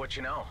tell me what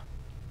you know.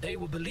 They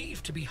were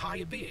believed to be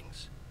higher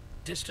beings,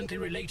 distantly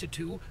related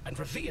to and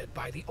revered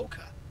by the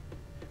Oka.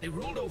 They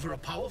ruled over a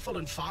powerful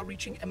and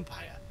far-reaching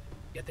empire,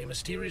 yet they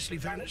mysteriously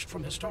vanished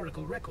from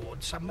historical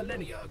record some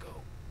millennia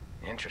ago.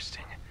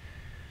 Interesting.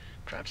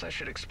 Perhaps I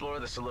should explore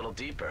this a little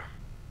deeper.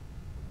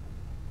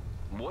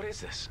 What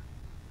is this?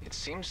 It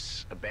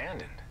seems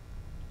abandoned.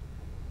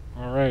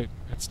 Alright,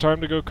 it's time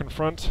to go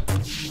confront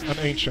an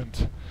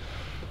ancient.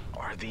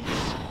 Are these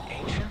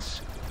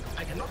ancients?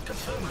 I cannot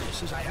confirm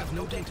this as I have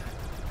no data.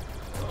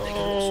 They could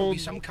also Oh, be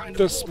some kind of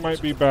this orphans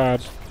might be of-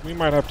 bad. We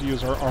might have to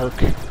use our arc.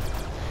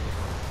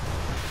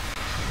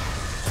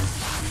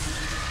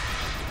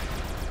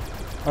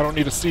 I don't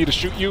need a C to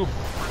shoot you.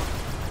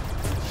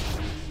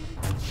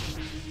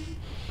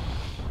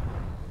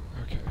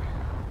 Okay.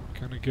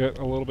 Gonna get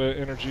a little bit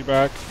of energy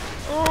back.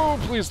 Oh,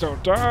 please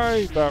don't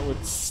die. That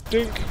would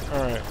stink.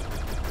 Alright.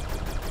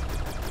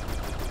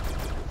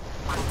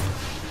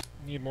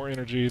 Need more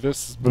energy.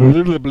 This is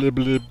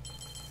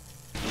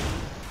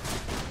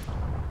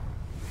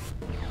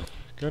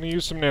Gonna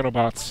use some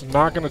nanobots.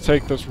 Not gonna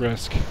take this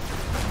risk.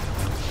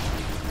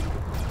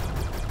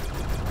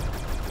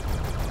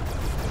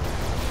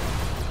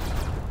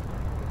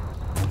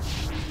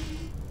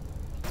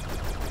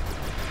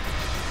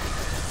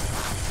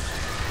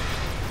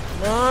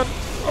 Come on!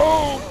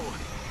 Oh!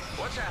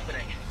 What's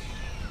happening?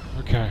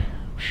 Okay.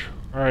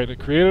 Alright, it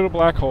created a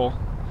black hole.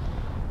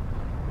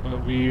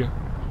 But we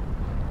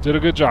did a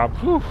good job.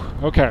 Whew!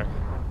 Okay.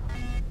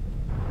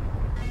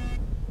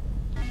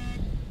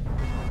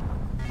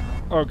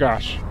 Oh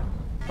gosh.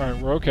 Alright,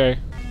 we're okay.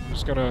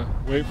 just gonna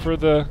wait for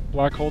the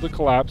black hole to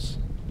collapse.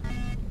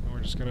 And we're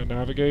just gonna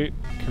navigate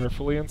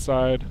carefully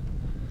inside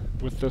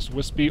with this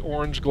wispy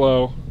orange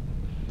glow.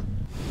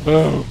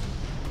 Boom!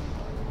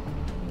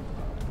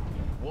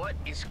 What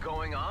is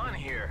going on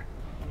here?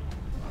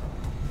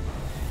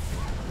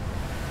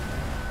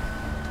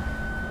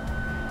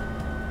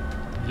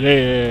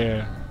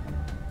 Yeah!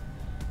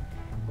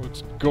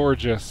 Looks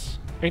gorgeous.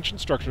 Ancient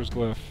structures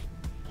glyph.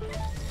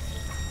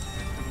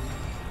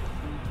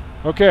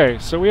 Okay,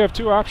 so we have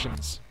two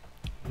options.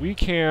 We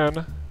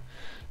can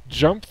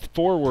jump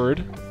forward,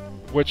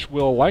 which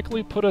will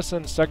likely put us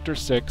in Sector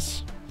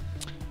 6,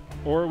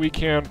 or we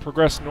can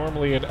progress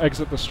normally and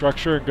exit the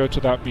structure and go to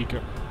that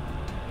beacon.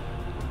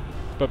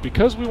 But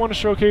because we want to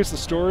showcase the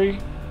story,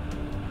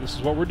 this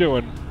is what we're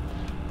doing.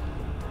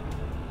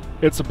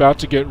 It's about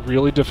to get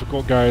really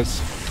difficult,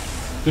 guys.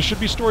 This should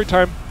be story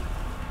time.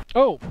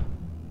 Oh!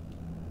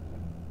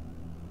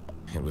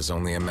 It was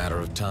only a matter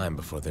of time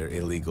before their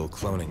illegal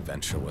cloning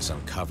venture was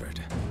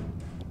uncovered.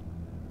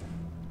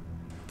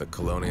 The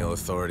colonial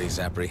authorities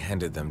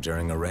apprehended them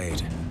during a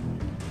raid.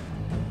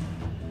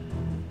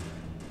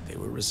 They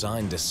were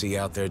resigned to see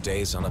out their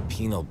days on a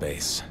penal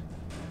base.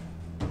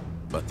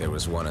 But there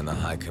was one in the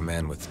High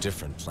Command with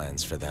different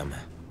plans for them.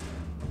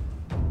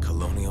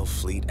 Colonial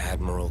Fleet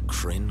Admiral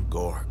Kryn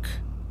Gork.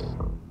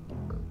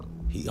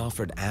 He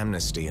offered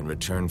amnesty in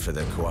return for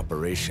their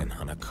cooperation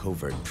on a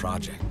covert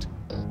project.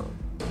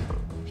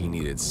 He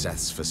needed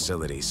Seth's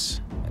facilities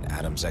and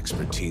Adam's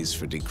expertise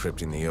for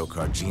decrypting the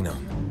Yokar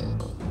genome,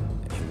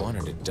 and he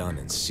wanted it done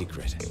in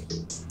secret.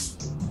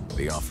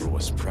 The offer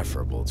was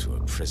preferable to a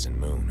prison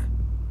moon.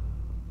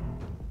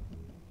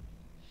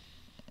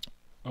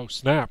 Oh,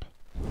 snap.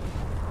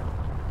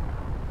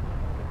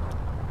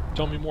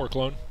 Tell me more,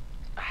 clone.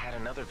 I had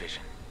another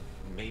vision.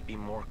 Maybe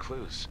more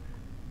clues.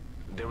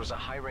 There was a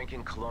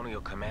high-ranking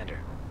colonial commander.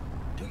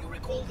 Do you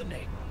recall the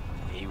name?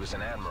 He was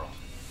an admiral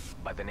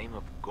by the name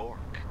of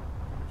Gork.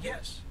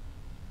 Yes.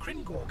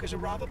 Kryn Gork is a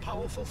rather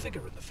powerful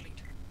figure in the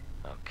fleet.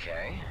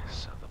 Okay,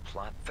 so the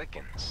plot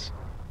thickens.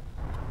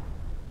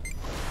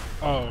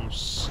 Oh,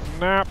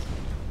 snap.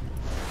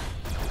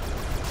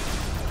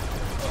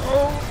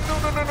 Oh,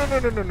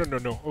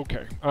 no.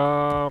 Okay.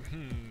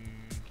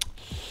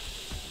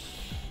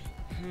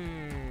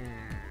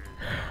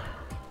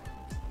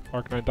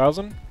 Mark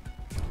 9000.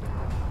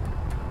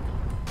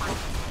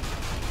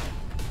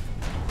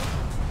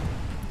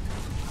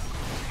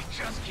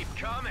 Just keep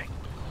coming.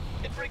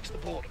 It breaks the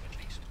boredom, at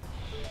least.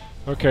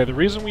 Okay, the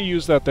reason we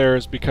used that there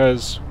is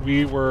because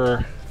we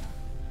were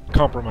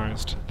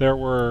compromised. There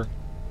were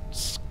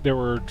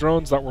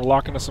drones that were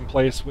locking us in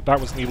place. That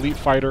was an elite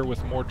fighter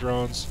with more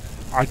drones.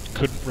 I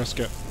couldn't risk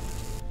it.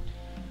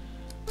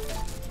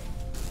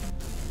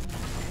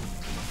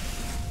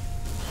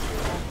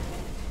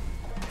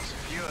 There's a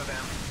few of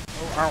them.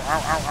 Oh,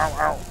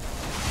 ow.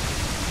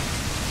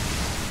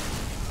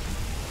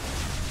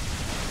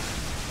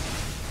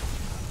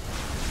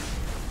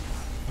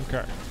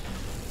 Okay.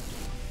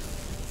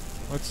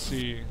 Let's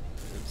see.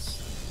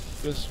 Is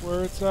this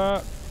where it's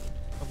at?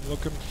 I'm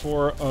looking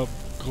for a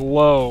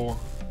glow.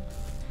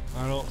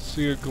 I don't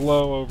see a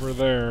glow over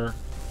there.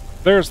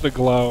 There's the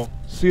glow.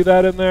 See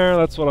that in there?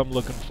 That's what I'm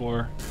looking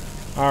for.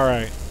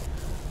 Alright.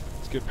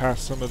 Let's get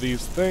past some of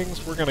these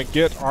things. We're going to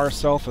get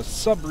ourselves a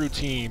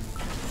subroutine.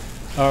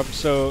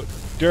 So,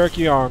 Derek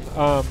Young,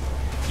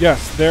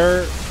 yes,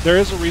 there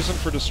is a reason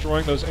for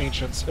destroying those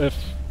ancients. If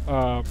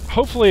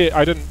hopefully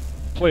I didn't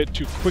play it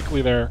too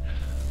quickly there,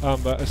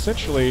 but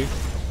essentially,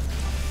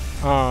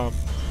 oh,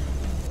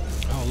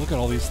 look at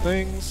all these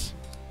things.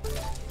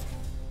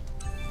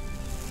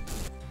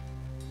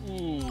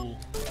 Ooh,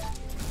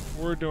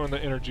 we're doing the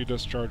energy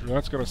discharger.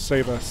 That's going to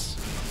save us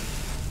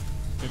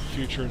in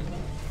future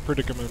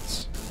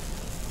predicaments.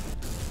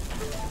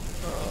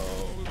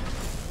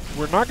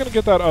 We're not going to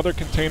get that other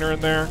container in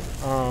there.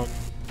 Oh,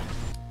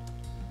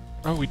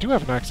 we do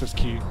have an access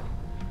key.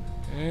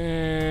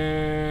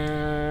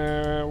 And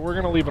we're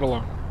going to leave it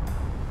alone.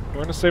 We're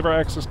going to save our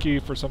access key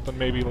for something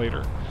maybe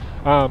later.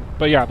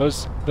 But yeah,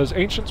 those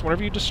ancients,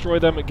 whenever you destroy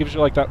them, it gives you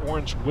like that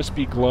orange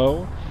wispy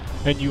glow,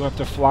 and you have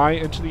to fly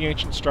into the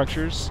ancient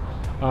structures,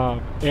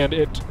 and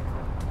it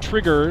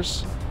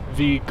triggers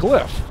the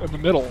glyph in the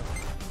middle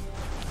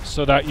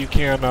so that you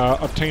can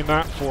obtain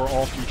that for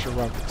all future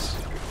runs.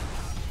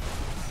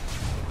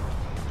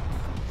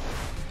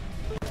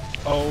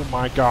 Oh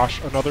my gosh,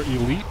 another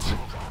elite?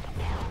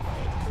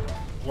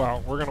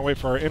 Wow, we're going to wait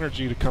for our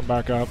energy to come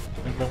back up,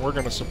 and then we're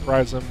going to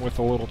surprise them with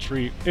a little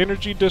treat.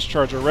 Energy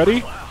discharger,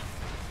 ready? Wow.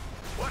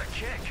 What a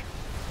kick.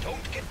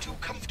 Don't get too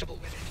comfortable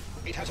with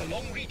it. It has a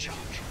long recharge.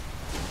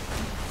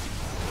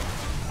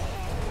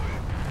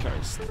 Okay,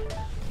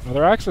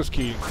 another access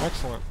key.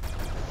 Excellent.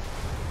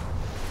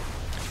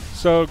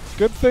 So,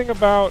 good thing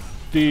about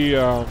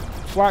the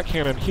flat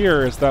cannon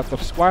here is that the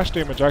splash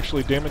damage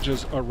actually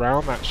damages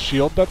around that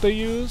shield that they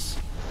use.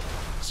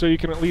 So you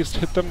can at least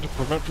hit them to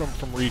prevent them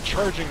from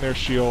recharging their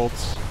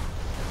shields.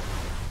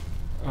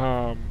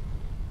 At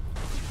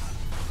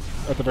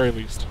the very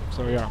least.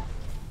 So yeah.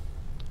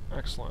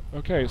 Excellent.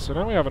 Okay, so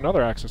now we have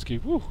another access key.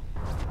 Woo!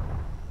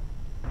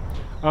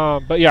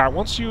 But yeah,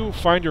 once you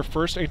find your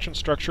first ancient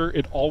structure,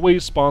 it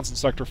always spawns in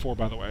Sector 4,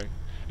 by the way.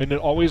 And it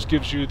always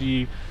gives you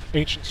the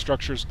ancient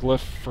structure's glyph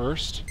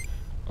first.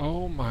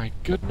 Oh my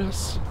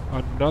goodness.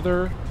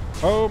 Another...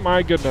 Oh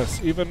my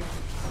goodness. Even...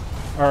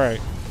 Alright.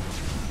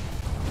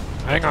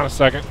 Hang on a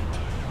second.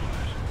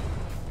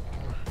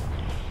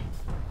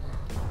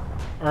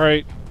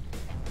 Alright.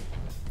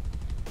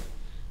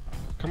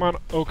 Come on,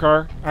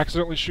 Okar.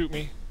 Accidentally shoot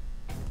me.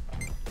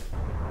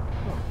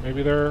 Oh,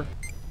 maybe they're...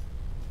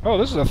 Oh,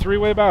 this is a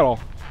three-way battle.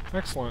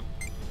 Excellent.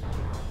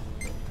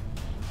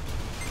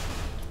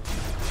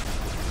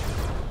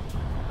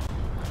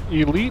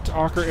 Elite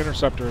Ocker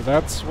Interceptor.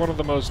 That's one of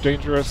the most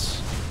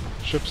dangerous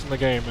ships in the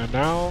game. And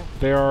now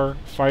they are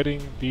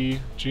fighting the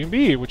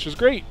G&B, which is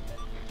great.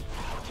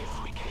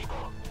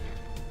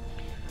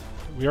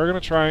 We are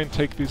going to try and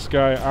take this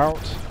guy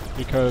out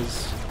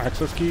because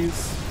access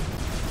keys.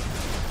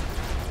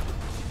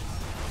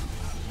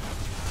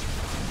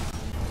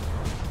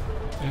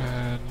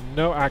 And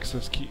no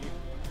access key.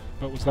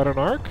 But was that an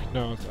arc?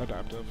 No, it's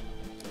adaptive.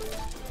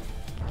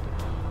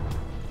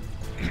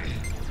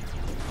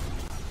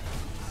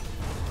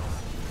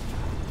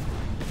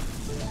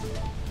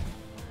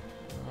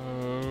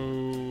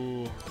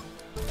 Oh.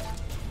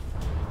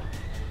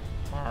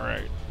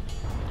 Alright.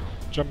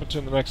 Jump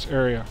into the next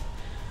area.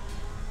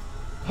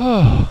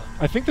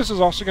 I think this is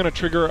also going to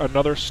trigger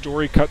another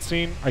story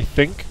cutscene, I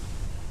think.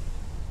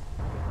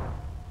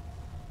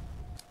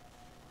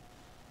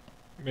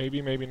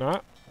 Maybe, maybe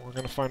not. We're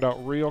going to find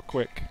out real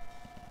quick.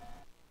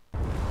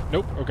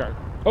 Nope, okay.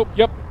 Oh,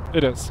 yep,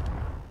 it is.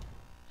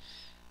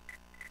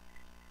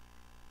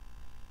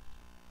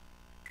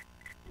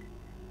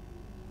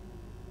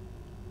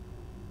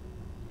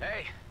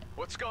 Hey,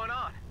 what's going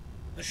on?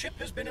 The ship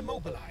has been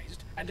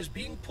immobilized and is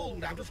being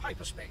pulled out of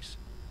hyperspace.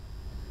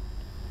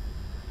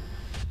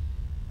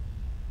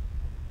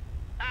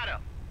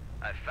 Adam,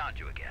 I found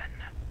you again.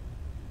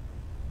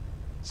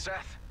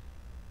 Seth?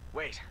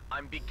 Wait,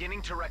 I'm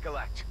beginning to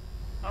recollect.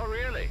 Oh,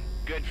 really?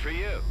 Good for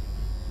you.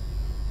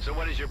 So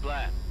what is your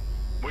plan?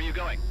 Where are you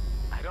going?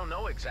 I don't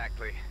know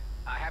exactly.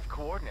 I have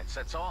coordinates,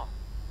 that's all.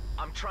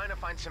 I'm trying to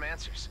find some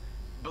answers.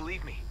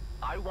 Believe me,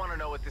 I want to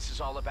know what this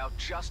is all about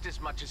just as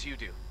much as you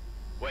do.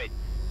 Wait,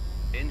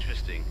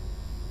 interesting.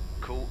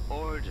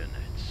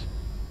 Coordinates.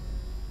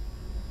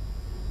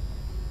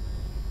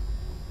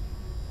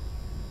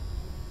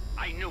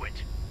 I knew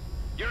it.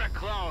 You're a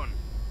clone.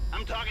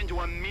 I'm talking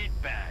to a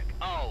meatbag.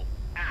 Oh,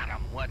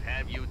 Adam, what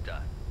have you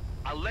done?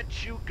 I'll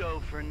let you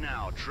go for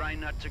now. Try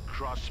not to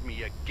cross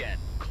me again,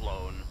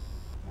 clone.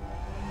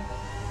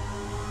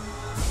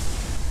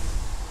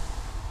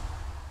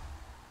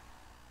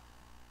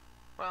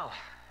 Well,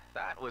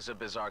 that was a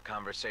bizarre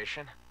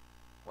conversation.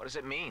 What does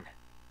it mean?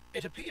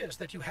 It appears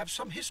that you have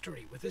some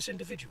history with this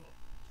individual.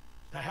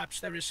 Perhaps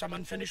there is some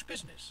unfinished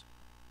business.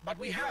 But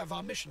we have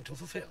our mission to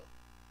fulfill.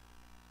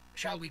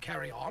 Shall we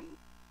carry on,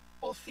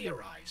 or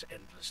theorize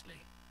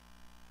endlessly?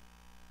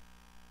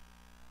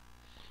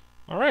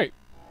 All right.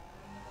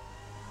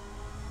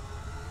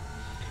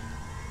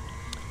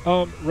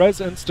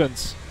 Res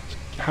Instance.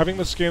 Having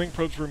the scanning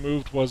probes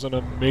removed was an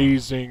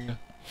amazing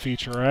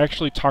feature. I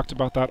actually talked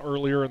about that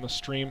earlier in the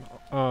stream.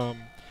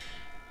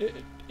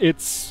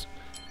 It's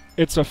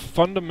a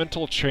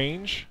fundamental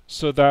change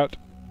so that...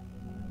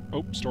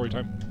 Oh, story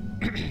time.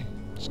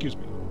 Excuse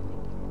me.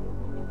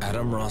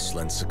 Adam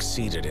Roslin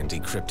succeeded in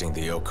decrypting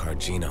the Okar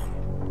genome.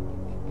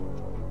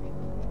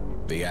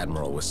 The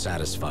Admiral was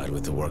satisfied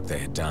with the work they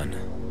had done.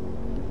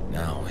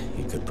 Now,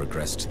 he could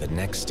progress to the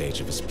next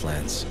stage of his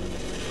plans.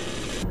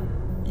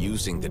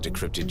 Using the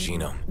decrypted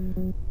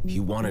genome, he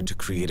wanted to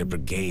create a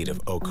brigade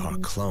of Okar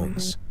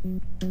clones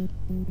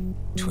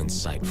to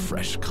incite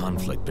fresh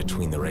conflict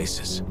between the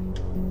races.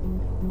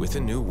 With a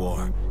new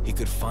war, he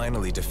could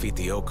finally defeat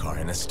the Okar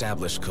and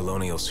establish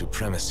colonial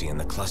supremacy in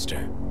the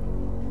cluster.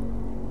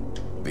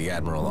 The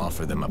Admiral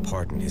offered them a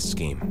part in his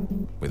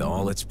scheme, with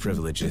all its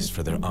privileges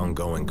for their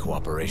ongoing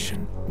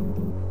cooperation.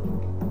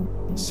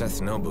 Seth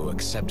Nobu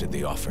accepted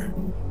the offer.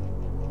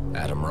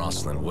 Adam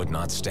Roslin would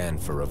not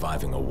stand for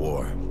reviving a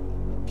war.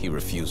 He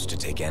refused to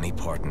take any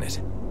part in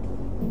it.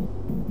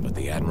 But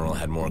the Admiral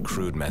had more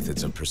crude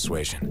methods of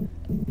persuasion,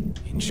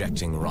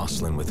 injecting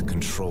Roslin with a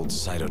controlled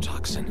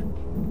cytotoxin.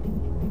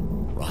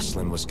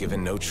 Roslin was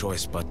given no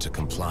choice but to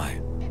comply.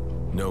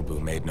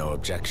 Nobu made no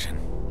objection.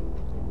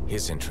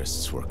 His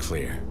interests were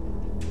clear.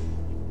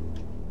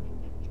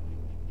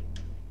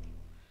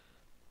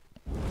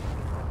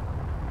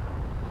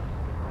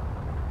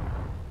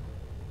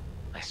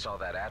 I saw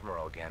that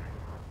Admiral again.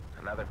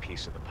 Another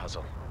piece of the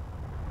puzzle.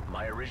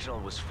 My original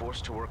was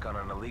forced to work on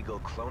an illegal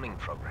cloning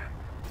program.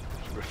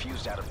 He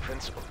refused out of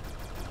principle.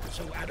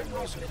 So Adam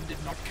Roslin did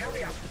not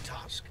carry out the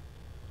task?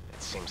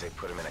 It seems they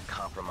put him in a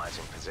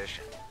compromising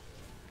position.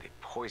 They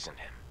poisoned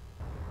him.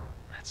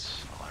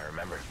 That's all I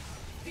remember.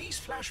 These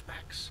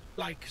flashbacks,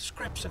 like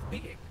scraps of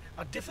being,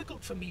 are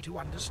difficult for me to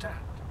understand.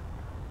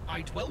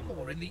 I dwell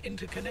more in the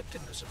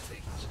interconnectedness of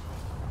things.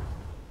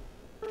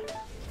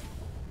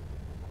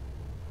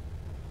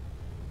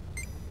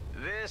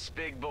 This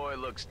big boy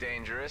looks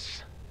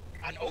dangerous.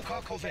 An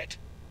Oka corvette.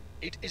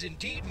 It is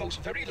indeed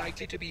most very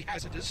likely to be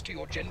hazardous to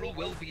your general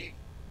well-being.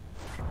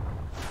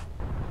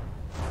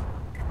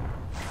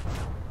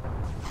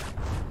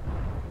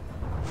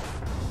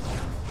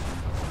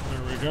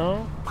 There we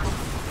go.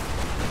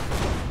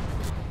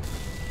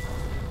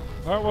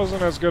 That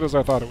wasn't as good as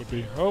I thought it would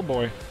be. Oh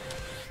boy.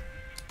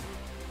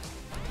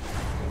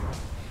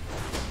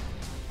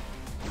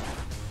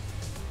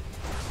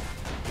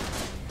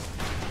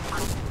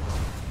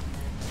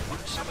 Would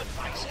some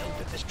advice help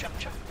at this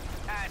juncture?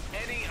 At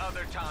any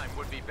other time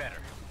would be better.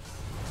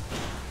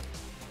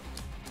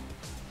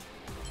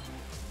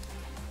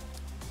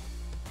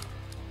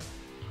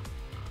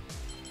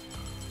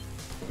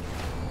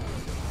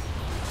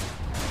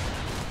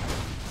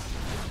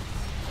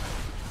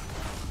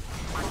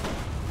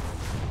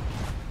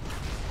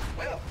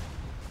 Well,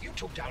 you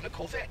took down a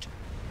corvette.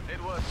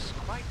 It was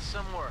quite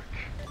some work.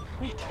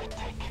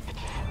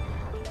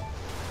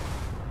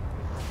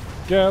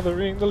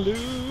 Gathering the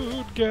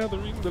loot,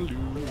 gathering the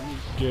loot.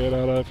 Get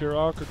out of here,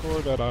 Aqua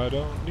Corvette, I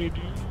don't need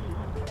you.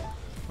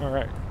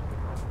 Alright.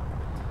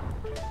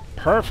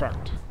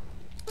 Perfect.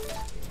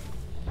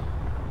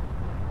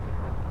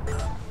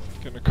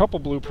 Getting a couple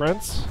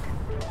blueprints.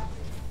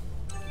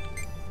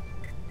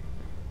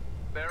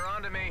 They're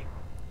onto me.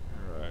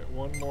 Alright,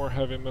 one more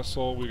heavy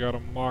missile. We got a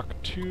Mach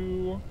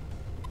 2.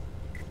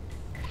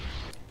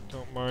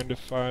 Don't mind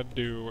if I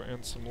do.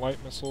 And some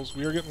light missiles.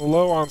 We are getting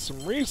low on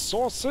some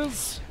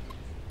resources.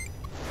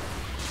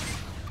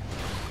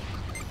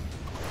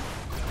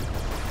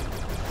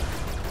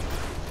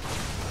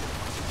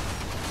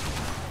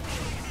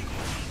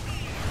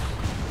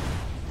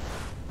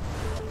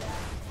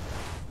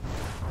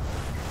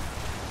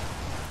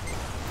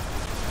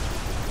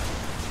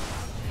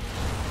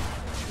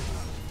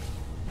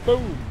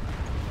 Boom!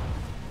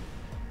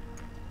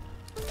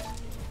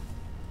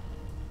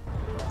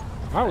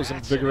 That was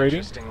That's invigorating.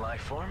 An interesting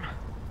life form.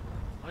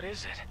 What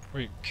is it?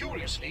 Wait,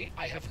 Curiously,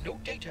 I have no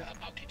data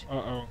about it.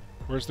 uh-oh.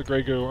 Where's the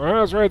gray goo?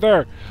 Ah, it's right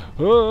there!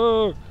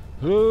 Ah,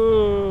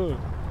 ah.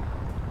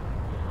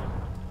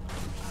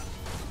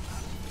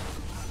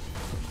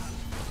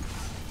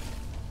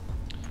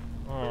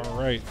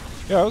 Alright.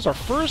 Yeah, that was our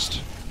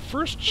first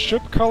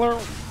ship color.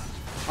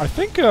 I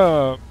think,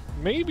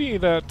 maybe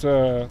that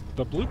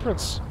the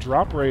blueprint's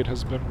drop rate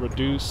has been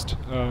reduced.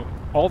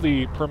 All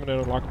the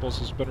permanent unlockables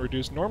has been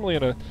reduced. Normally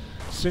in a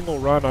single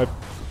run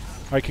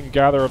I can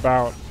gather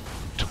about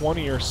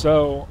 20 or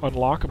so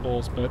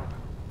unlockables, but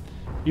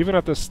even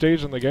at this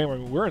stage in the game, I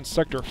mean, we're in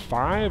Sector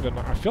 5, and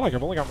I feel like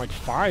I've only got like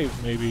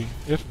 5 maybe,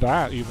 if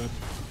that even.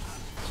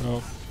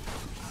 So,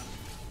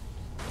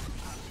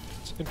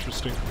 it's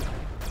interesting.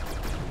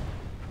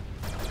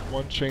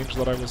 One change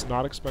that I was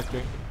not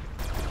expecting.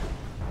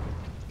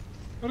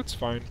 But it's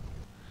fine.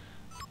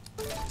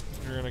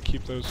 You're gonna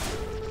keep those.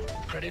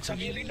 Credits are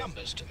merely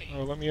numbers to me.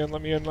 Oh, let me in,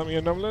 let me in, let me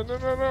in. No, no, no,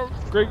 no, no.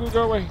 Grey Goo,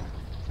 go away.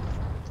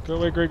 Go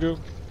away, Grey Goo.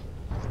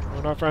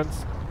 We're not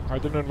friends. I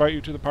didn't invite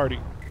you to the party.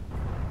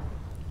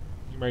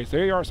 You may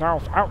say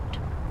yourself out.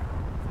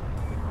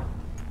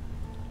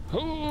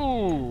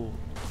 Ooh!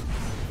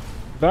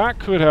 That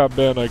could have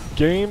been a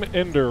game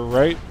ender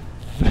right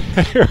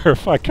there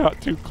if I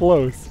got too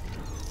close.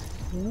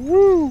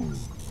 Woo!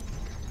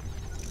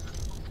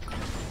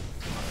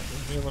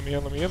 Let me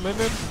in, let me in, let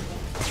me in.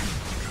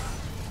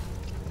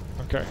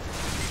 Okay.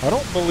 I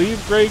don't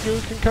believe Grey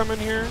Goo can come in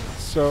here,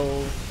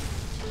 so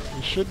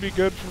we should be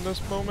good from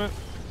this moment.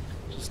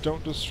 Just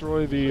don't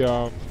destroy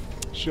the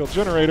shield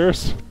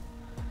generators.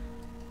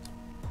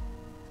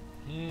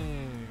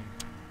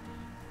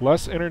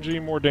 Less energy,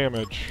 more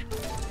damage.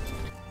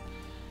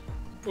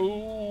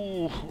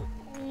 Ooh.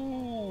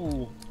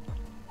 Ooh.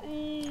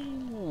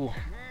 Ooh.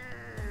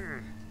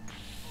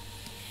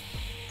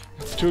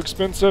 It's too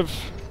expensive.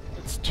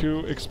 It's too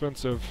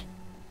expensive.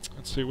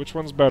 Let's see, which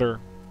one's better?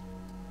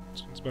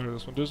 This one's better.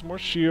 This one does more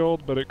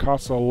shield, but it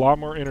costs a lot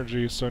more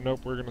energy, so nope,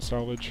 we're gonna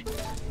salvage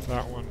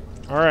that one.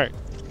 Alright.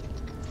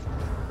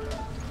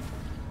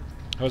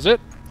 That was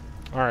it?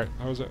 Alright,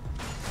 that was it.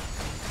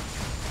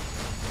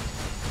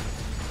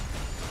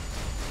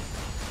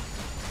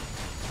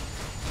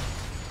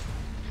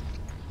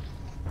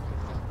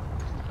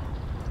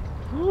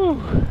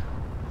 Whew.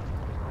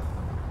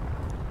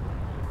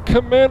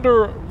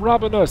 Commander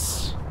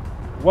Robinus,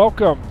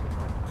 welcome.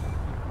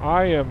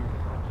 I am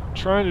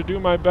trying to do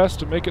my best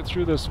to make it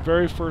through this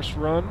very first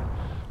run.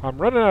 I'm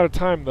running out of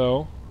time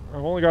though.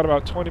 I've only got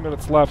about 20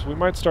 minutes left. We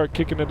might start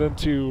kicking it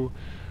into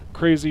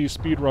crazy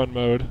speedrun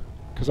mode,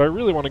 because I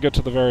really want to get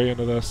to the very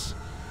end of this.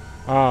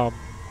 But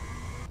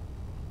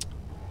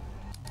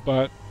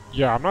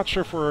yeah, I'm not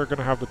sure if we're going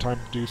to have the time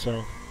to do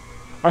so.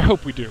 I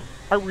hope we do.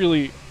 I'm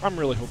really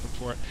hoping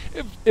for it.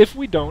 If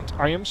we don't,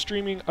 I am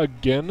streaming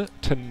again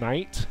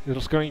tonight.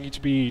 It's going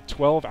to be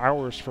 12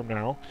 hours from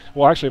now.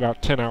 Well, actually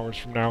about 10 hours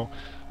from now.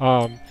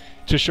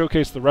 To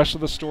showcase the rest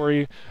of the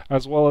story,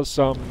 as well as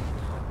some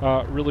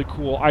really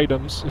cool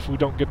items, if we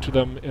don't get to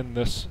them in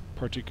this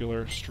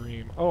particular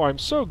stream. Oh, I'm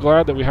so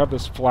glad that we have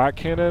this flat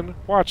cannon.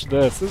 Watch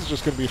this. This is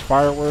just going to be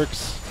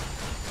fireworks.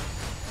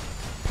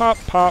 Pop,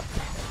 pop.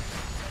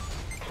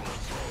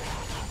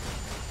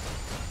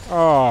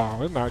 Oh,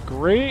 isn't that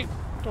great?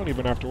 Don't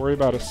even have to worry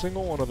about a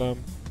single one of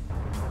them.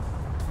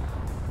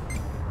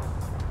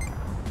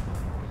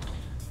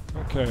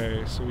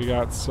 Okay, so we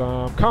got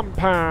some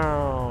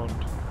compound.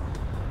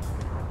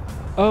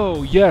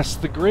 Oh, yes,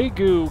 the gray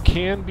goo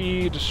can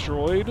be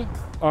destroyed.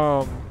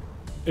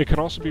 It can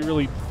also be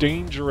really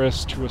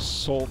dangerous to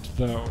assault,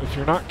 though. If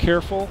you're not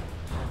careful,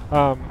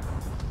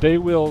 they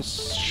will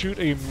shoot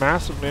a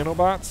massive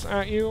nanobots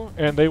at you,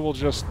 and they will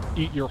just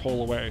eat your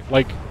hull away,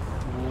 like,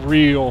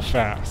 real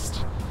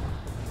fast.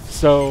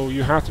 So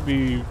you have to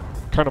be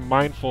kind of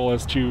mindful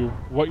as to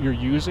what you're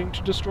using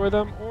to destroy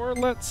them, or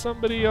let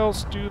somebody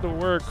else do the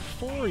work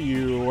for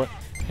you.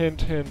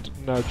 Hint, hint,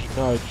 nudge,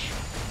 nudge.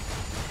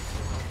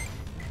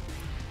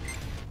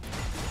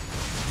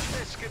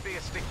 This could be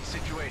a sticky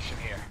situation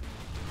here.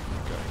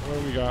 Okay, what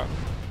do we got?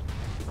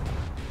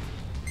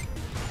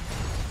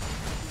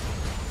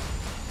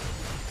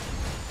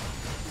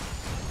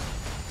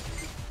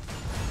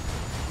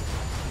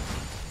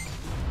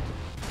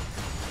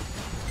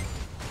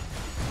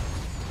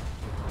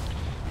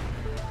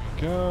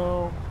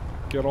 Go.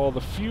 Get all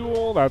the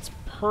fuel. That's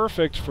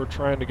perfect for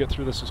trying to get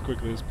through this as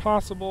quickly as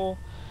possible.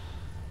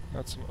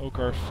 Got some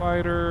Okar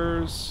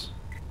fighters.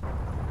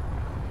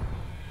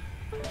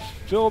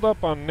 Filled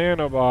up on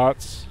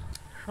nanobots.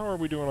 How are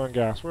we doing on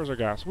gas? Where's our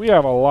gas? We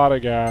have a lot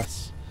of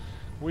gas.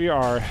 We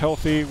are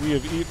healthy. We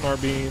have eaten our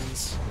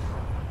beans.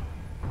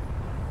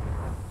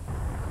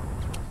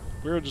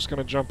 We're just going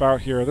to jump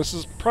out here. This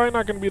is probably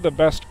not going to be the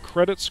best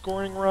credit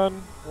scoring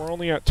run. We're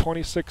only at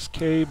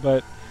 26k,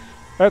 but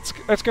that's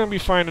going to be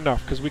fine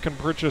enough because we can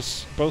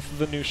purchase both of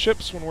the new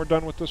ships when we're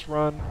done with this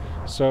run.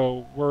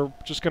 So we're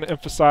just going to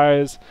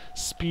emphasize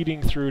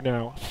speeding through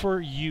now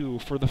for you,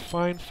 for the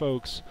fine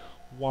folks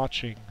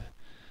watching.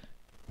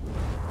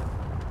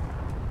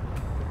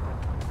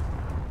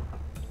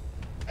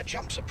 A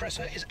jump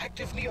suppressor is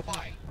active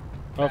nearby.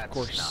 Of That's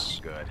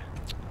course. not good.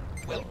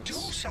 Well, do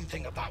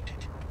something about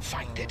it.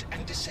 Find it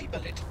and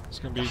disable it. It's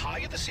going The to be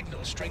higher the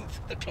signal strength,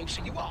 the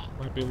closer you are.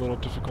 might be a little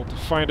difficult to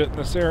find it in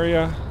this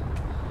area.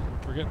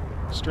 We're getting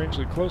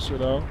strangely closer,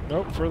 though.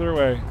 Nope, further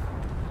away.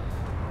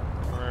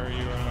 Where are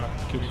you?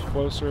 Getting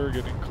closer,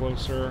 getting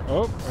closer.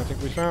 Oh, I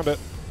think we found it.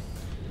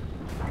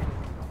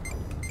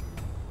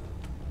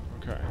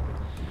 Okay.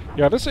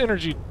 Yeah, this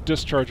energy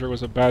discharger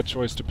was a bad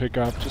choice to pick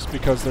up, just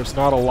because there's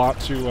not a lot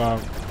to,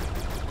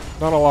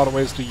 not a lot of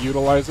ways to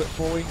utilize it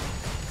fully.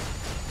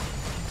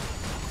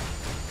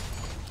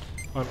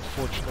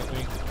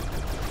 Unfortunately.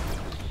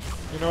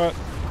 You know what?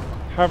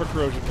 Have a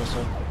corrosion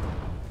missile.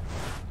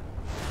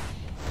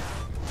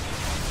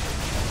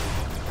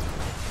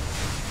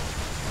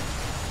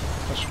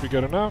 That should be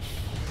good enough.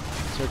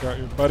 Take out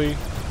your buddy.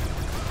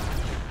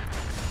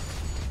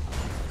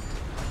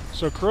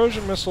 So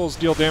corrosion missiles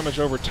deal damage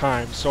over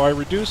time, so I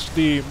reduced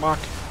the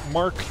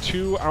Mark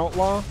II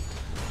Outlaw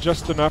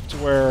just enough to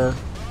where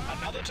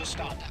Another to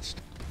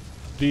Stardust.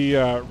 the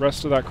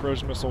rest of that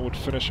corrosion missile would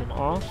finish him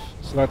off,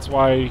 so that's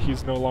why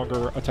he's no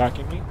longer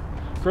attacking me.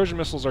 Corrosion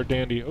missiles are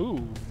dandy.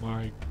 Ooh,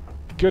 my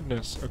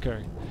goodness.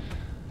 Okay.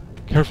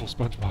 Careful,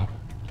 SpongeBob.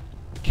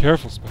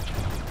 Careful,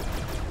 SpongeBob.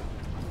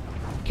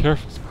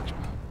 Careful, SpongeBob.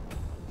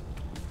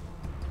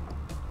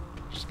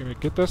 Just gonna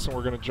get this and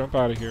we're gonna jump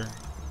out of here.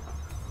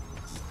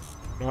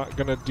 I'm not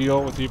gonna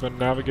deal with even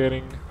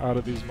navigating out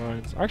of these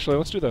mines. Actually,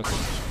 let's do this.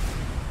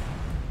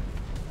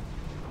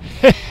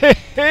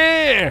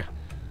 That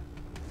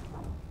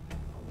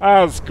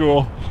was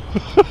cool.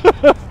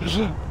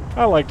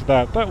 I liked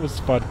that. That was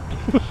fun.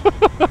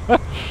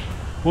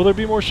 Will there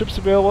be more ships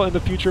available in the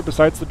future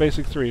besides the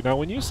basic 3? Now,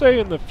 when you say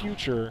in the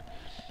future,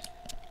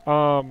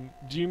 do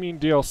you mean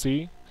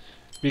DLC?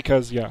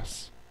 Because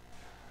yes.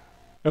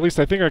 At least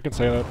I think I can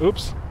say that.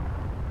 Oops.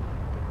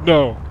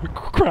 No.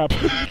 Crap.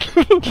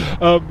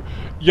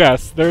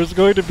 Yes, there's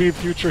going to be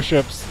future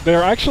ships.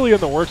 They're actually in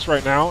the works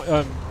right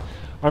now.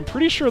 I'm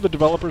pretty sure the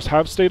developers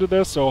have stated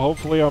this, so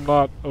hopefully I'm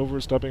not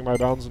overstepping my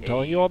bounds and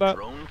telling you all that.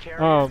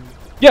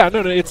 Yeah,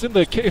 no, it's in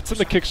the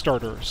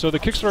Kickstarter. So the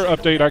Kickstarter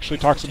update actually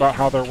talks about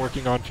how they're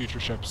working on future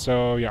ships.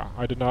 So yeah,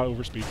 I did not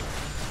overspeak.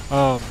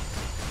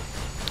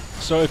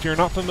 So if you're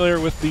not familiar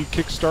with the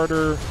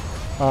Kickstarter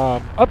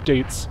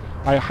updates,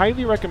 I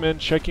highly recommend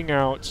checking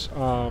out.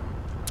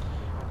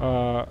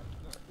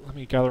 Let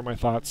me gather my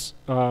thoughts.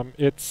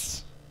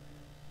 It's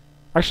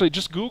actually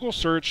just Google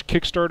search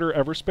Kickstarter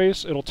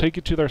Everspace. It'll take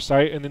you to their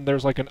site, and then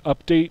there's like an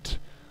update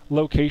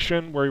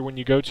location where when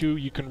you go to,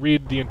 you can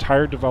read the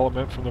entire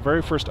development from the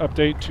very first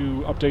update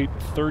to update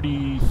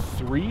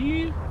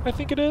 33, I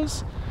think it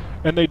is.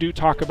 And they do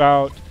talk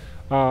about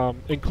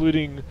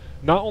including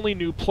not only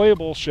new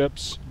playable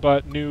ships,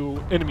 but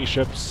new enemy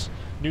ships,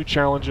 new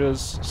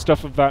challenges,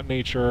 stuff of that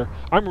nature.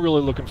 I'm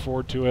really looking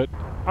forward to it.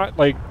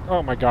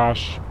 Oh my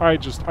gosh, I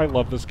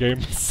love this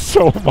game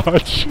so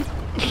much.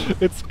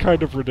 It's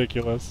kind of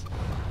ridiculous.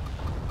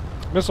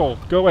 Missile,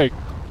 go away.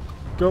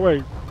 Go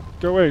away.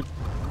 Go away.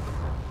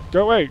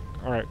 Go away!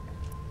 Alright.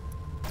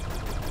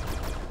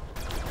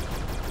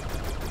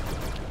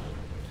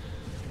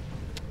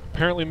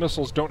 Apparently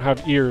missiles don't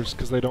have ears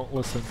because they don't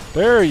listen.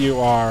 There you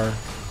are.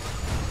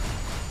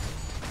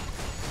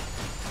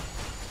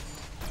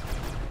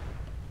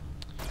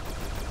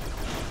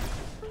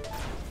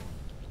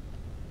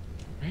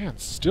 Man,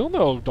 still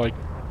no, like,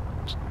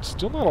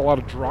 still not a lot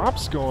of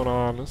drops going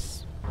on.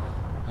 This,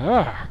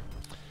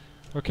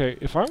 Okay,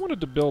 if I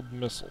wanted to build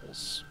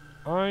missiles,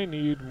 I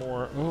need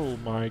more. Oh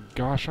my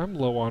gosh, I'm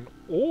low on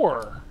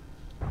ore.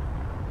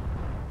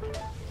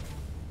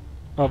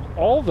 Of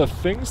all the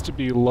things to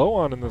be low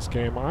on in this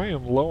game, I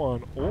am low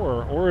on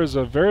ore. Ore is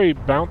a very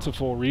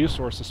bountiful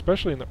resource,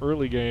 especially in the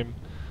early game.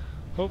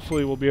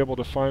 Hopefully we'll be able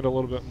to find a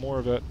little bit more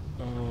of it.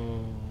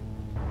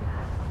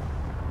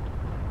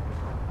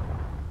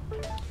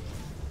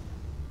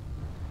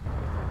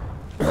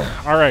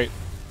 Alright.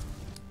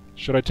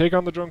 Should I take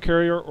on the drone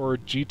carrier or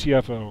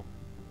GTFO?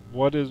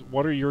 What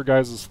are your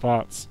guys'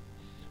 thoughts?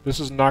 This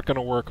is not going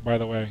to work, by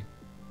the way.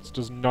 This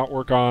does not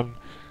work on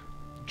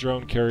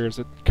drone carriers.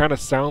 It kind of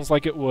sounds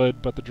like it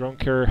would, but the drone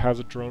carrier has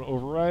a drone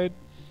override,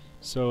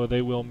 so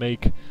they will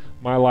make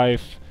my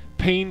life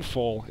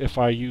painful if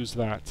I use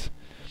that.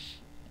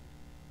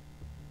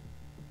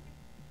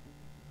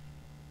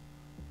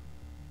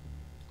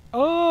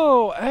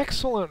 Oh,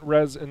 excellent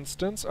res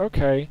instance.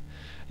 Okay.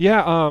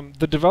 Yeah,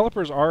 the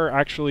developers are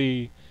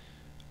actually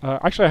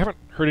I haven't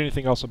heard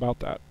anything else about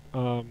that.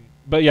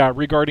 But yeah,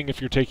 regarding if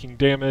you're taking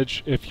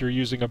damage, if you're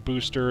using a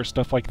booster,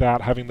 stuff like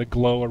that, having the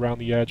glow around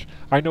the edge,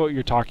 I know what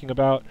you're talking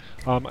about.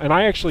 And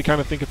I actually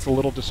kind of think it's a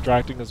little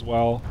distracting as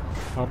well.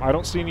 I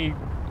don't see any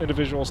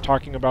individuals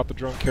talking about the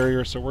drone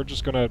carrier, so we're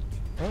just gonna...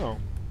 Oh,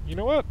 you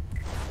know what?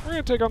 We're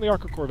gonna take on the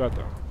Aqua Corvette,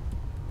 though.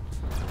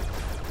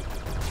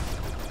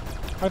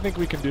 I think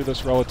we can do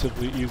this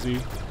relatively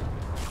easy,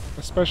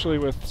 especially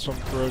with some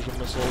corrosion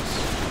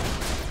missiles.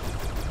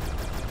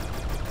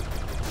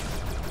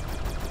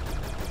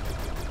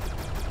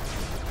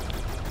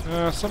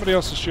 Somebody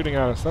else is shooting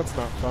at us. That's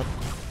not fun.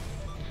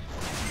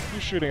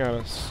 Who's shooting at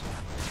us?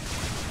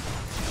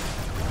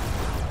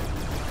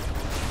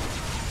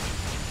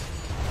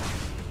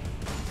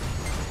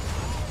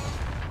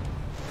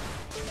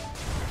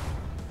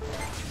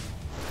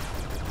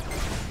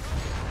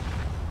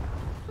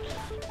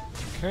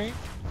 Okay.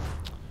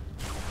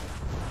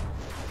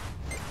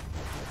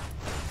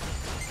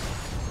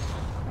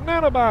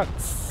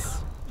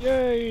 Nanobots!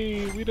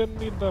 Yay! We didn't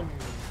need them.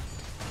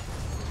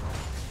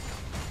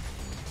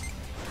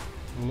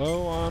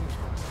 Low on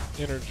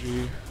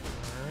energy.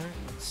 Alright,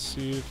 let's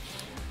see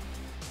if...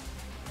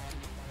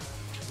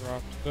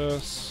 Drop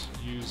this.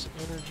 Use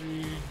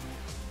energy.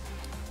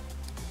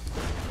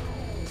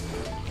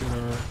 Get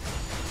our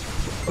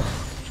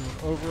drone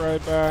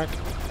override back.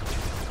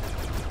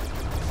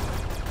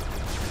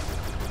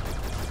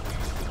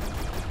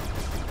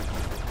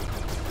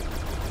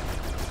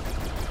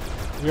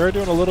 We are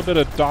doing a little bit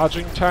of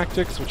dodging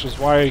tactics, which is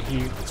why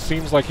he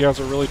seems like he has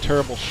a really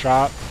terrible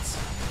shot.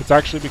 It's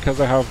actually because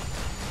I have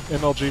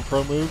MLG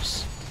Pro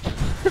moves.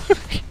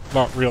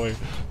 Not really.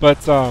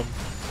 But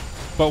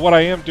what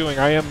I am doing,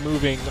 I am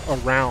moving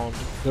around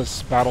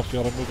this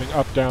battlefield. I'm moving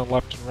up, down,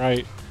 left, and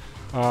right,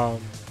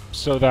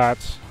 so that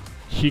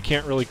he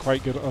can't really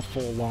quite get a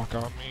full lock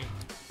on me.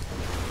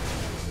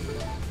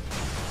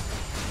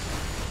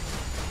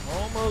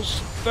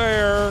 Almost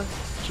there.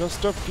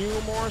 Just a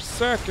few more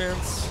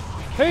seconds.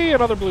 Hey,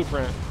 another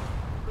blueprint.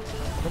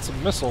 Got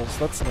some missiles.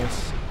 That's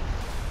nice.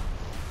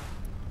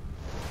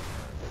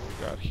 What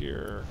we got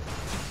here?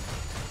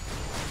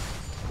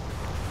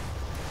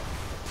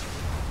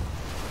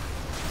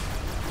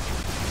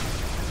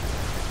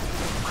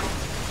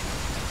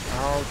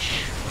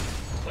 Ouch.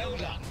 Well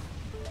done.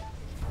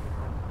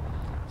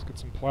 Let's get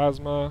some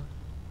plasma.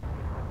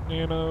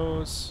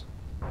 Nanos.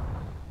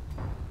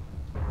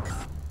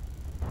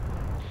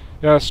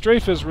 Yeah,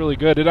 strafe is really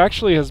good. It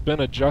actually has been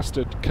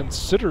adjusted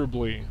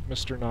considerably,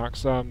 Mr.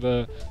 Knox.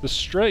 The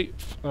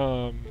strafe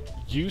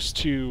used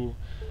to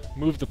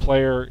move the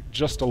player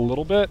just a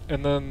little bit,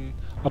 and then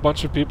a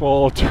bunch of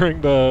people during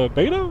the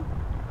beta,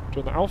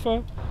 during the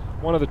alpha,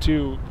 one of the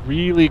two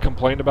really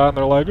complained about it, and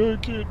they're like, I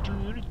can't do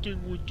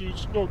anything with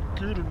this, it's not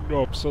good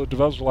enough. So the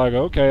developers were like,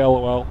 okay,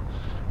 LOL,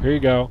 here you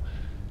go,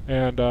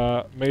 and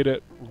made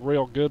it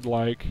real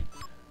good-like.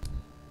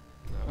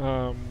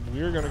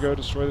 We're gonna go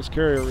destroy this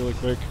carrier really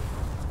quick.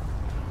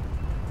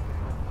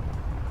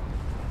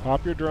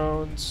 Pop your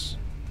drones.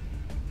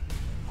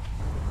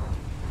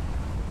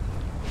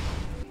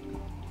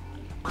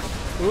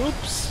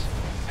 Oops.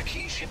 A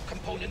key ship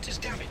component is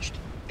damaged.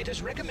 It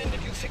is recommended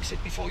you fix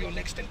it before your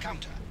next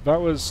encounter. That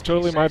was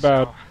totally my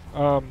bad.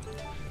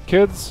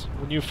 Kids,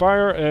 when you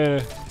fire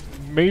a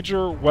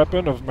major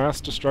weapon of mass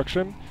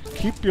destruction,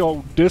 keep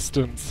your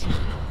distance.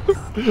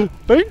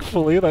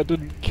 Thankfully, that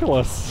didn't kill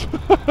us.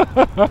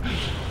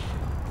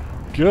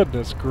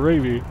 Goodness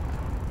gravy.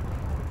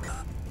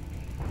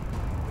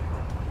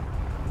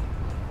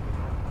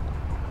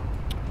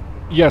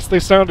 Yes, they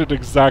sounded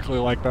exactly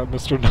like that,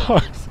 Mr.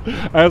 Knox.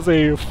 As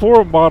a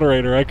forum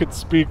moderator, I could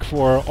speak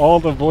for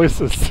all the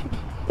voices.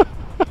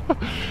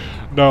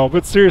 No,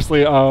 but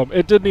seriously,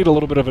 it did need a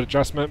little bit of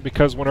adjustment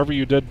because whenever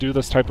you did do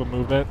this type of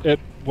movement, it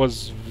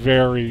was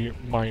very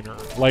minor.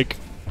 Like,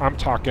 I'm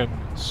talking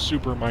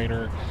super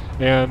minor,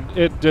 and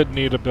it did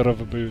need a bit of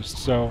a boost.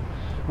 So,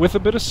 with a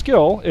bit of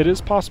skill, it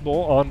is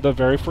possible on the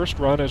very first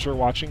run, as you're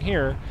watching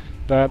here,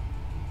 that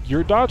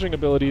your dodging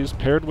abilities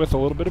paired with a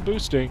little bit of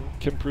boosting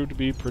can prove to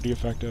be pretty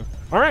effective.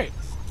 Alright,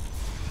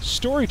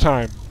 story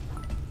time.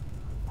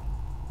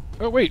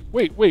 Oh, wait.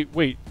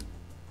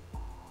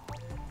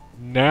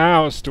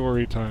 Now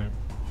story time.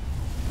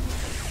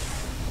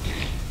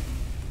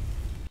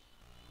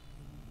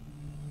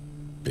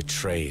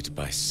 Betrayed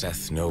by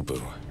Seth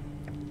Nobu,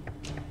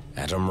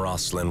 Adam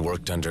Roslin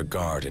worked under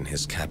guard in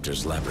his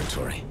captor's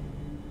laboratory.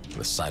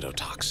 The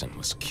cytotoxin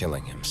was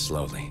killing him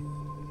slowly.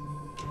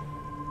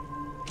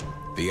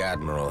 The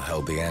Admiral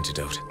held the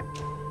antidote.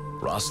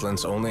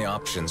 Roslin's only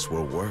options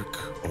were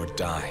work or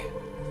die.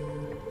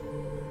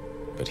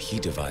 But he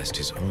devised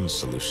his own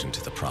solution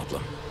to the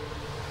problem.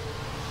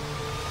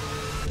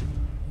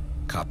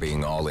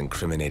 Copying all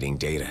incriminating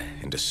data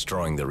and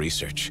destroying the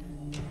research,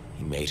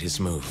 he made his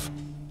move.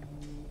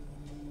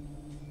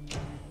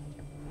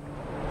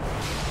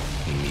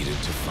 He needed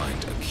to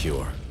find a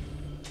cure.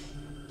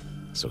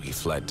 So he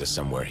fled to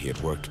somewhere he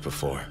had worked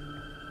before.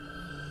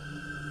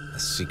 A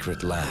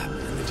secret lab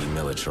in the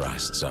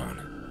demilitarized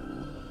zone.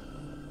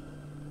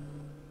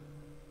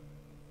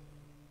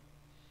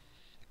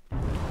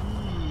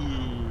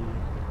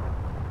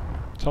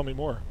 Tell me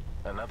more.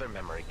 Another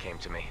memory came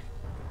to me.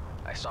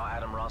 I saw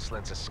Adam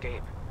Roslin's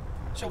escape.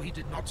 So he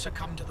did not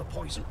succumb to the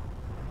poison?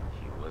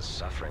 He was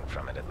suffering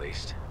from it, at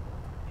least.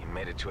 He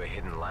made it to a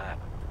hidden lab.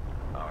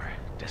 Our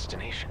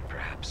destination,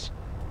 perhaps.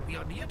 We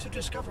are near to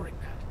discovering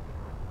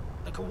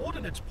that. The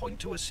coordinates point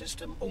to a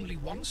system only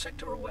one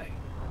sector away.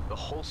 The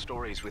whole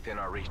story's within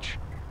our reach.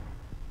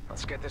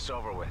 Let's get this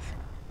over with.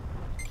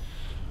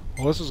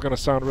 Well, this is going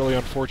to sound really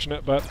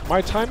unfortunate, but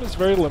my time is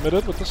very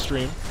limited with the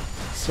stream,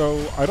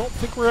 so I don't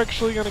think we're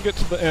actually going to get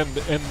to the end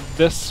in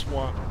this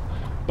one.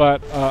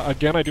 But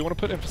again, I do want to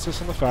put emphasis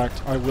on the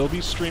fact I will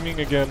be streaming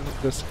again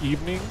this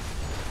evening.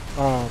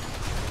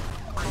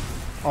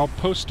 I'll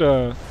post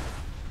a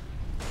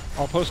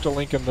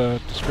link in the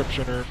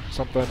description or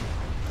something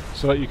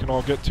so that you can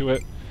all get to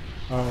it.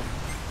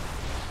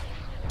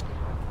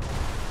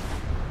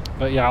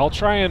 But yeah, I'll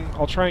try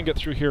and get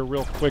through here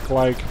real quick.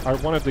 Like, I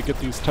wanted to get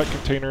these tech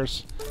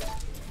containers.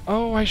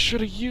 Oh, I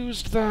should have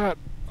used that.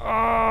 Oh,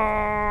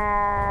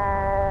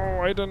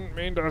 I didn't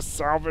mean to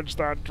salvage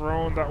that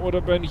drone. That would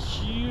have been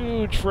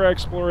huge for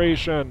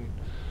exploration.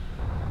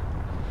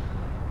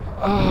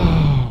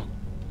 Oh,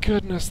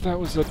 goodness, that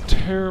was a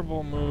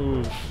terrible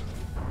move.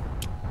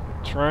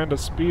 Trying to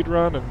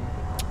speedrun and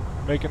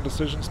making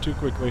decisions too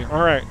quickly.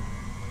 All right.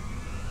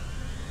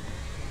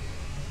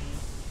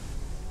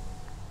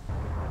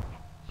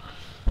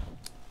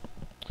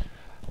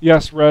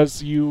 Yes,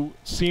 Rez, you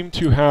seem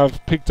to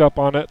have picked up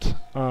on it.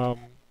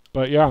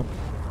 But yeah.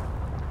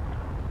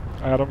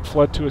 Adam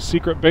fled to a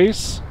secret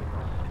base.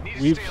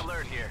 We've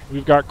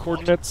got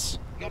coordinates.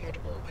 You're not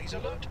always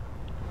alert.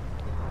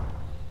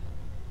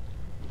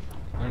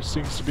 There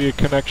seems to be a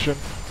connection.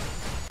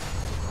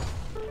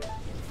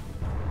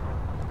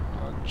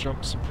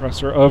 Jump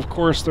suppressor. Of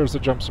course there's a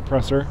jump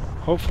suppressor.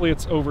 Hopefully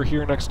it's over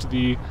here next to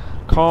the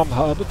comm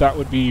hub. That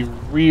would be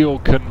real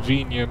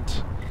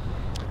convenient.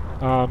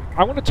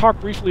 I want to talk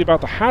briefly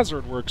about the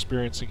hazard we're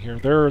experiencing here.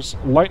 There's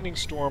lightning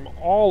storm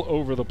all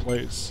over the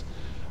place,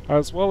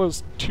 as well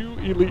as 2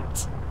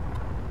 elites.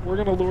 We're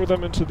going to lure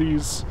them into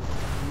these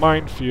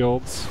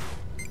minefields,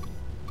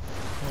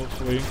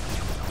 hopefully.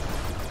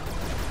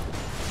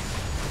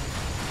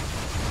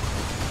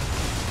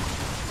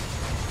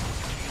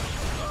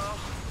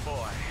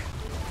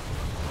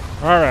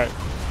 Alright.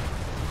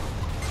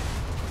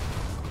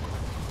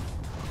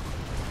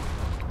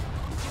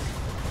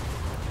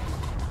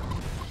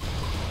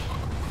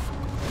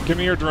 Give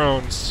me your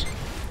drones.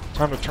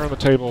 Time to turn the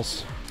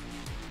tables.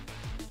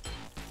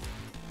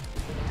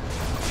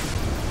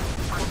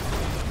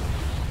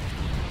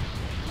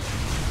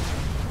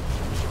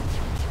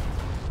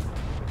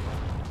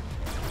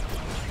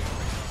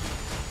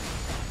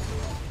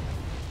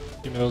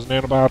 Give me those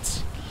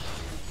nanobots.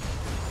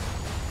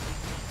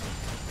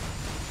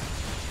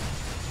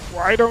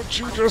 Why don't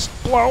you just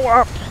blow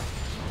up?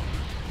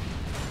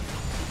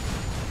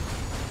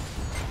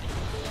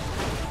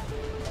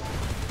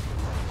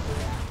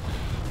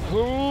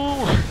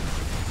 Ooh.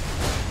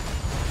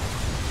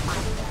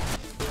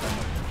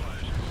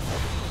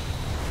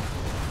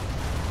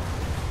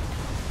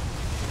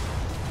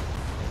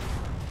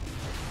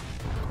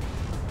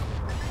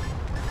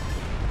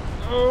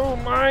 Oh,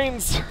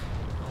 mines!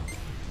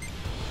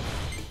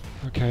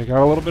 Okay,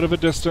 got a little bit of a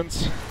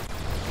distance.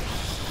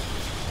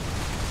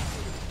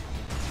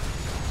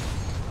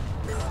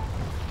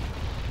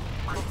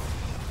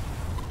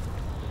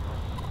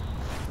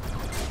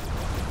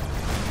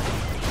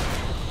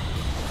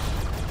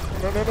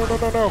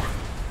 No.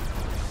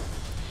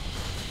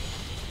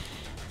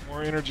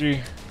 More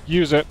energy.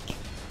 Use it.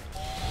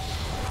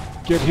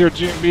 Get here,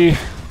 GMB.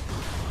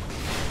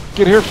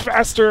 Get here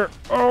faster!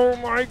 Oh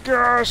my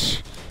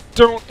gosh!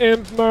 Don't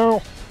end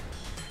now!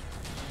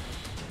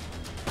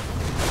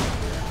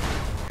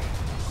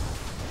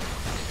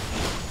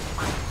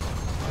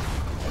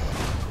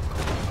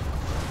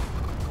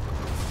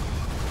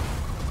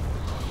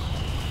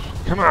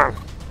 Come on!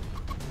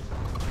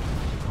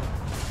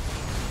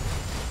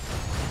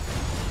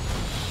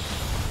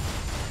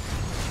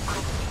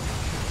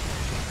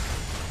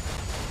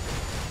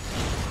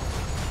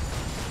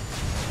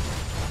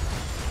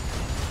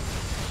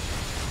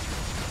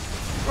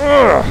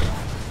 Ugh!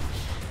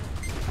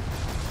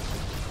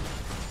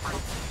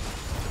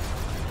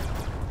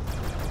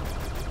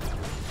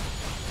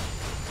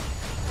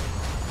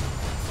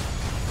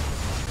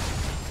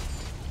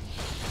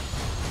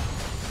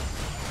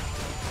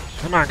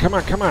 Come on, come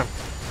on, come on.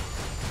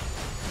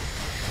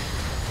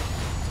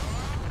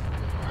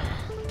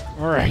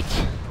 All right.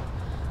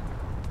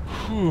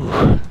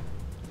 Whew.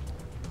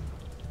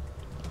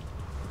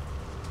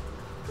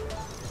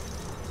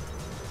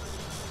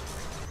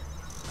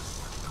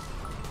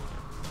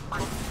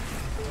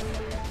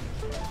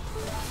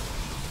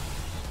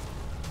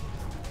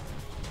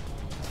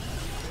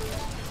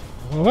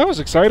 Well, that was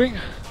exciting.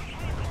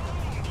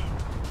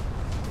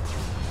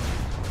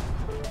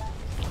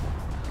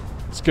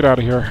 Let's get out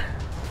of here.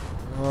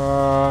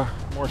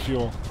 More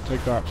fuel.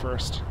 Take that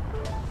first.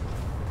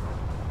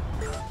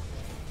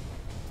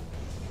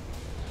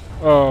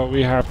 Oh,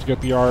 we have to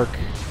get the Ark.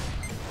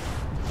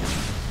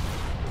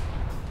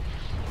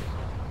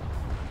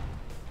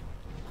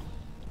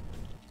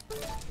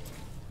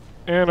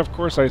 And of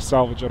course I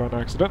salvage it on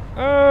accident.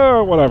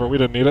 Oh, whatever, we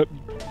didn't need it.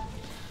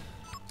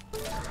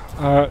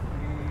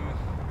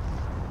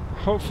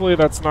 Hopefully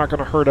that's not going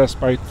to hurt us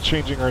by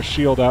changing our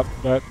shield up,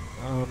 but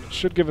it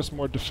should give us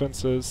more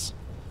defenses.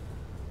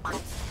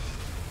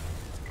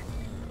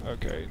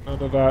 Okay,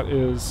 none of that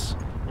is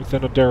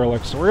within a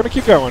derelict, so we're going to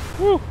keep going.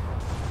 Woo!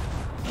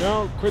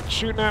 No, quit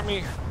shooting at me.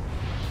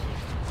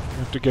 I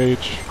have to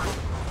gauge.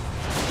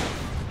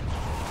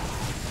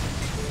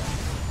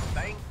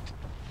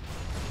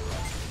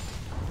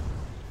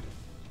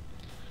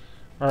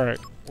 Alright,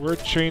 we're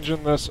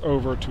changing this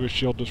over to a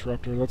shield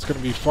disruptor. That's going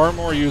to be far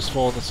more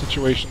useful in the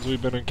situations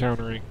we've been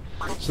encountering.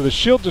 So the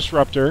shield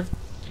disruptor,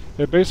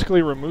 it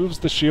basically removes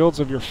the shields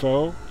of your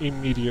foe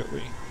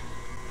immediately.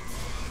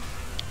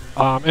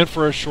 And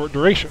for a short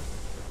duration.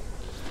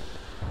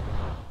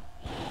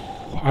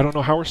 I don't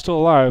know how we're still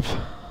alive,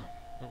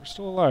 but we're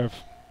still alive.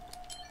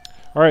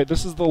 Alright,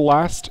 this is the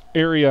last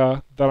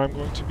area that I'm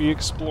going to be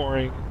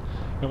exploring,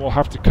 and we'll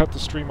have to cut the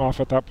stream off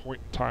at that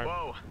point in time.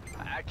 Whoa,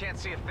 I can't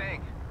see a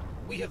thing.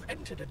 We have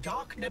entered a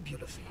dark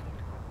nebula field.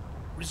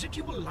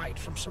 Residual light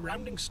from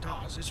surrounding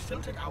stars is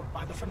filtered out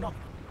by the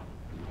phenomenon.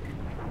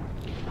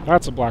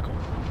 That's a black hole.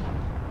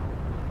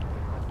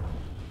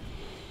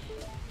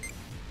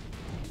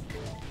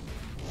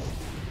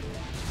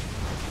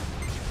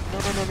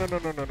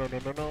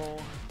 No.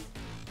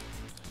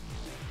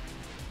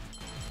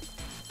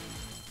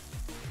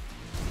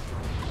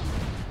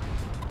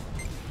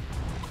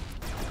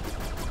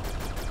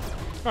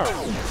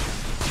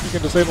 Oh, you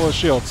can disable his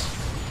shields.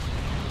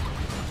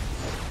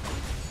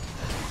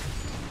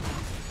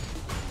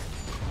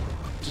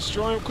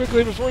 Destroy him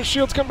quickly before his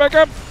shields come back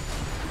up!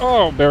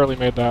 Oh, barely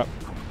made that.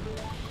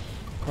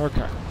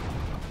 Okay.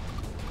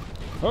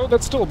 Oh,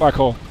 that's still a black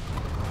hole.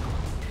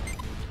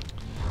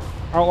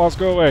 Outlaws,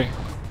 go away.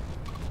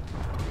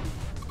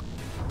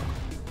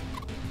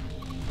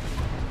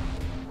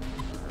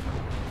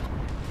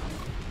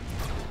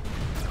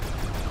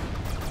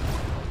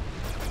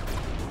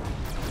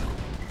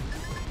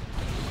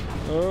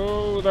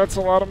 Oh, that's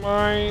a lot of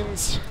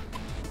mines.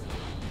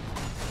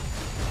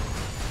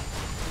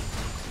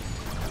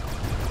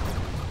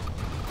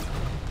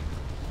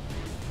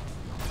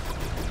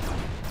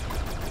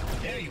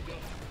 There you go.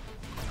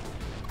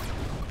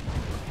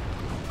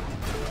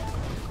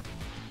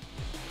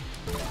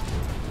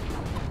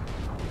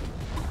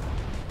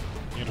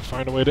 Need to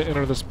find a way to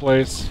enter this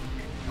place.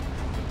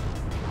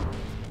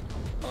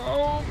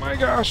 Oh my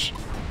gosh!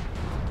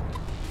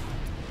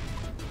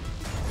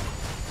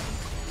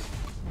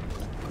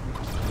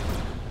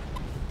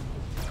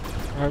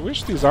 I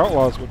wish these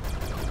outlaws would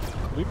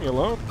leave me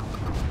alone.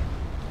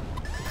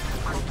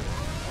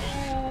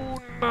 Ooh,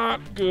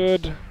 not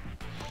good.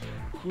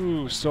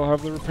 Ooh, still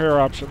have the repair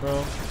option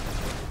though.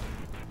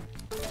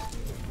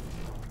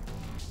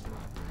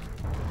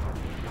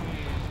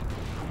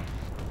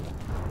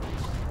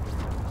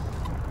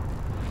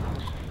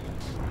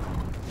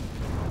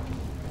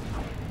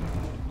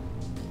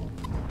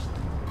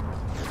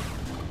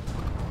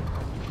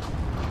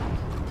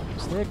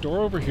 Is there a door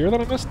over here that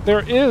I missed?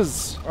 There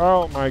is!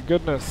 Oh my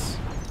goodness.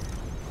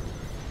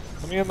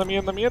 Let me in.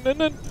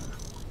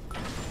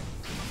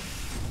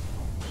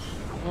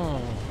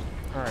 Oh,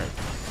 alright.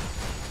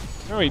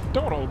 No, wait,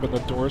 don't open the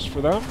doors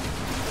for them.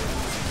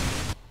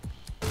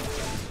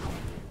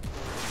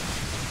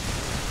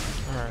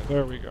 Alright,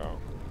 there we go.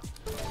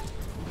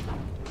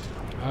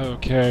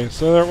 Okay,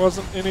 so there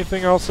wasn't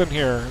anything else in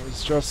here. It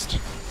was just a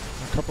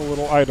couple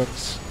little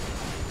items.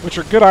 which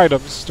are good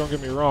items, don't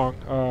get me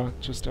wrong.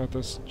 Just at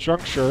this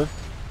juncture,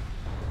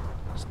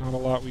 there's not a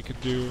lot we can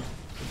do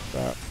with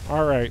that.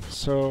 Alright,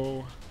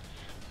 so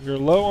we're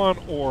low on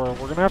ore. We're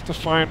going to have to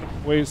find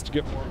ways to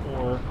get more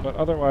ore, but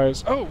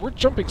otherwise... Oh, we're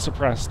jumping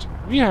suppressed.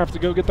 We have to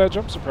go get that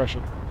jump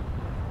suppression.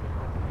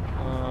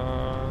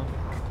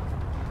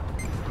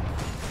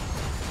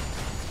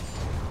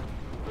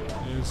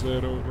 Is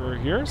it over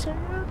here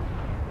somewhere?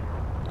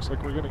 Looks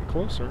like we're getting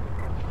closer.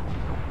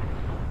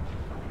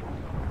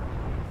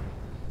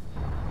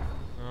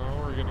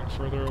 No, we're getting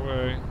further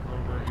away.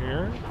 Over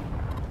here.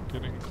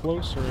 Getting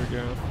closer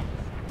again.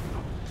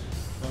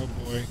 Oh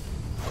boy.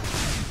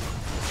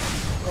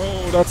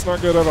 Oh, that's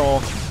not good at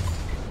all.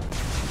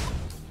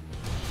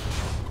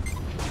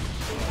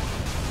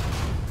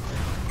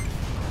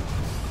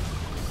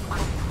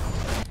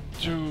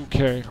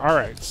 Okay,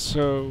 alright,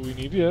 so we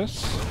need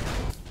this.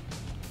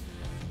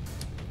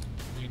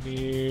 We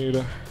need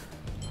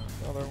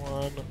another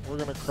one. We're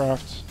gonna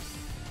craft...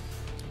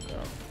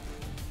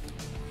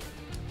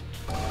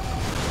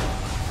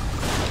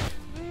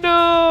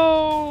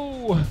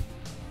 No!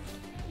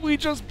 We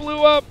just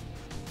blew up!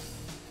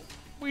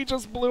 We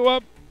just blew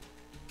up!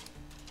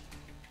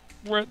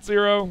 We're at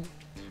 0.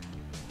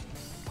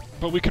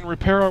 But we can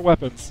repair our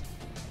weapons.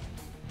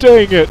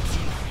 Dang it!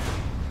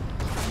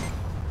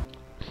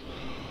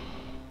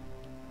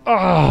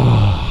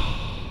 Ah!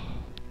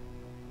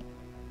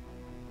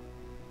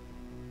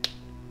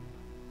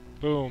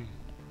 Boom.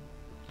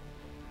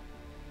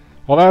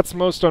 Well, that's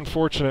most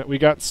unfortunate. We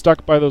got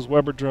stuck by those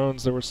Weber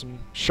drones. There were some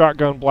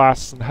shotgun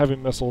blasts and heavy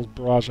missiles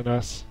barraging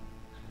us.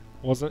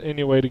 Wasn't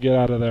any way to get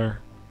out of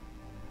there.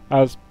 That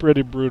was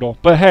pretty brutal.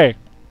 But hey,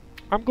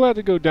 I'm glad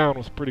to go down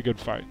with a pretty good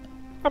fight.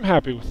 I'm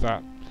happy with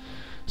that.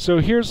 So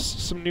here's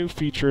some new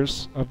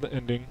features of the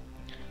ending.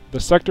 The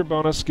sector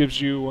bonus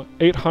gives you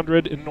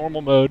 800 in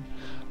normal mode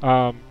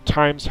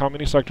times how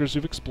many sectors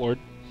you've explored.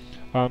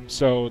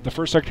 So the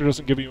first sector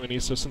doesn't give you any,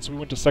 so since we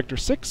went to sector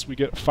 6, we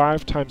get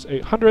 5 times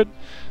 800,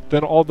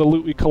 then all the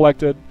loot we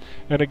collected,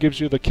 and it gives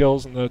you the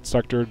kills and the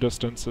sector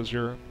distance as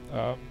your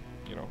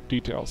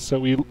details. So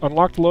we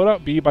unlocked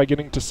loadout B by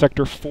getting to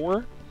sector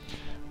 4.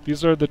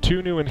 These are the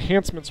 2 new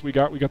enhancements we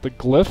got. We got the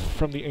glyph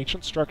from the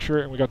ancient structure,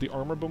 and we got the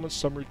armor boom and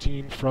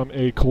subroutine from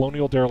a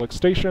colonial derelict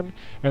station,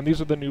 and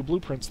these are the new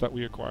blueprints that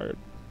we acquired.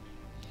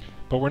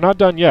 But we're not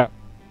done yet.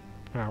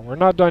 We're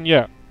not done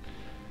yet.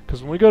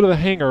 Because when we go to the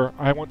hangar,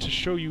 I want to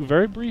show you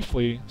very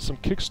briefly some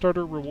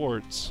Kickstarter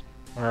rewards.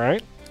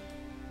 Alright?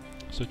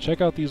 So check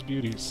out these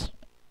beauties.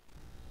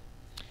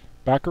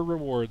 Backer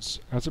rewards.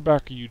 As a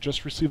backer, you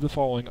just received the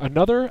following.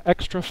 Another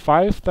extra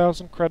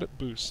 5,000 credit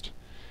boost.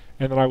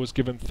 And then I was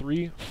given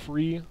 3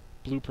 free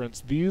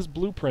blueprints. These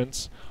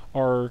blueprints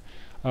are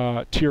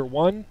Tier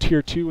 1,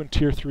 Tier 2, and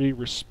Tier 3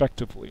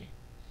 respectively.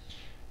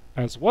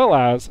 As well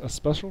as a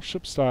special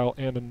ship style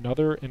and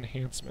another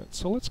enhancement.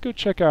 So let's go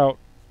check out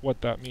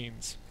what that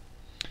means.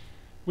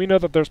 We know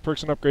that there's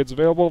perks and upgrades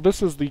available.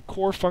 This is the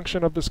core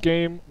function of this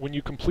game. When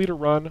you complete a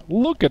run,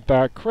 look at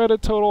that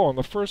credit total on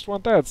the first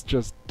one. That's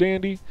just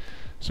dandy.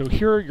 So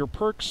here are your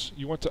perks.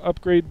 You want to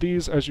upgrade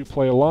these as you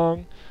play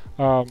along.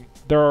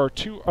 There are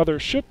 2 other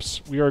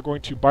ships. We are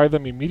going to buy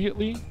them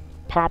immediately.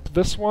 Pop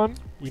this one.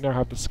 We now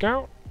have the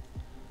Scout.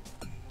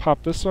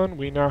 Pop this one.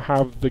 We now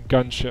have the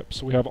gunship.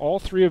 So we have all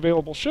 3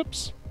 available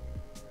ships.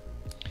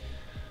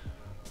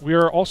 We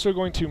are also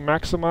going to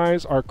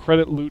maximize our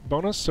credit loot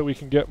bonus so we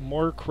can get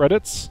more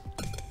credits.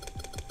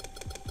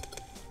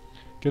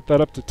 Get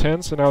that up to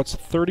 10, so now it's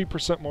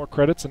 30% more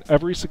credits in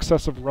every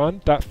successive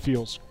run. That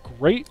feels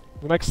great.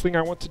 The next thing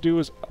I want to do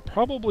is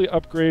probably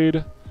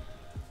upgrade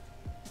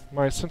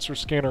my sensor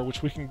scanner,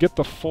 which we can get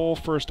the full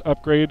first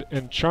upgrade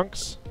in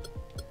chunks.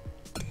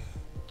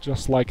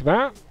 Just like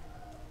that.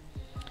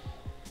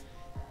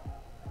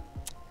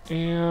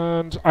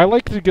 And I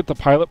like to get the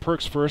pilot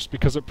perks first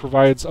because it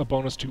provides a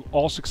bonus to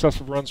all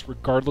successive runs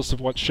regardless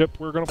of what ship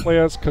we're going to play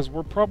as, because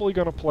we're probably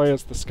going to play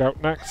as the Scout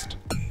next.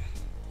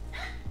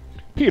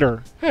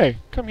 Peter, hey,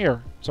 come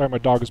here. Sorry, my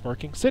dog is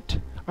barking. Sit.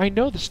 I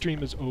know the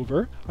stream is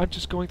over. I'm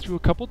just going through a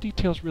couple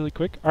details really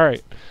quick.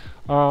 Alright.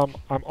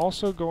 I'm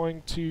also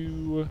going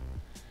to...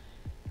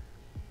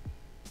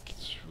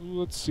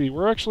 Let's see.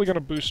 We're actually going to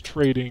boost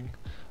trading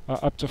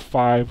up to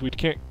 5. We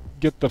can't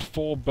get the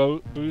full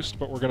boost,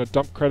 but we're going to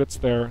dump credits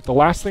there. The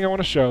last thing I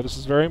want to show, this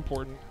is very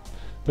important,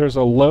 there's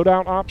a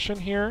loadout option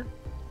here.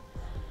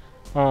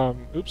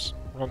 Oops,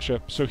 wrong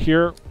ship. So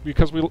here,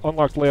 because we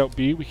unlocked layout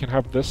B, we can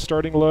have this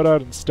starting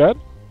loadout instead.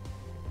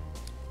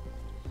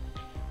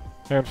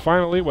 And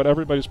finally, what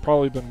everybody's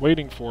probably been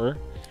waiting for,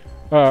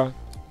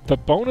 the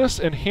bonus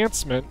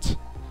enhancement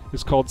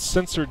is called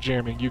sensor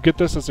jamming. You get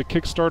this as a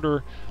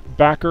Kickstarter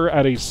backer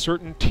at a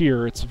certain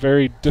tier. It's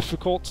very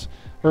difficult.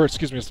 Or,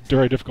 excuse me, it's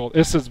very difficult.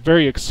 This is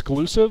very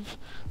exclusive.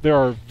 There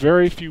are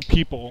very few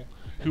people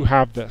who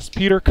have this.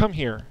 Peter, come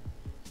here.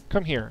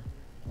 Come here.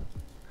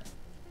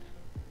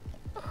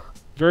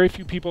 Very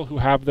few people who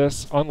have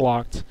this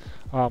unlocked.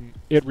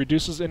 It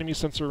reduces enemy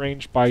sensor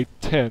range by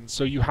 10,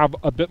 so you have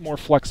a bit more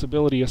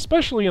flexibility,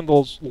 especially in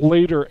those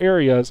later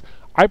areas.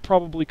 I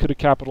probably could have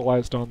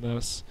capitalized on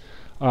this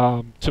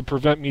to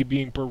prevent me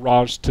being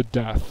barraged to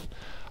death.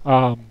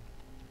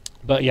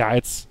 But yeah,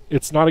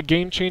 it's not a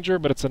game changer,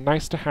 but it's a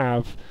nice to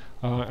have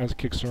as a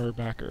Kickstarter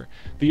backer.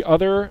 The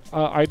other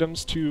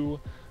items to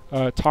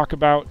talk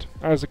about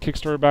as a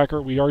Kickstarter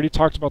backer, we already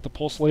talked about the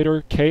Pulse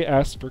Laser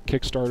KS for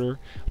Kickstarter.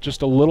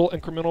 Just a little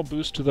incremental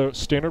boost to the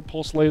standard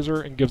Pulse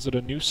Laser and gives it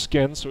a new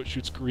skin, so it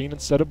shoots green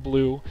instead of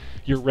blue.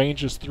 Your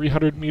range is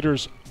 300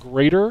 meters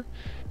greater,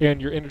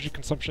 and your energy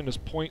consumption is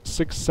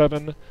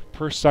 0.67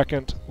 per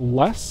second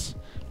less,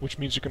 which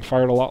means you can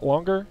fire it a lot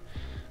longer.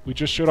 We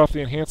just showed off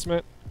the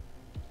enhancement,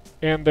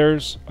 and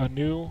there's a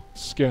new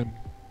skin.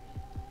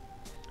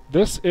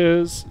 This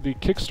is the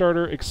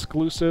Kickstarter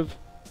exclusive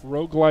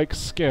roguelike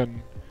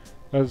skin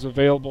that is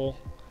available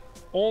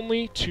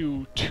only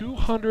to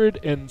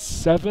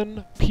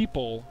 207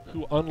 people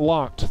who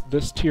unlocked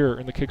this tier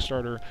in the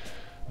Kickstarter.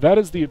 That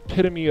is the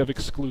epitome of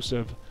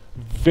exclusive.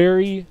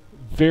 Very,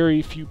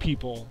 very few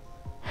people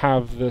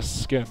have this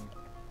skin.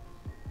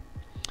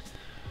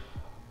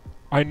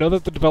 I know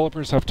that the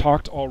developers have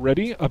talked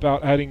already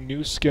about adding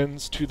new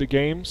skins to the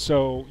game,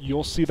 so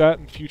you'll see that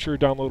in future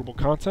downloadable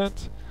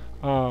content.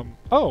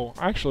 Oh,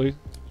 actually,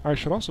 I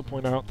should also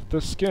point out that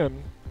this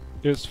skin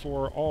is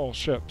for all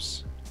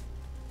ships.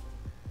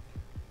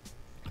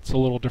 It's a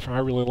little different.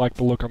 I really like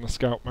the look on the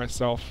Scout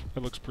myself.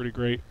 It looks pretty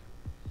great.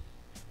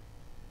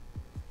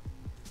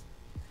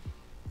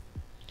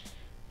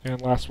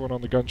 And last one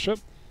on the gunship.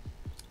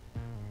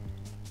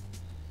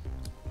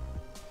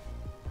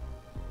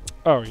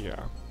 Oh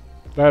yeah,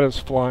 that is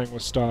flying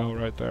with style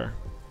right there.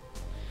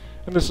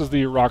 And this is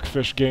the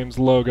ROCKFISH Games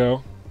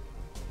logo.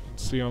 You can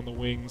see on the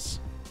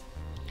wings.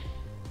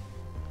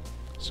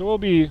 So we'll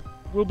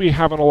be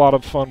having a lot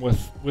of fun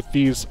with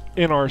these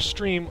in our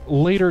stream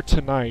later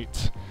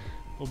tonight.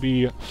 We'll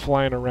be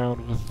flying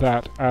around with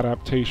that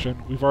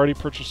adaptation. We've already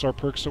purchased our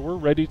perks, so we're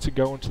ready to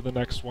go into the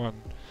next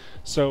one.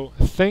 So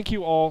thank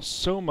you all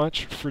so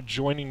much for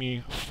joining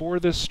me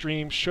for this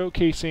stream,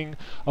 showcasing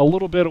a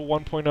little bit of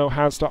 1.0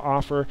 has to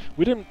offer.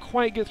 We didn't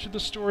quite get through the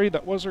story,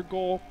 that was our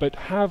goal, but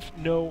have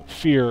no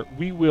fear.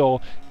 We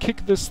will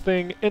kick this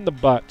thing in the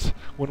butt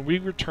when we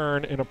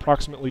return in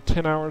approximately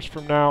 10 hours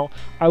from now.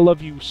 I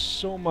love you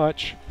so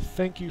much.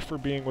 Thank you for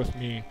being with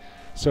me.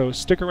 So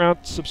stick around,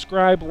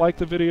 subscribe, like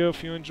the video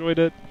if you enjoyed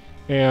it,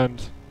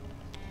 and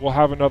we'll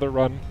have another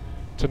run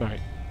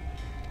tonight.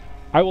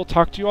 I will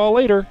talk to you all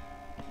later.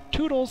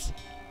 Toodles!